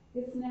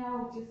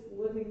now just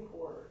living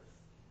quarters.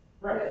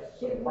 Right. But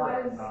So it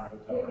apartment, was, not a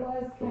it hotel.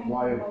 was The kind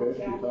flying of fish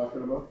you're motel.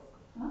 talking about?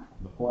 Huh?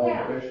 The flying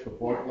Yeah. fish, the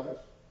fourplex?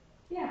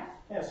 Yeah,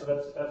 Yeah, so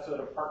that's an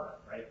apartment,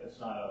 right? That's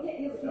not a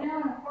it's hotel.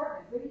 now an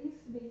apartment, but it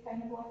used to be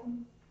kind of like a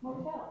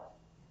motel.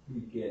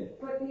 You can.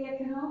 But the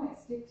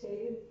economics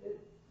dictated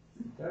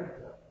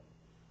that.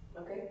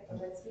 Okay,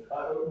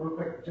 Real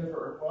quick,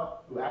 Jennifer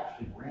Urquhart, who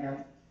actually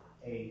ran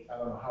I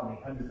don't know how many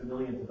hundreds of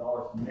millions of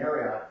dollars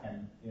Marriott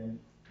in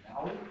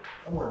Maui,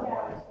 somewhere in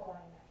Hawaii.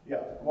 Yeah,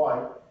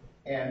 Hawaii.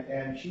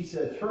 And she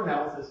said, her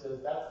analysis says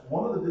that's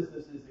one of the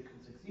businesses that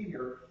can succeed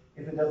here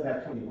if it doesn't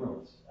have too many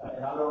rooms.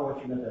 And I don't know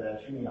what she meant by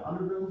that. She mean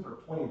 100 rooms or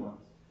 20 rooms?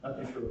 Not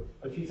too sure.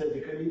 But she says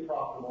it could be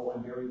profitable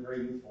and very,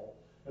 very useful.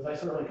 Because I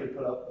certainly could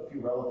put up a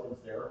few relatives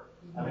there.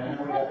 I mean, I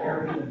know we got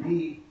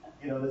Airbnb,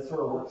 that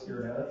sort of works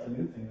here now. That's a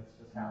new thing that's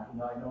just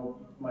happened. I know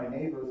my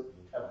neighbors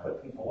have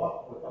put people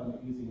up with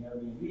using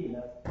Airbnb, and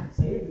that's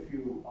saved a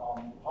few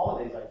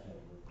holidays, I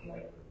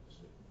think.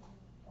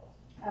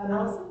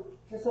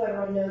 Just so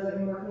everyone knows, I've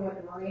been working with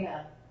the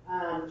marina,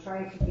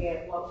 trying to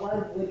get what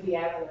was Woodby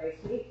Island Race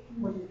Week,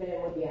 which has been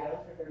in Woodby Island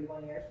for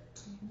 31 years.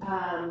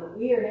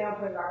 We are now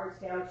putting Roberts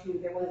down to,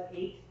 there was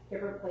 8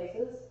 different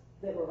places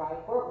that were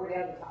vying for it. We're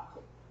down to the top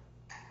 2.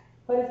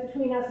 But it's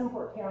between us and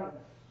Port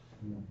Townsend.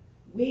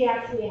 We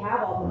actually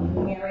have all the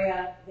living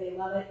area. They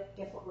love it.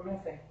 Guess what we're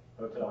missing?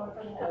 Hotel.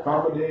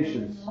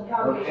 Accommodations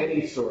of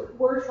any sort.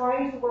 We're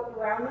trying to work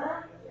around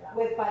that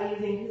by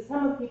using, because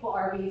some of the people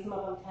RV, some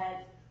of them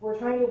tent. We're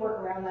trying to work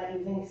around that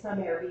using some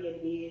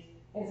Airbnbs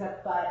and stuff,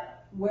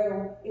 but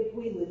if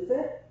we lose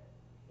it,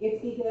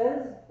 it's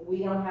because we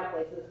don't have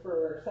places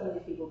for some of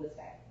these people to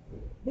stay.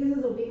 This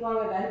is a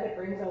week-long event that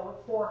brings over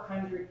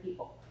 400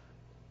 people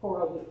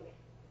for a week.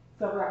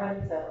 So for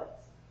 100 settlers,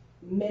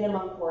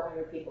 minimum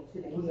 400 people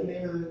to the What's the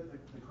name of the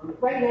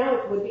group? Right now,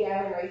 it's Woodby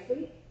Island Race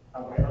Week,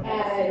 Okay.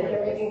 and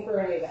they're looking for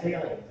an event.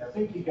 Sailing. I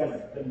think you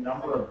got the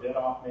number of bid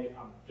off, maybe,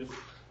 just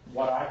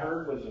what I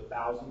heard was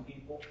 1,000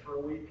 people per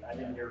week. I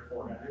didn't hear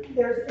 400.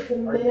 It's a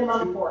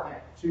minimum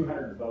 400.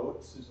 200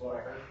 boats is what I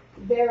heard.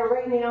 They're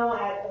right now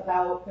at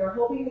they're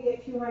hoping to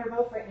get 200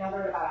 votes. Right now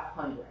they're at about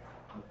 100.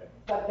 Okay.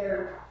 But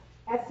they're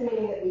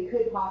estimating that we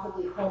could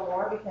possibly pull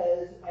more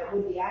because at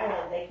Woodby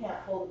Island, they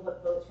can't pull the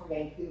votes from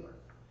Vancouver.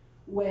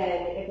 When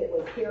if it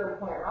was here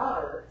in Point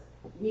Roberts,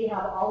 we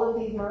have all of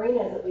these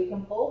marinas that we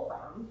can pull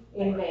from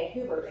in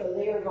Vancouver. So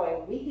they are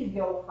going, we could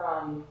go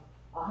from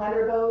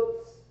 100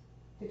 votes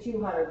to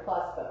 200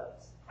 plus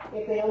votes.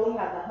 If they only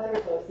have the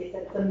 100 votes, they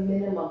said it's a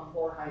minimum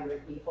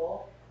 400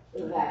 people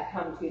that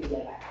come to the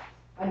event.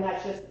 And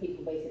that's just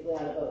people basically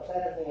on the boat. So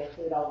that doesn't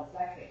include all the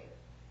spectators.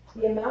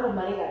 The amount of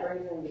money that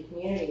brings into the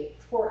community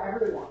for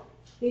everyone.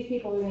 These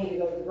people who need to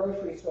go to the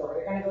grocery store,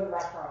 they're going to go to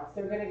restaurants,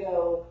 they're going to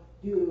go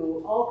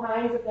do all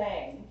kinds of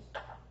things,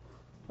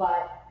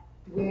 but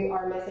we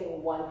are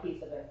missing one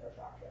piece of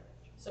infrastructure.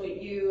 So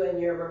you and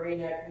your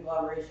marina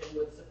conglomeration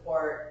would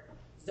support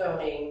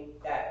zoning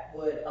that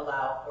would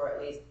allow for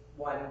at least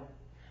one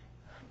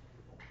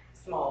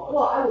small hotel?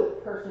 Well, I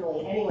would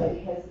personally anyway,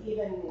 because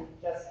even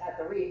just at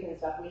the reef and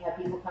stuff, we have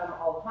people come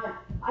all the time.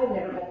 I've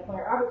never been to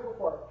Point Roberts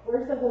before.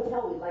 Where's the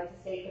hotel we'd like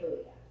to stay for the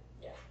weekend?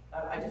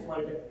 Yeah, I just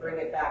wanted to bring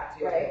it back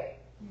to Right.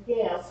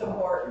 You know,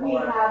 support. we for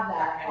have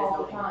that kind of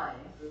all the zoning. time.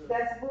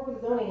 That's what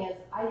with zoning is.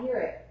 I hear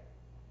it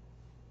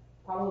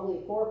probably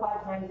 4 or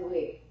 5 times a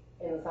week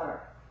in the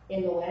summer.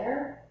 In the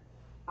winter,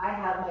 I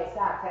have my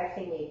staff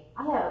texting me.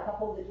 I have a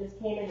couple that just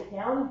came into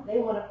town. They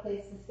want a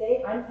place to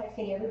stay. I'm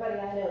texting everybody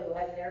I know who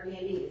has an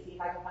Airbnb to see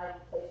if I can find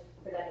a place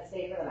for them to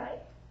stay for the night.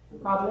 The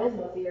problem is,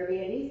 most of the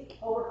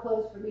Airbnbs, we're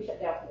closed for, we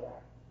shut down for the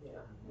night.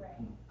 Yeah. Right.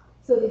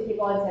 So these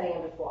people I'm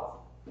sending them to Squaw.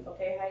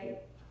 Okay, Heidi?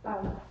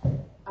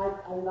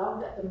 I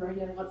love that the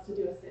Marina wants to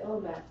do a sail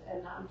event,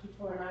 and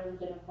Tutor and I have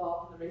been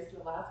involved in the Race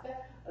to Alaska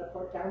at a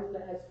Port Townsend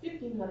that has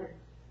 1,500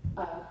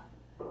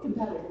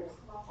 competitors.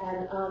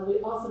 And we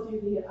also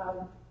do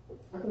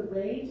the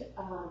raid,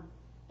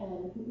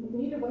 and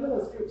neither one of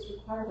those groups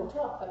require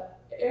hotel, but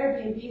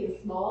Airbnb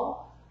is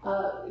small.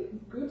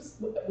 Groups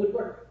would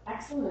work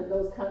excellent in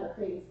those kind of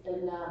things,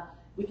 and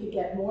we could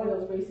get more of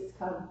those races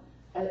come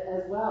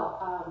as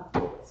well.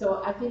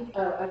 So I think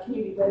a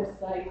community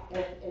website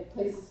and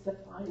places to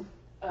find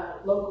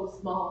local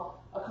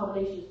small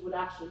accommodations would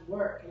actually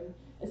work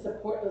and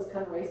support those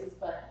kind of races.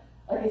 But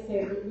like I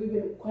say, we've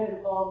been quite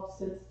involved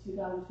since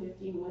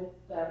 2015 with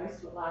Race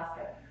to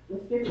Alaska,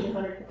 with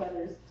 1,500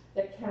 competitors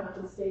that camp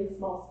and stay in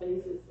small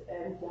spaces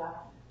and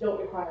don't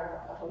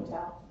require a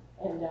hotel.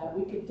 And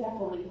we could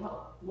definitely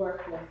help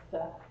work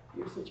with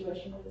your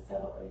situation with the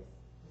sail race.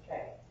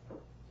 Okay.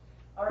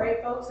 All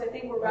right, folks, I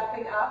think we're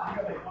wrapping up. I'm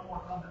gonna make one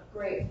more comment.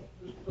 Great.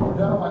 Just a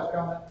generalized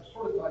comment, it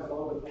sort of ties a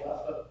little bit to the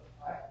last stuff.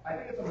 I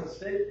think it's a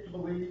mistake to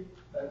believe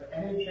that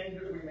any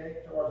changes we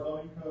make to our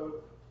zoning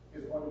code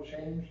is going to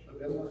change the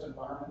business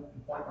environment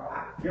in Point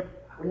Roberts. Yep.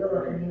 We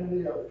are a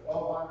community of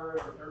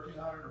 1,200 or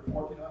 1,300 or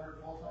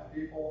 1,400 full-time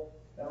people,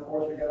 and of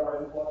course we get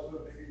our influx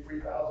of maybe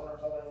 3,000 or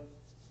something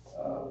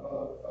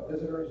of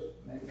visitors,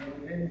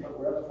 maintaining, but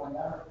wherever going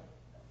matter.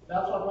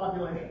 That's our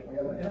population. We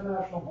have an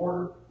international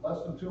border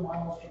less than 2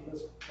 miles from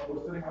this, where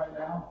we're sitting right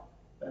now.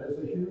 That is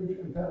a huge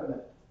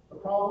impediment. The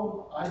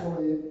problem, I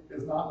believe,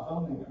 is not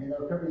zoning. I mean,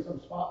 there could be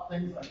some spot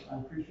things. I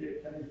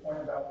appreciate Kenny's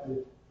point about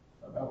the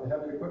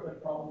heavy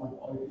equipment problem.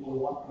 Like all the people who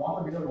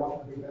want to be there,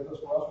 want to do business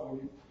for us when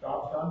we need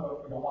jobs done,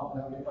 but we don't want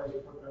them to have any place to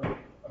put their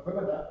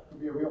equipment. That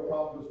could be a real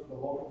problem just for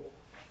the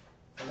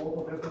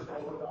local business,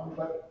 local economy.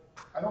 But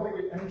I don't think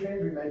any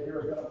change we make here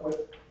is going to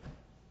put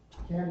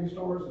candy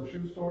stores and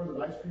shoe stores and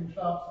ice cream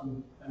shops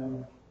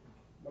and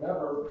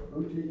whatever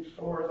boutique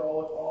stores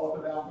all up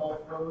and down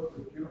Gulf Road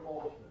with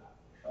beautiful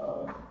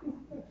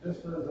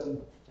vistas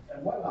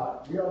and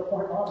whatnot. We are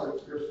Point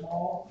Roberts. We're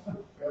small.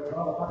 We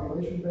have a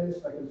population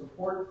base that can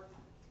support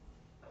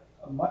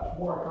a much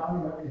more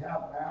economy than we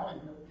have now,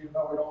 even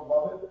though we don't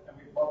love it, and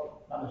we love,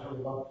 not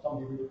necessarily love some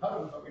of the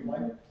repercussions, but we'd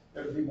like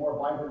there to be more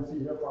vibrancy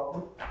here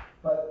probably.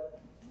 But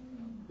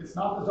it's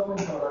not the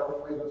zoning code, I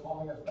believe, that's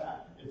holding us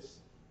back. It's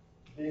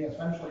being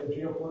essentially a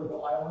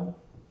geopolitical island,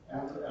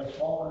 and a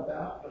small one at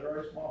that, but a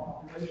very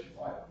small population.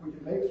 So we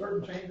can make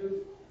certain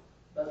changes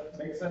that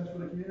make sense for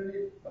the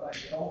community, but I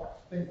don't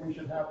think we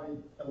should have the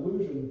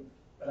illusion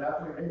that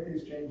after we make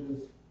these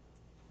changes,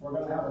 we're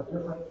going to have a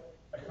different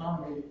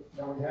economy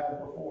than we had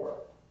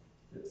before.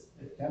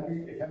 It can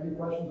be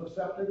questions of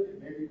septic,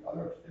 it may be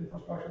other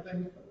infrastructure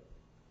things,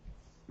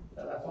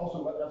 but that's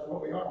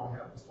what we are. We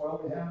have the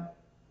soil we have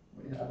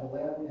the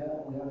land we have,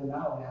 we have the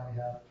amount of land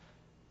we have.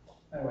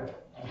 Anyway,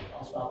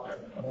 I'll stop there.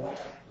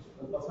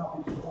 Let's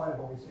not be disappointed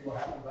when we see what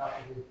happens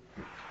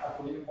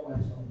after we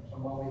implement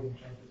some well-needed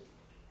changes.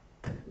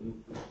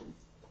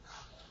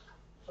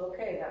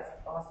 Okay, that's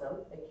awesome.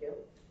 Thank you.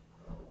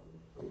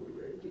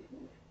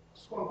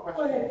 Just one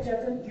question. Go ahead,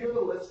 Justin. Do you have a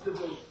list of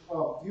do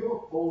you have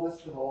a full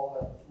list of all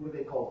the, what are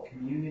they called,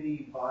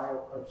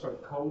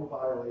 code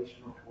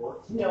violation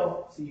reports?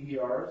 No.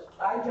 CVRs?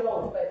 I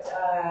don't, but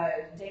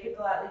David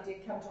Gladley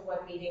did come to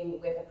one meeting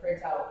with a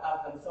printout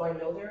of them, so I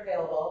know they're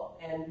available,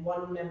 and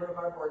one member of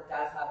our board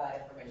does have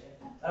that information.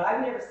 But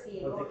I've never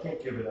seen. But they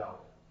can't give it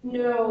out.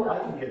 No. I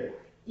can get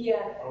it.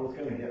 Yeah. I was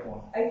going to get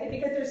one. I think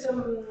because there's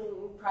some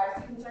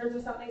privacy concerns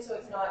or something, so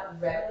it's not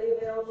readily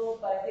available,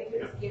 but I think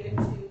it was given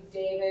to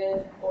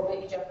David or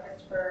maybe Jeff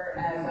Christopher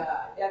as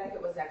I think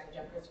it was actually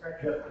Jeff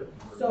Christopher.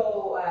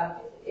 So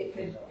it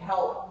could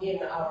help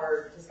in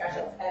our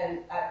discussions. And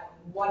at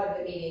one of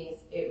the meetings,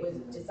 it was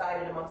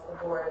decided amongst the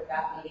board at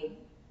that meeting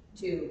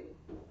to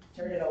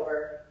turn it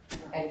over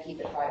and keep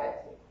it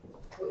private.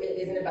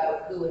 It isn't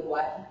about who and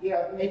what.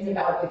 Yeah, it's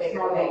about the bigger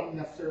not thing. about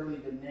necessarily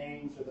the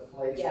names or the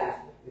places. Yeah.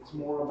 It's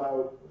more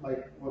about,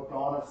 like what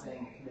Donna's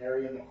saying,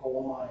 canary in the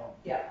coal mine.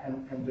 Yeah.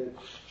 And to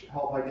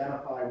help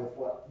identify with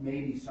what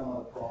maybe some of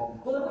the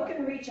problems. Well, if we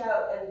can reach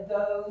out and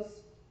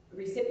those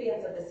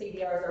recipients of the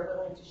CDRs are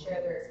willing to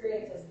share their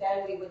experiences,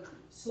 then we would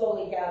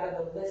slowly gather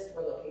the list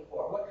we're looking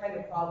for. What kind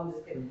of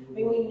problems could, I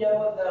mean, we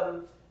know of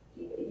them,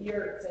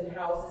 yurts and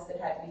houses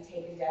that had to be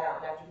taken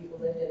down after people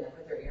lived in them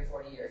for 30 or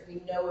 40 years.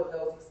 We know of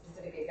those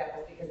specific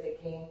examples because they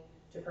came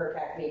to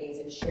PRCAC meetings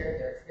and shared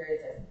their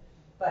experiences.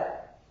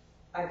 But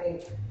I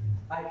think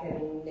I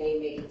can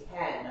name maybe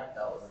 10 of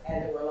those,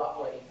 and there were a lot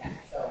more than 10.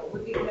 So it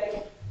would be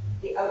good.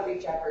 The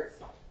outreach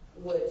efforts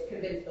would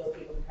convince those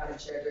people to come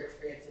and share their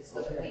experiences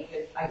so that we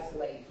could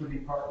isolate Could be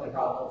partly the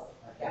problems.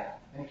 Okay. Yeah.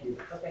 Thank you.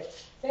 Okay.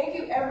 Thank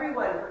you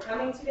everyone for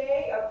coming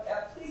today.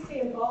 Please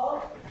stay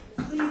involved.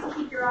 please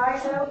keep your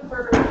eyes out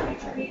for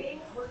future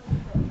meetings.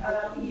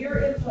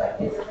 Your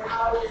input is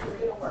how this is going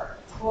to work.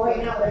 Well,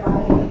 right now, they're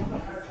buying.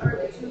 Are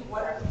the two,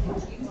 what are the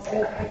things you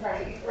They're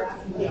trying to get rid of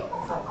some deals.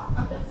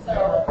 So,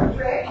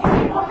 Rick,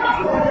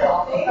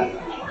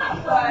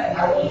 but,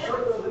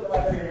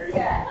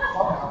 yeah.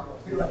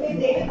 Hey,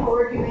 David,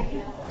 forward you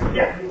making?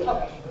 Yeah.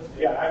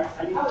 Yeah,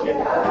 I need to get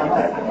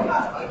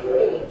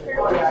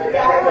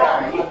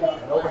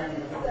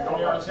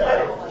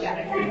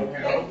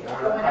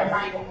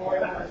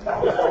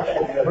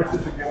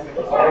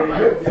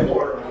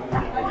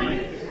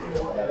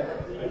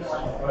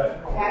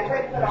I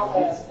tried to put all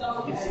this.